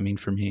what does that mean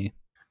for me?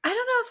 I don't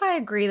know if I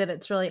agree that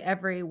it's really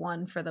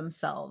everyone for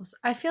themselves.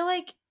 I feel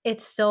like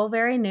it's still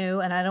very new,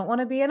 and I don't want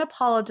to be an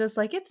apologist.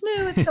 Like, it's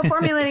new, it's still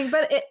formulating,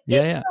 but it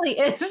really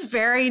is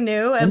very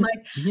new. And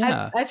like,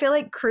 I feel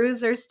like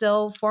crews are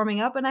still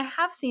forming up, and I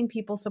have seen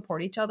people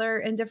support each other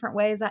in different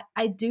ways.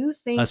 I do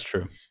think that's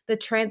true.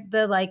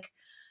 The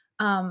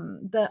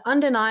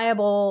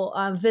undeniable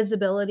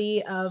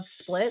visibility of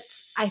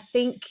splits. I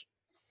think,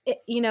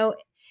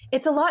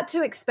 it's a lot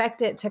to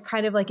expect it to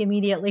kind of like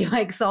immediately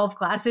like solve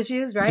class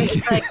issues, right?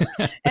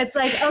 It's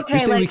like okay, you're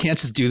saying like, we can't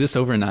just do this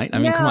overnight. I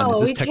mean, come on, is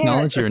this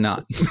technology or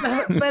not?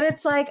 but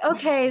it's like,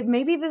 okay,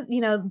 maybe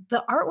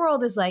the art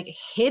world is like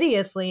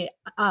hideously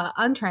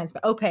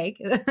untransparent,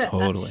 opaque,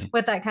 totally,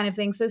 with that kind of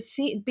thing. So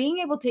being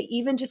able to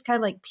even just kind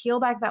of like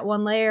peel back that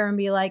one layer and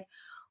be like,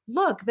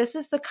 look, this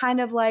is the kind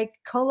of like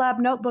collab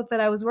notebook that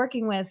I was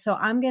working with. So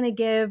I'm going to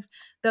give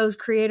those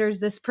creators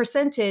this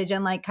percentage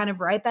and like kind of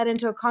write that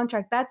into a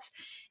contract.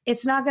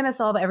 It's not going to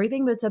solve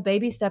everything, but it's a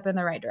baby step in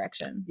the right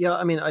direction. Yeah.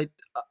 I mean,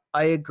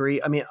 I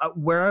agree. I mean,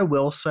 where I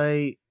will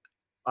say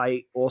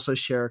I also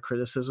share a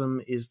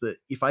criticism is that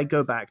if I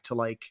go back to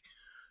like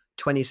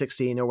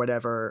 2016 or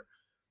whatever,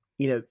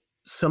 you know,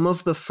 some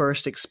of the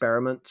first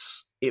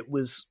experiments, it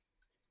was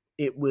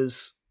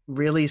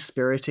really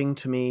spiriting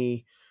to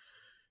me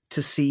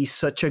to see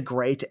such a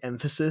great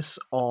emphasis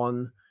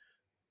on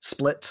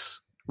splits,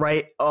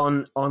 right?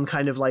 On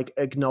kind of like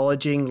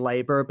acknowledging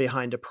labor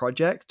behind a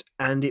project.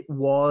 And it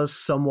was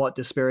somewhat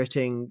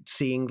dispiriting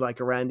seeing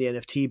like around the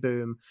NFT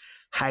boom,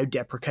 how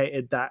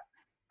deprecated that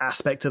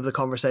aspect of the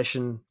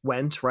conversation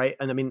went, right?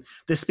 And I mean,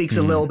 this speaks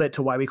a little bit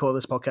to why we call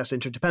this podcast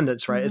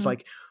Interdependence, right? It's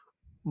like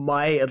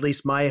at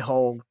least my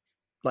whole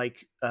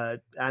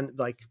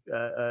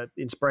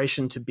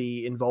inspiration to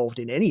be involved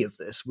in any of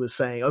this was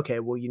saying, okay,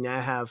 well, you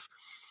now have,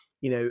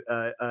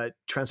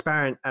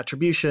 transparent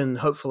attribution,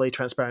 hopefully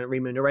transparent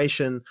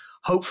remuneration.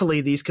 Hopefully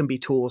these can be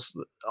tools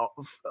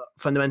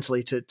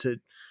fundamentally to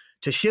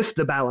shift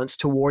the balance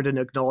toward an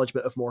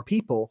acknowledgement of more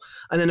people.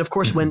 And then, of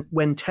course,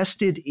 when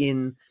tested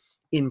in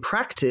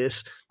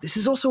practice, this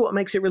is also what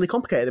makes it really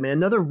complicated. I mean,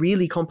 another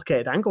really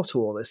complicated angle to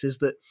all this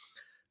is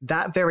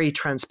that very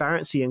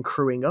transparency and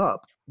crewing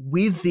up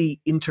with the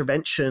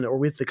intervention or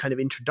with the kind of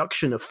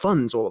introduction of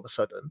funds all of a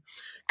sudden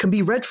can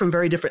be read from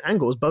very different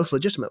angles, both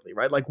legitimately,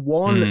 right? Like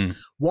one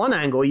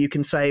angle you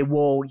can say,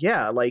 well,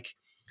 yeah, like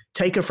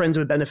take a Friends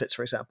with Benefits,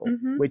 for example,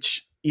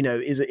 which,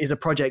 is a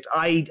project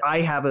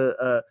I have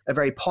a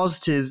very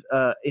positive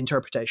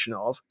interpretation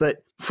of. But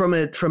from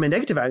a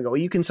negative angle,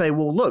 you can say,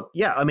 well, look,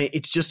 yeah, I mean,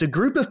 it's just a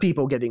group of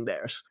people getting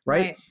theirs,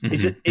 right?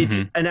 It's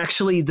and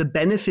actually the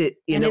benefit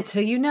in it's who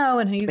you know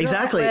and who you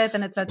exactly with,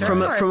 and etc.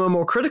 From a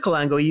more critical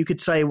angle, you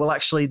could say, well,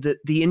 actually,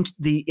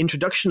 the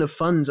introduction of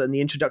funds and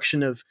the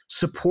introduction of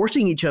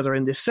supporting each other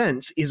in this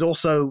sense is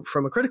also,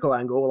 from a critical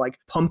angle, like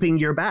pumping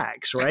your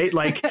bags, right?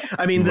 Like,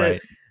 I mean,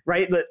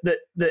 right,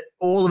 that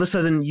all of a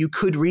sudden you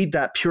could read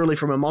that purely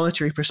from a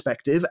monetary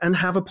perspective and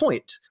have a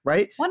point,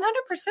 right?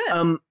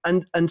 100%.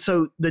 And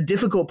so the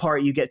difficult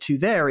part you get to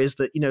there is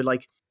that,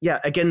 like yeah,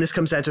 again, this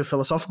comes down to a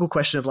philosophical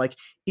question of like,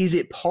 is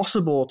it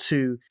possible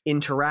to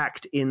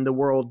interact in the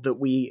world that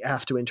we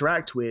have to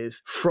interact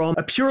with from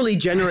a purely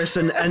generous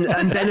and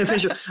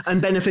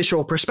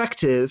beneficial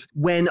perspective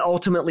when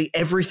ultimately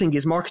everything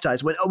is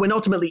marketized? When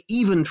ultimately,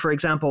 even, for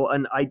example,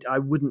 and I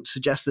wouldn't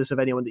suggest this of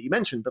anyone that you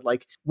mentioned, but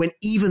like when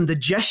even the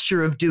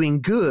gesture of doing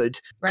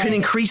good can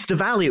increase the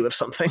value of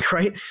something,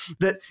 right?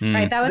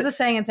 Right. That was a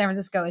saying in San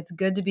Francisco. It's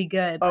good to be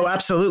good. Oh,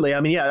 absolutely.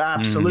 I mean, yeah,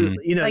 absolutely.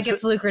 You know, like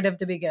it's lucrative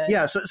to be good.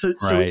 Yeah.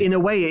 So in a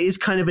way, it is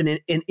kind of an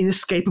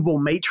inescapable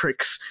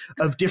matrix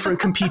of different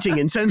competing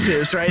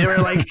incentives, right? Where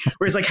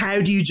it's like,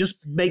 how do you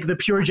just make the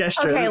pure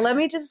gesture? Okay,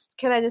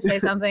 can I just say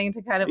something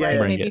to kind of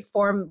maybe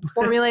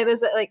formulate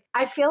this? Like,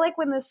 I feel like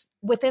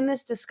within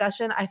this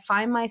discussion, I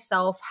find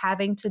myself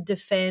having to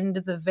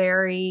defend the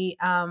very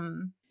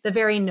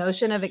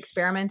notion of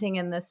experimenting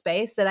in this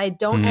space, that I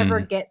don't ever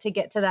get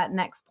to that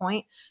next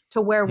point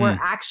to where we're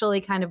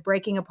actually kind of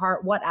breaking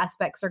apart what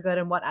aspects are good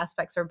and what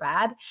aspects are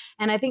bad.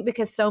 And I think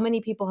because so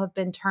many people have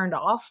been turned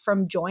off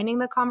from joining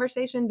the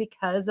conversation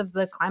because of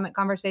the climate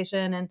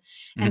conversation and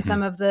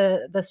some of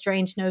the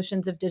strange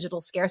notions of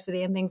digital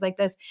scarcity and things like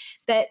this,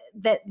 that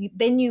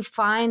then you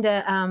find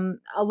a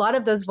lot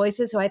of those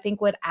voices who I think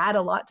would add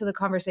a lot to the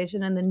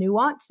conversation and the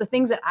nuance, the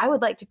things that I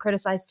would like to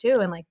criticize too.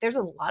 And like, there's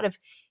a lot of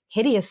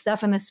hideous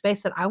stuff in this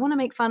space that I want to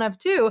make fun of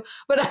too,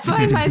 but I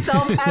find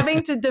myself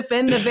having to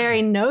defend the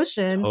very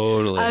notion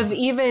of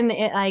even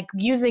like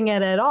using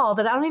it at all,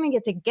 that I don't even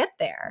get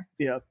there.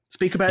 Yeah.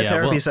 Speak about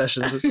therapy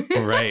sessions.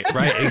 Right,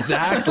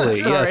 exactly.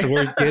 Yeah, so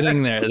we're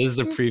getting there. This is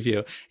a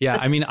preview. Yeah,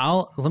 I mean,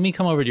 let me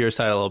come over to your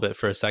side a little bit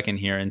for a second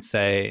here and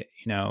say,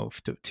 you know,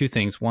 two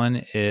things.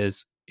 One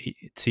is,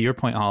 to your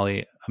point,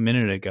 Holly, a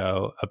minute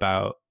ago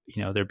about,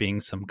 you know, there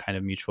being some kind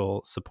of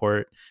mutual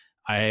support.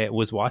 I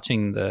was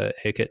watching the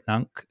Hic et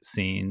Nunc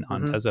scene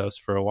on Tezos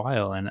for a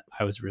while, and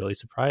I was really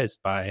surprised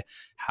by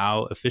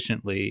how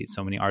efficiently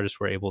so many artists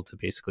were able to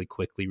basically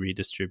quickly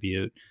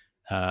redistribute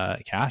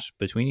cash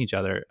between each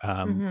other.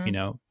 You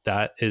know,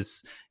 that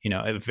is, you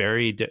know,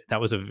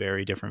 that was a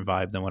very different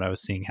vibe than what I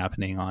was seeing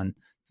happening on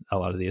a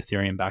lot of the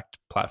Ethereum backed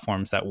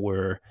platforms that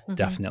were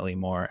definitely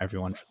more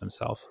everyone for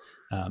themselves.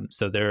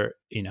 So there,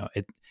 you know,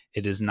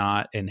 it is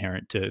not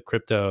inherent to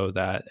crypto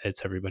that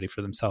it's everybody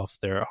for themselves.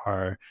 There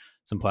are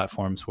some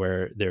platforms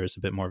where there's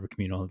a bit more of a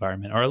communal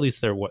environment, or at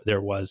least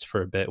there was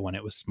for a bit when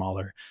it was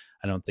smaller.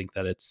 I don't think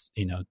that it's,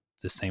 you know,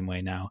 the same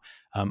way now.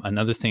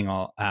 Another thing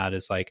I'll add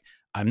is like,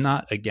 I'm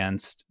not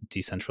against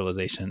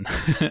decentralization.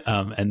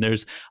 And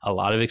there's a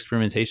lot of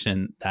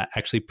experimentation that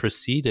actually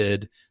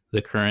preceded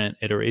the current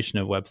iteration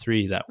of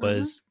Web3 that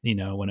was, you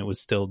know, when it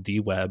was still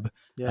DWeb.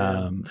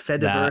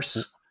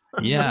 Fediverse.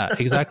 Yeah,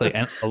 exactly.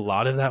 And a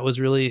lot of that was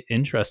really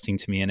interesting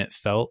to me. And it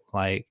felt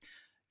like,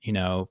 you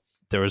know,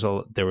 there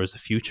was a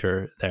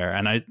future there.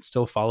 And I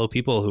still follow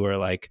people who are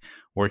like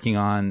working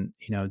on,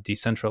 you know,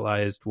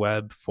 decentralized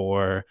web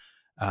for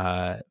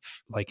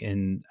like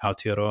in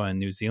Aotearoa in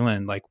New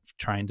Zealand, like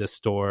trying to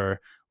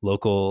store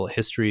local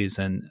histories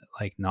and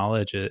like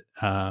knowledge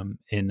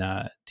in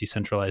a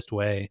decentralized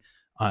way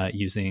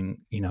using,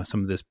 you know,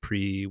 some of this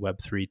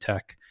pre-Web3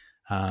 tech.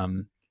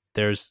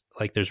 There's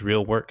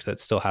real work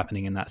that's still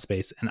happening in that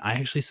space. And I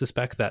actually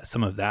suspect that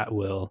some of that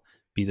will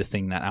be the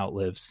thing that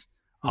outlives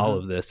all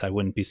of this. I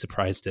wouldn't be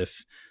surprised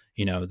if,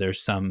 you know,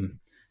 there's some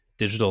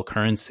digital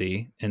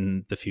currency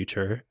in the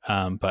future.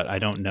 But I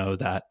don't know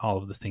that all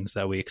of the things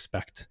that we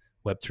expect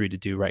Web3 to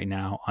do right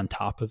now on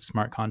top of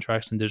smart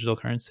contracts and digital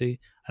currency,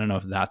 I don't know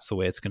if that's the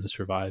way it's going to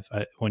survive.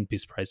 I wouldn't be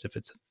surprised if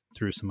it's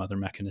through some other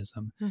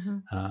mechanism.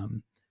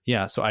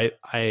 So I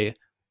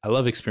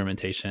love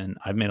experimentation.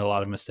 I've made a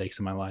lot of mistakes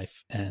in my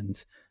life,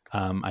 and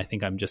I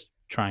think I'm just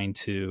trying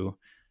to,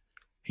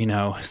 you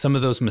know, some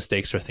of those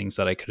mistakes are things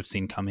that I could have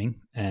seen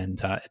coming.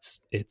 And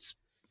it's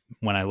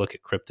when I look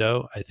at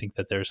crypto, I think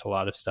that there's a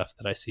lot of stuff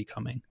that I see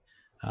coming.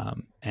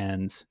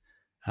 And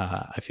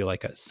I feel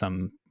like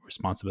some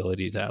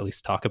responsibility to at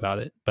least talk about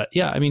it. But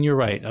yeah, I mean, you're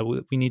right.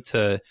 We need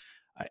to,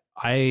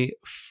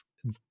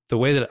 the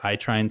way that I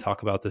try and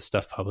talk about this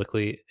stuff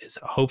publicly is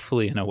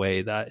hopefully in a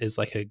way that is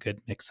like a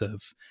good mix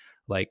of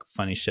like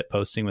funny shit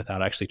posting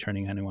without actually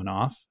turning anyone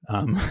off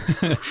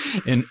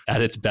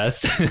at its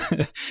best.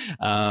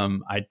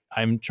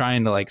 I'm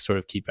trying to like sort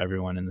of keep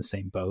everyone in the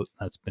same boat.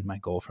 That's been my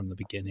goal from the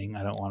beginning.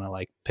 I don't want to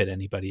like pit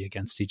anybody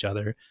against each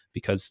other,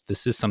 because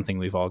this is something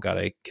we've all got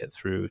to get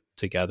through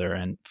together.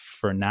 And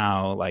for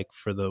now, like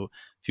for the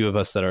few of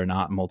us that are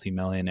not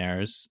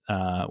multimillionaires,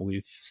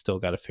 we've still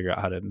got to figure out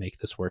how to make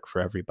this work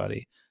for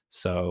everybody.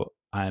 So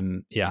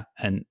and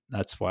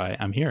that's why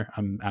I'm here.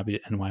 I'm happy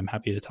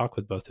to talk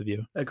with both of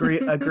you.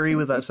 Agree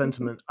with that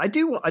sentiment. I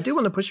do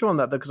want to push you on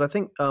that though, because I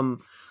think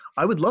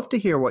I would love to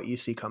hear what you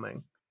see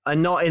coming,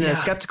 and not in a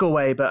skeptical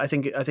way, but I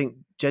think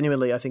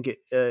genuinely, I think it,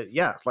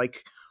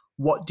 like,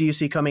 what do you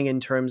see coming in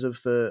terms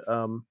of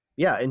the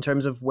in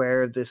terms of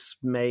where this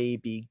may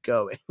be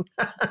going?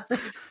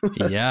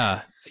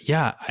 I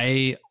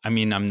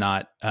mean, I'm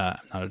not a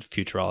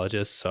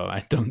futurologist, so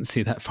I don't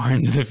see that far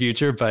into the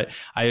future, but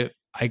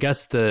I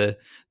guess the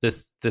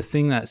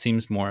thing that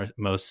seems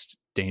most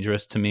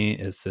dangerous to me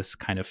is this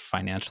kind of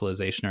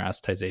financialization or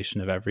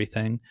assetization of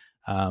everything.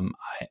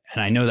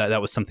 I know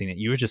that was something that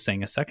you were just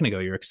saying a second ago.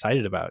 You're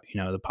excited about,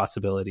 the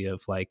possibility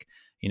of like,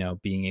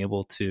 being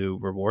able to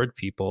reward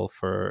people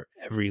for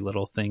every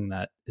little thing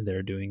that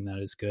they're doing that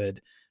is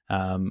good.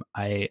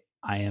 I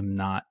am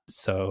not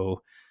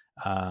so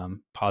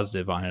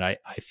positive on it.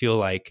 I feel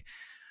like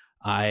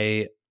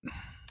a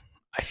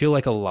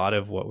lot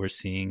of what we're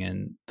seeing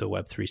in the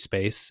Web3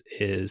 space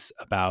is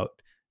about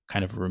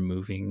kind of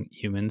removing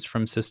humans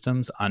from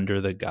systems under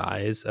the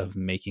guise of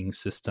making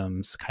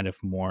systems kind of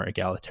more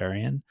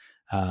egalitarian,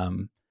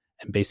 and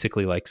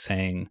basically like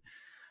saying,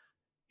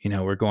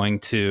 we're going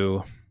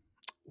to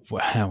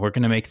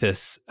make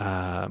this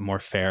more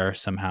fair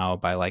somehow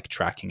by like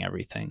tracking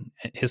everything.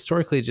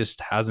 Historically, it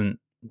just hasn't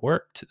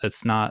worked.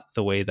 That's not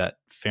the way that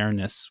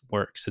fairness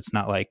works. It's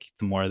not like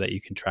the more that you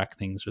can track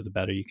things or the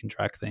better you can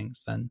track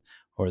things, then,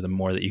 or the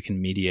more that you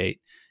can mediate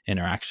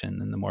interaction,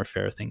 then the more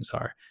fair things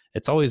are.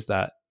 It's always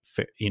that,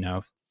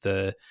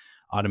 the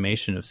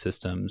automation of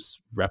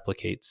systems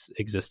replicates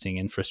existing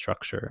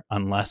infrastructure.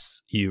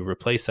 Unless you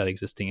replace that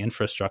existing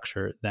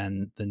infrastructure,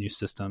 then the new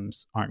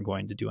systems aren't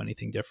going to do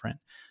anything different.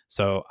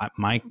 So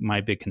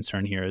my big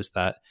concern here is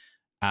that,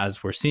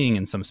 as we're seeing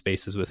in some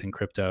spaces within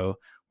crypto,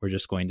 we're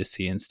just going to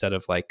see, instead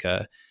of like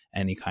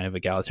any kind of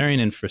egalitarian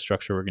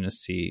infrastructure, we're going to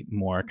see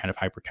more kind of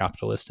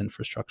hyper-capitalist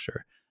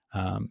infrastructure.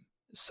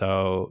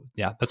 So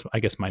yeah, that's, I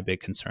guess, my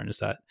big concern is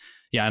that,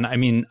 yeah. And I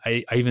mean,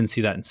 I even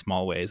see that in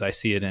small ways. I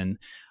see it in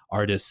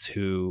artists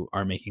who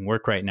are making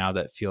work right now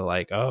that feel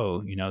like,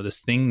 oh,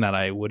 this thing that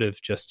I would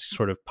have just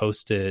sort of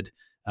posted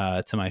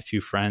to my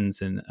few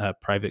friends in a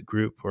private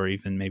group, or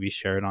even maybe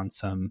shared on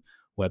some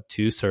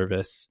Web2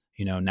 service,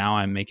 now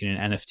I'm making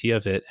an NFT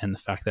of it. And the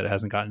fact that it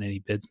hasn't gotten any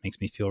bids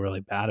makes me feel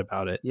really bad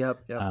about it.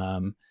 Yep.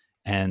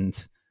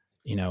 And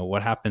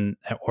what happened,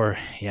 or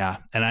yeah.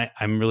 And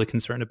I'm really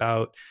concerned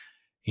about,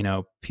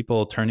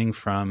 people turning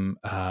from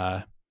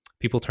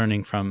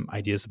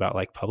ideas about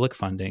like public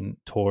funding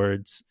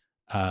towards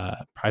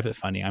private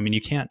funding. I mean,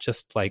 you can't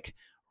just like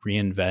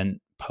reinvent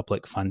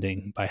public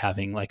funding by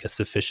having like a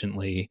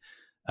sufficiently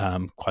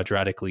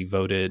quadratically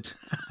voted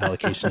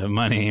allocation of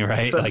money,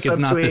 right? Like it's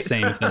not the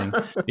same thing.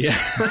 Yeah.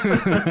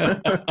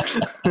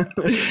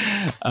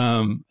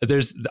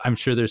 I'm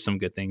sure there's some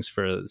good things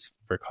for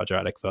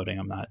quadratic voting.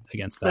 I'm not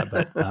against that,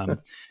 but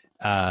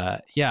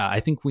yeah, I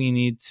think we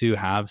need to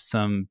have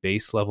some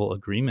base level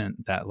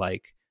agreement that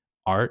like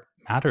art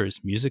matters,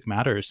 music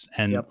matters.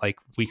 And like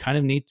we kind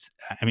of need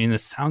I mean,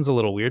 this sounds a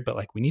little weird, but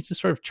like we need to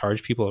sort of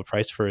charge people a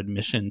price for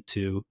admission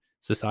to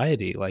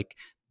society. Like,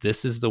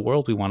 this is the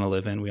world we want to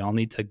live in. We all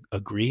need to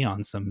agree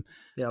on some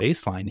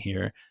baseline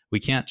here.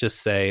 We can't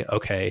just say,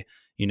 okay,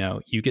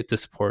 you get to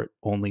support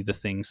only the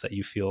things that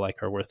you feel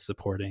like are worth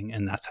supporting,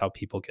 and that's how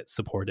people get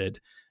supported.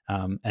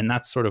 And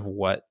that's sort of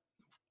what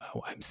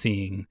I'm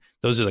seeing.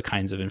 Those are the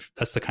kinds of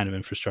that's the kind of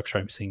infrastructure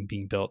I'm seeing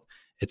being built.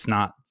 It's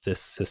not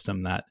this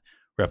system that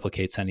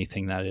replicates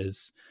anything that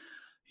is,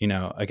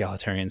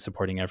 egalitarian,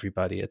 supporting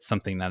everybody. It's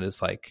something that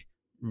is like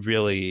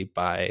really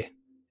by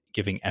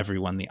giving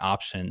everyone the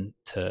option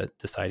to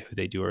decide who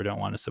they do or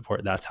don't want to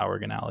support. That's how we're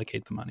going to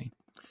allocate the money.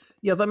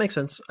 Yeah, that makes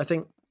sense. I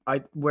think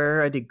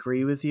where I'd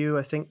agree with you,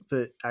 I think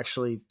that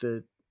actually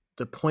the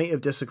point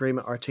of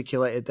disagreement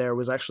articulated there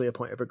was actually a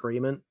point of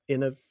agreement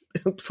in a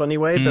funny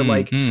way, but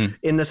like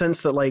in the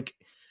sense that like,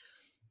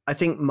 I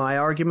think my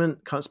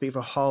argument, can't speak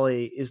for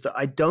Holly, is that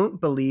I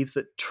don't believe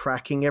that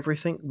tracking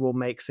everything will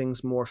make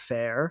things more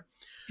fair.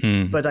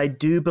 But I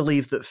do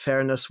believe that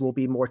fairness will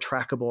be more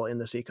trackable in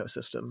this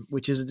ecosystem,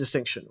 which is a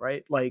distinction,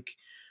 right? Like,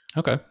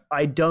 okay,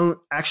 I don't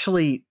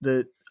actually,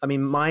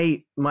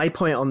 my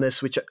point on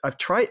this, which I've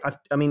tried,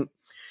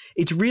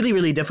 it's really,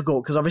 really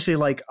difficult because obviously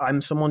like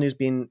I'm someone who's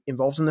been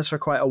involved in this for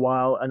quite a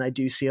while and I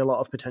do see a lot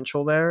of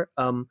potential there.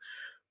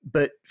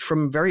 But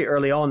from very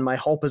early on, my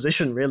whole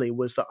position really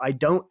was that I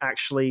don't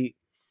actually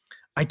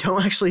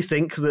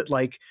think that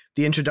like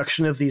the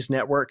introduction of these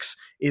networks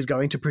is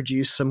going to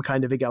produce some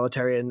kind of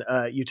egalitarian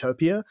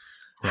utopia.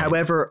 Right.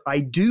 However,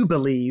 I do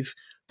believe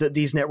that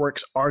these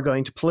networks are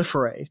going to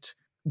proliferate.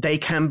 They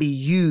can be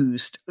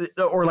used,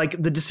 or like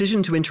the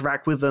decision to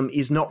interact with them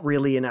is not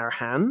really in our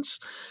hands,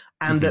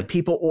 and that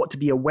people ought to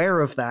be aware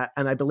of that.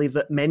 And I believe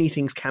that many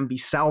things can be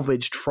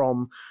salvaged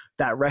from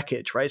that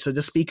wreckage, right? So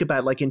to speak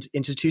about like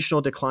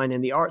institutional decline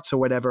in the arts or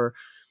whatever,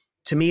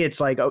 to me, it's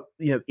like,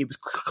 it was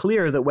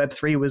clear that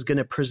Web3 was going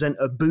to present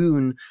a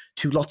boon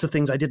to lots of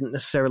things I didn't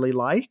necessarily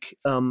like.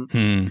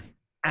 And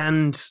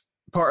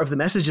part of the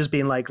message is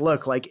being like,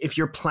 look, like if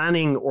you're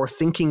planning or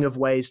thinking of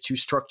ways to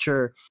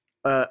structure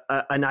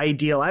an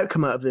ideal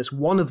outcome out of this,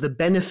 one of the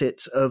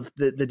benefits of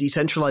the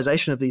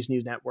decentralization of these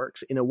new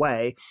networks in a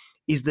way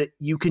is that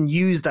you can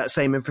use that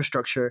same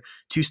infrastructure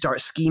to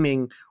start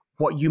scheming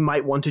what you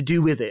might want to do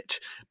with it,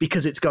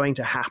 because it's going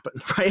to happen,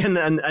 right?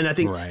 And I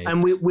think, right.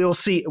 And we'll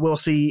see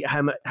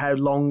how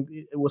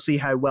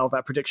well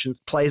that prediction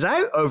plays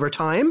out over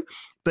time.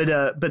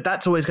 But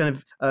that's always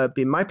going to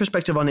be my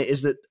perspective on it,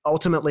 is that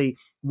ultimately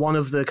one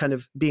of the kind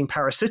of being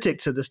parasitic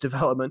to this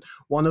development,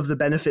 one of the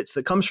benefits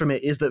that comes from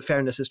it is that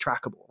fairness is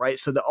trackable, right?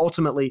 So that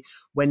ultimately,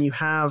 when you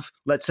have,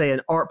 let's say,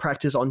 an art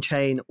practice on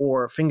chain,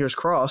 or fingers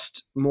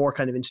crossed, more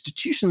kind of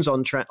institutions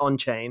on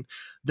chain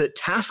that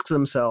task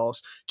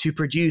themselves to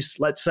produce,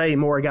 let's say,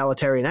 more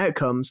egalitarian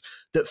outcomes,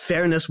 that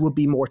fairness would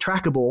be more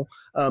trackable,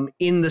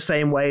 in the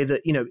same way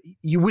that, you know,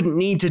 you wouldn't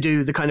need to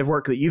do the kind of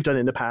work that you've done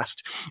in the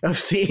past of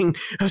seeing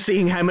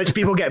how much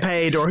people get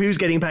paid, or who's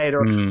getting paid,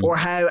 or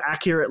how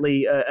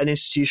accurately an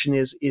institution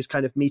is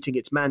kind of meeting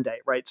its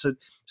mandate, right?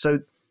 So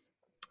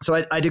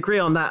I'd agree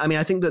on that. I mean,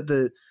 I think that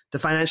the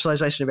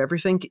financialization of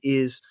everything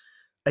is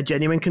a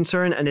genuine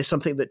concern, and is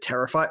something that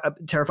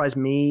terrifies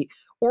me.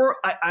 Or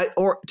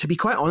to be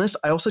quite honest,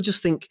 I also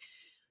just think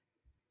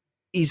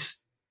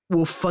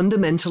will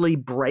fundamentally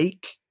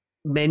break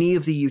many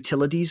of the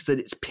utilities that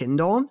it's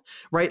pinned on,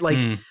 right? Like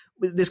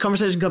this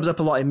conversation comes up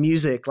a lot in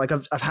music. Like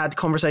I've had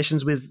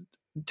conversations with,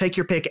 take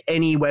your pick,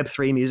 any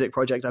Web3 music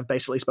project I've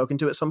basically spoken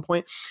to at some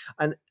point.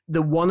 And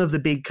one of the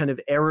big kind of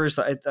errors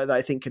that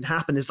I think can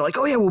happen is like,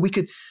 oh yeah, well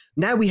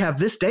now we have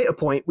this data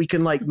point, we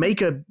can like we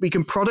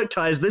can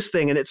productize this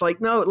thing. And it's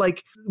like, no,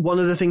 like one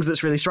of the things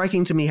that's really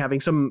striking to me, having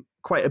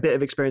quite a bit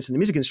of experience in the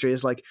music industry,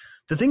 is like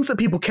the things that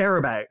people care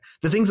about,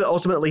 the things that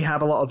ultimately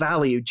have a lot of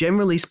value,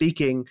 generally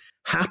speaking,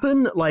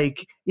 happen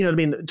like, you know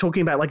what I mean?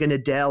 Talking about like an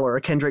Adele or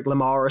a Kendrick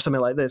Lamar or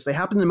something like this, they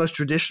happen in the most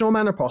traditional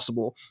manner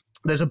possible.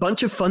 There's a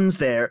bunch of funds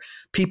there.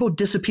 People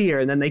disappear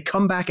and then they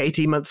come back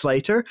 18 months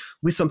later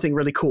with something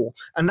really cool.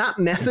 And that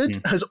method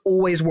has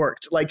always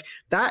worked. Like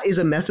that is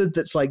a method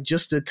that's like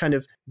just a kind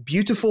of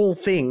beautiful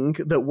thing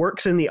that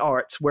works in the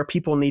arts where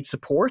people need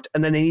support,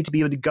 and then they need to be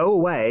able to go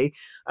away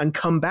and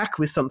come back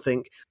with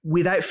something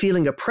without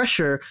feeling a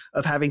pressure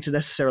of having to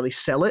necessarily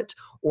sell it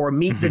or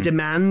meet the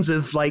demands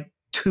of like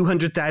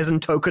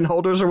 200,000 token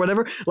holders or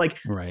whatever. Like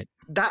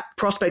that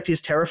prospect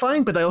is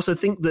terrifying, but I also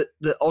think that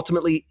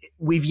ultimately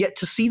we've yet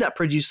to see that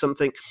produce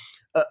something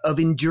of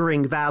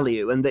enduring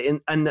value, and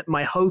that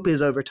my hope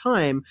is over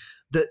time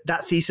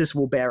that thesis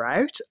will bear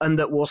out, and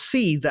that we'll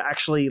see that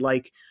actually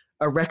like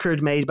a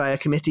record made by a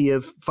committee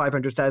of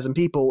 500,000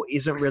 people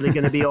isn't really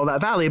going to be all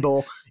that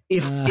valuable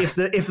if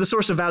the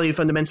source of value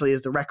fundamentally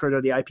is the record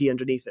or the IP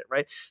underneath it,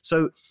 right?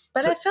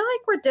 But I feel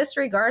like we're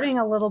disregarding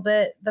a little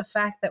bit the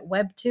fact that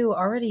Web 2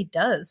 already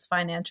does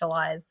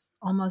financialize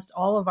almost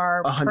all of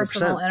our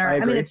personal I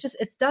mean,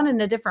 it's done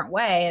in a different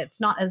way. It's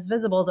not as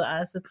visible to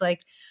us. It's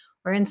like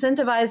we're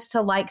incentivized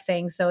to like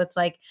things. So it's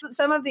like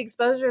some of the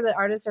exposure that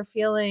artists are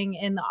feeling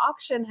in the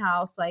auction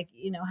house, like,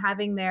 you know,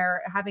 having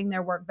their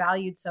work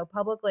valued so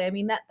publicly. I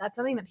mean, that's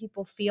something that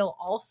people feel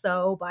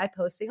also by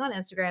posting on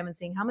Instagram and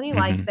seeing how many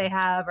likes they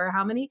have or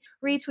how many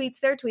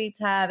retweets their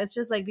tweets have. It's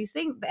just like these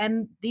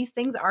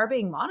things are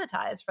being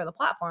monetized for the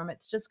platform.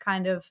 It's just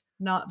kind of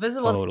not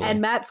visible. Totally.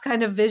 And Matt's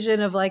kind of vision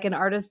of like an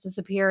artist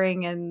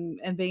disappearing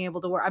and being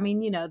able to work. I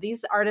mean, you know,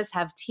 these artists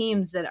have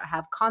teams that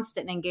have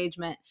constant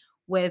engagement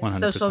with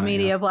social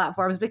media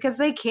platforms because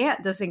they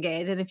can't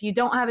disengage. And if you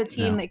don't have a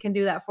team that can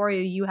do that for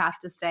you, you have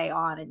to stay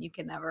on and you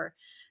can never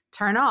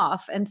turn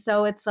off. And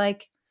so it's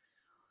like,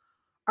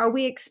 are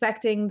we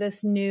expecting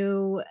this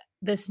new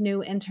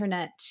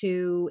internet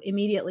to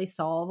immediately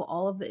solve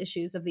all of the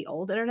issues of the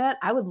old internet?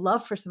 I would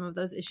love for some of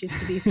those issues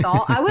to be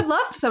solved. I would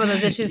love some of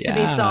those issues to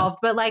be solved,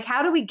 but like,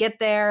 how do we get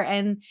there?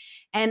 And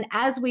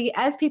as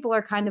people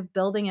are kind of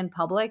building in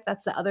public,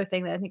 that's the other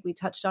thing that I think we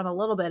touched on a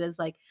little bit, is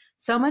like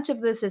so much of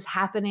this is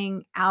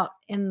happening out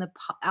in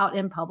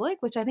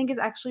public, which I think is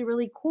actually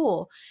really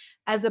cool,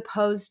 as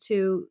opposed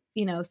to,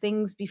 you know,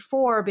 things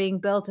before being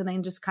built and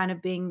then just kind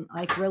of being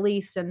like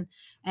released and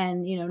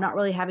you know, not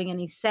really having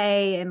any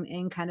say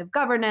in kind of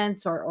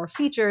governance or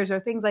features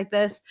or things like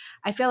this.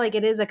 I feel like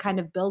it is a kind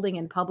of building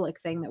in public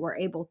thing that we're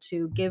able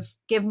to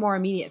give more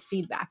immediate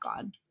feedback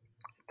on.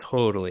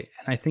 Totally.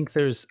 And I think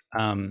there's,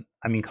 I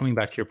mean, coming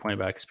back to your point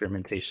about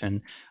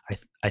experimentation,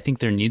 I think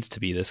there needs to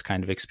be this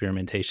kind of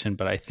experimentation,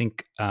 but I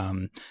think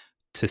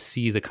to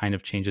see the kind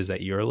of changes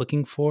that you're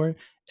looking for,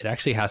 it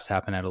actually has to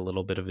happen at a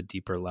little bit of a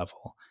deeper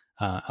level.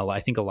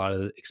 I think a lot of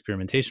the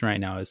experimentation right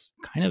now is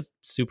kind of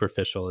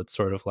superficial. It's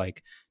sort of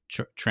like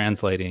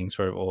translating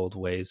sort of old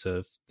ways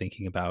of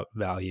thinking about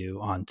value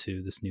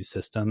onto this new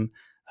system.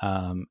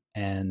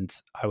 And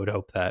I would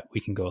hope that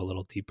we can go a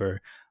little deeper,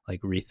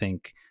 like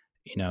rethink,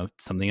 you know,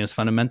 something as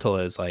fundamental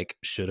as like,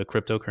 should a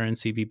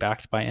cryptocurrency be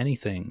backed by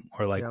anything?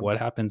 Or like, what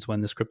happens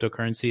when this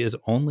cryptocurrency is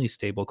only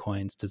stable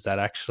coins? Does that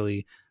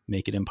actually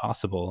make it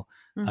impossible?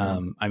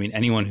 I mean,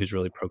 anyone who's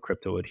really pro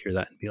crypto would hear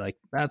that and be like,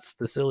 that's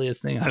the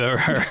silliest thing I've ever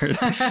heard.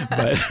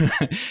 But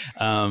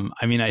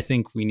I mean, I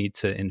think we need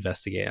to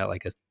investigate at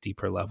like a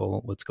deeper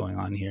level what's going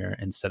on here,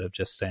 instead of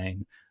just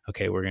saying,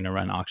 okay, we're going to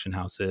run auction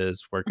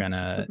houses. We're going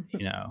to,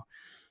 you know,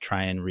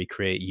 try and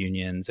recreate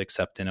unions,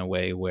 except in a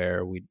way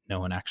where no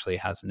one actually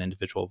has an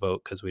individual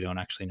vote, because we don't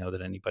actually know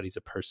that anybody's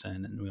a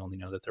person and we only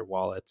know that they're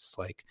wallets,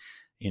 like,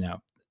 you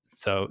know.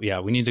 So yeah,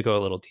 we need to go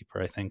a little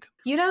deeper, I think.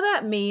 You know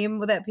that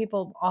meme that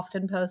people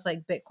often post,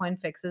 like, Bitcoin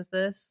fixes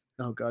this?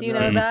 Oh God, Do you no.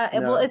 know that?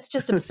 No. Well, it's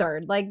just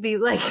absurd. Like the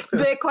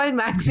Bitcoin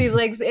maxis,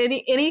 like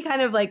any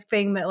kind of like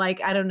thing that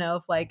like I don't know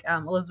if like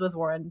Elizabeth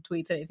Warren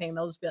tweets anything,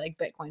 they'll just be like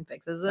Bitcoin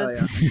fixes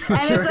this, Oh, yeah.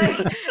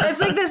 and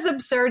it's like this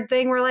absurd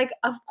thing where like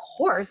of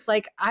course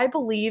like I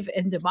believe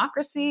in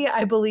democracy,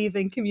 I believe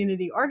in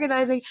community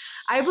organizing,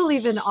 I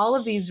believe in all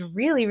of these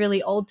really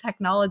really old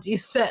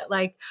technologies that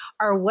like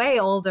are way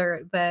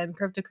older than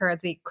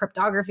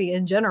cryptography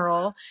in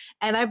general,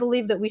 and I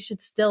believe that we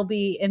should still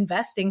be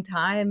investing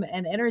time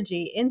and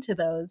energy into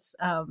those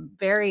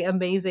very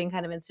amazing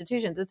kind of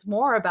institutions. It's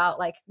more about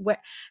like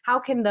how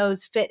can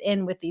those fit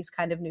in with these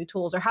kind of new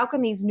tools, or how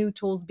can these new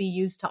tools be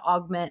used to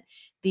augment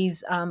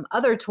these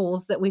other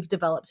tools that we've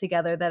developed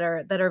together that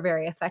are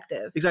very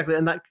effective. Exactly,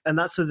 and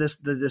that's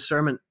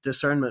the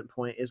discernment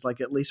point is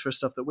like, at least for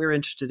stuff that we're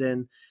interested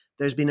in,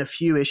 there's been a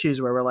few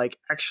issues where we're like,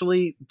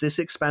 actually this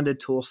expanded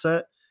tool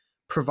set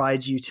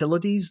provides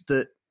utilities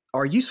that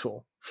are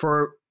useful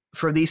for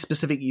these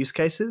specific use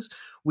cases,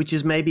 which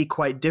is maybe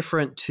quite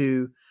different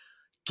to,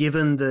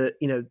 given the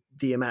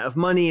the amount of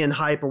money and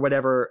hype or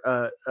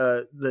whatever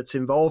that's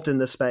involved in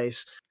the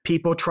space,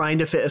 people trying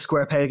to fit a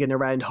square peg in a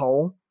round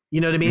hole, you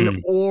know what I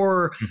mean?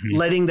 Or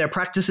letting their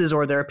practices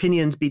or their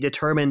opinions be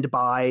determined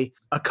by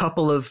a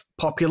couple of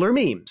popular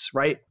memes,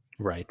 right?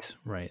 Right.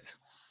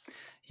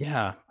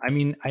 Yeah. I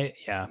mean, I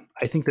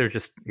think there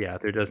does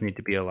need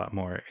to be a lot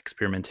more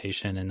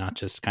experimentation and not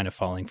just kind of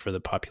falling for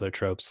the popular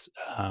tropes.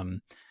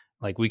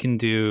 Like we can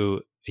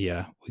do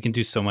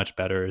so much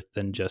better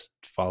than just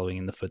following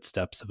in the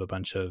footsteps of a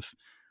bunch of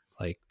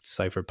like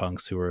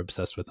cypherpunks who are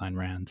obsessed with Ayn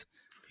Rand.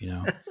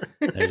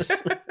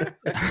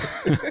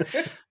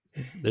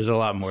 There's a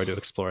lot more to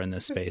explore in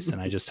this space,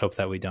 and I just hope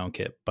that we don't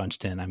get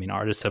bunched in. I mean,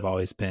 artists have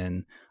always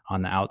been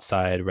on the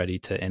outside, ready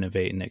to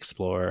innovate and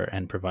explore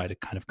and provide a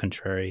kind of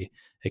contrary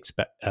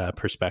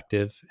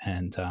perspective.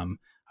 And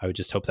I would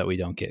just hope that we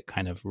don't get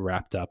kind of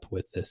wrapped up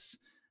with this,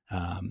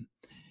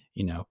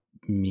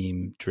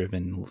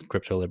 meme-driven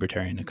crypto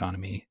libertarian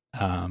economy.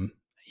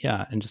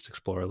 And just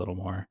explore a little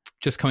more.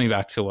 Just coming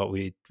back to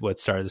what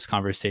started this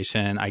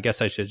conversation, I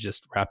guess I should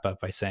just wrap up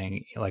by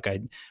saying, like,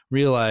 I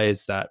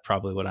realize that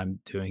probably what I'm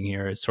doing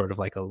here is sort of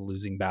like a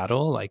losing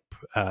battle. Like,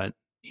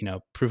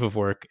 proof of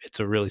work, it's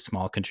a really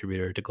small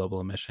contributor to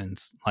global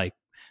emissions, like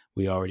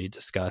we already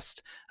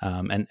discussed.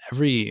 And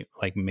every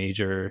like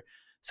major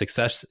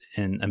success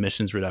in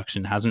emissions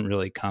reduction hasn't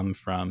really come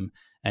from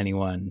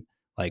anyone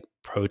like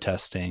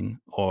protesting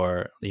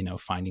or,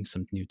 finding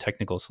some new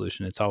technical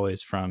solution. It's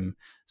always from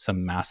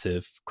some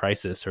massive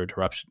crisis or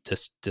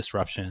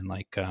disruption,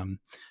 like,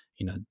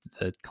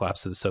 the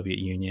collapse of the Soviet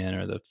Union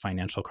or the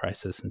financial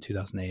crisis in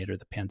 2008 or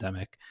the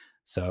pandemic.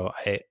 So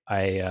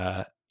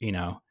I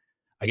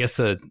guess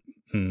the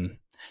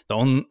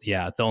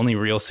only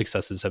real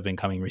successes have been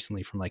coming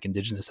recently from like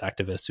indigenous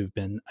activists who've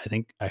been, I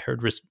think I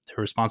heard they're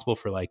responsible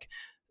for like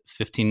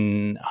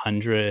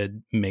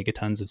 1,500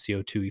 megatons of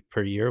CO2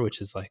 per year, which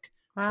is like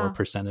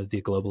 4% of the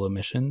global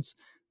emissions.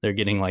 They're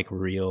getting like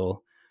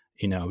real,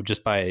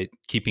 just by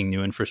keeping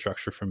new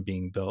infrastructure from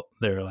being built,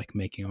 they're like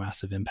making a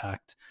massive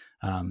impact.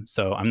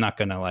 So I'm not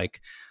going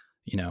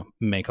to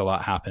make a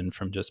lot happen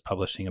from just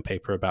publishing a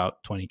paper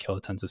about 20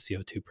 kilotons of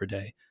CO2 per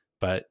day.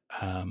 But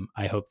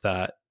I hope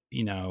that,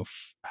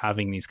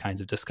 having these kinds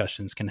of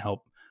discussions can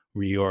help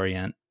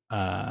reorient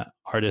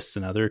artists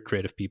and other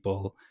creative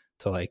people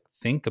to like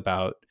think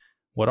about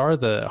what are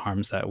the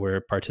harms that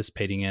we're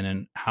participating in,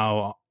 and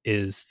how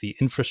is the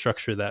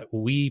infrastructure that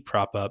we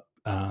prop up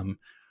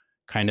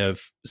kind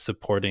of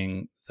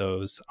supporting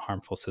those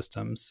harmful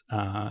systems.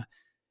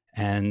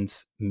 And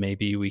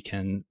maybe we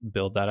can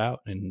build that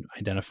out and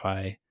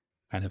identify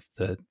kind of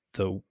the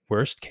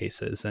worst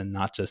cases and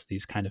not just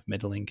these kind of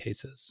middling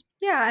cases.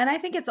 Yeah, and I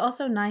think it's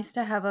also nice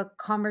to have a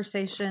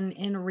conversation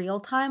in real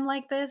time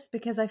like this,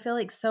 because I feel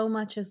like so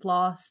much is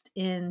lost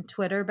in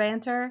Twitter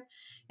banter.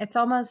 It's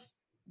almost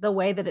the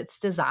way that it's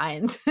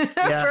designed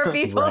for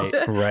people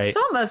right. It's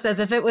almost as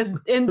if it was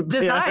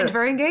designed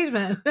for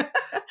engagement.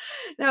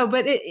 No,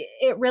 but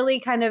it really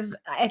kind of,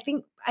 I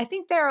think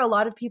there are a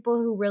lot of people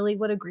who really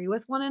would agree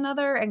with one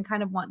another and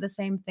kind of want the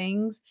same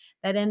things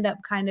that end up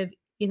kind of,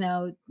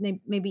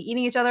 maybe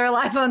eating each other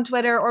alive on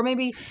Twitter, or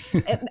maybe,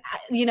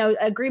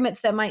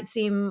 agreements that might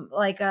seem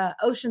like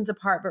oceans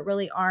apart, but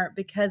really aren't,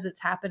 because it's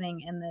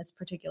happening in this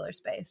particular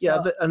space.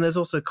 Yeah. So, and there's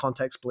also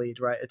context bleed,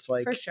 right? It's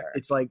like, for sure.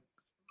 It's like,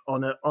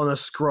 on a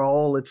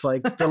scroll, it's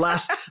like the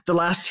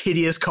last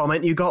hideous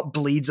comment you got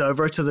bleeds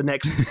over to the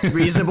next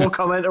reasonable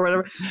comment or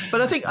whatever.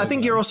 But I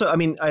think you're also, I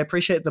mean, I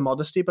appreciate the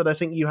modesty, but I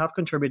think you have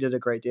contributed a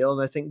great deal,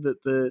 and I think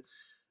that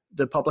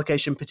the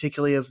publication,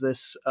 particularly of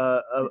this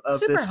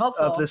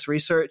of this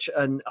research,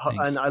 and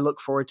I look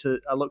forward to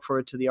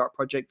the art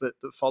project that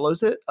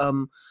follows it.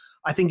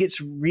 I think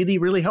it's really,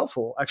 really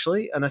helpful,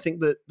 actually, and I think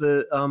that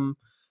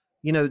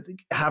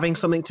having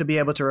something to be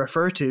able to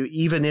refer to,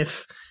 even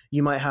if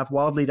you might have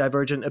wildly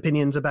divergent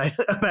opinions about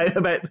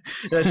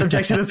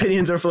subjective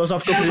opinions or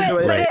philosophical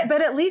opinions.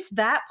 But at least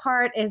that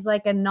part is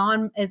like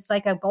it's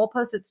like a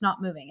goalpost that's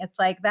not moving. It's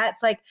like,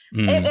 that's like,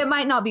 it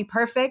might not be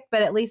perfect,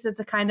 but at least it's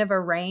a kind of a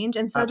range.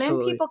 And so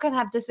then people can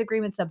have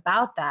disagreements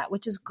about that,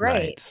 which is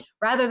great,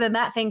 rather than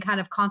that thing kind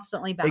of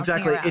constantly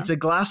bouncing around. It's a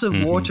glass of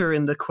water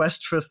in the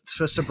quest for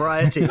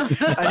sobriety.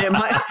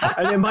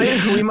 and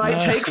we might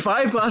take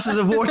 5 glasses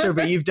of water,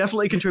 but you've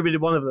definitely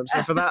contributed one of them.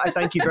 So for that, I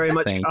thank you very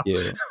much. Thank you.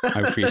 I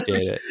appreciate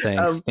it.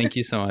 Thanks. Thank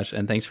you so much.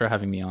 And thanks for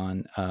having me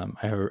on.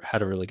 I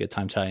had a really good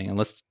time chatting, and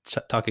let's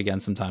talk again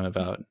sometime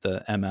about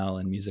the ML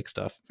and music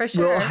stuff. For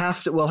sure.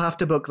 We'll have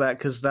to book that,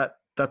 because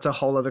that's a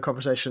whole other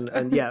conversation.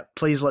 And yeah,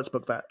 please, let's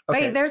book that.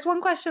 Okay. Wait, there's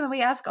one question that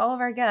we ask all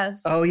of our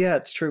guests. Oh yeah,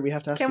 it's true. We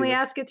have to ask. Can we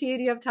ask it to you?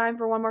 Do you have time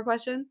for one more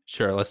question?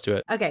 Sure, let's do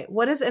it. Okay.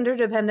 What does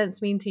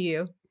interdependence mean to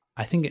you?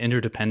 I think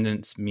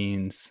interdependence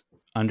means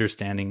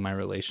understanding my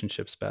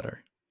relationships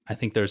better. I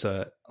think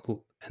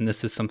and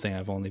this is something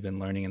I've only been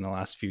learning in the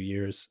last few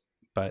years,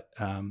 but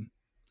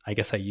I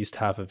guess I used to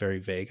have a very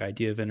vague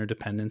idea of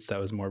interdependence that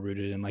was more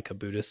rooted in like a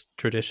Buddhist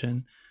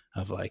tradition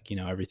of like,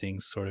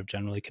 everything's sort of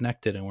generally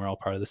connected and we're all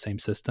part of the same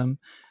system.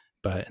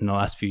 But in the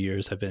last few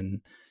years, I've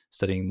been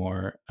studying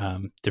more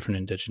different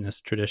indigenous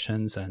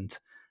traditions. And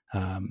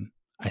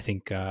I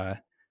think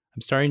I'm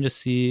starting to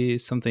see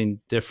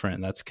something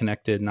different that's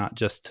connected not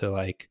just to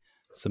like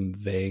some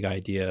vague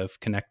idea of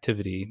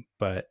connectivity,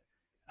 but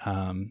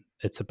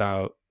it's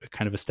about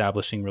kind of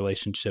establishing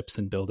relationships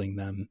and building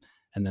them,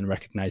 and then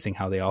recognizing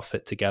how they all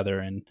fit together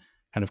and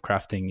kind of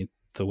crafting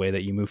the way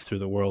that you move through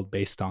the world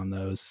based on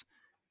those.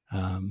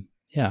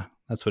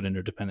 That's what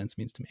interdependence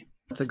means to me.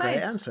 That's a great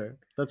answer.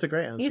 That's a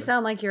great answer. You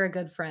sound like you're a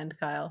good friend,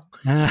 Kyle.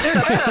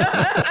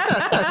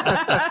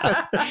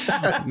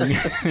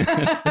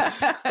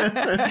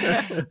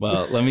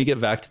 Well, let me get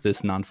back to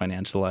this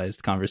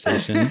non-financialized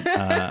conversation with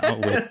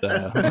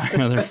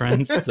my other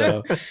friends.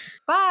 So,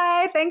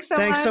 bye. Thanks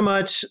so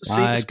much.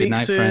 Bye. Speak good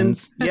night, soon.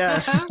 Friends.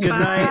 Yes. Good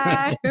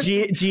night.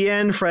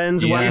 GN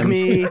friends. Wag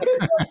me. Oh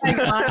my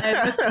God.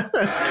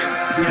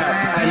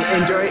 Yeah.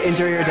 And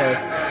enjoy your day.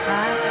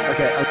 Bye.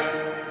 Okay.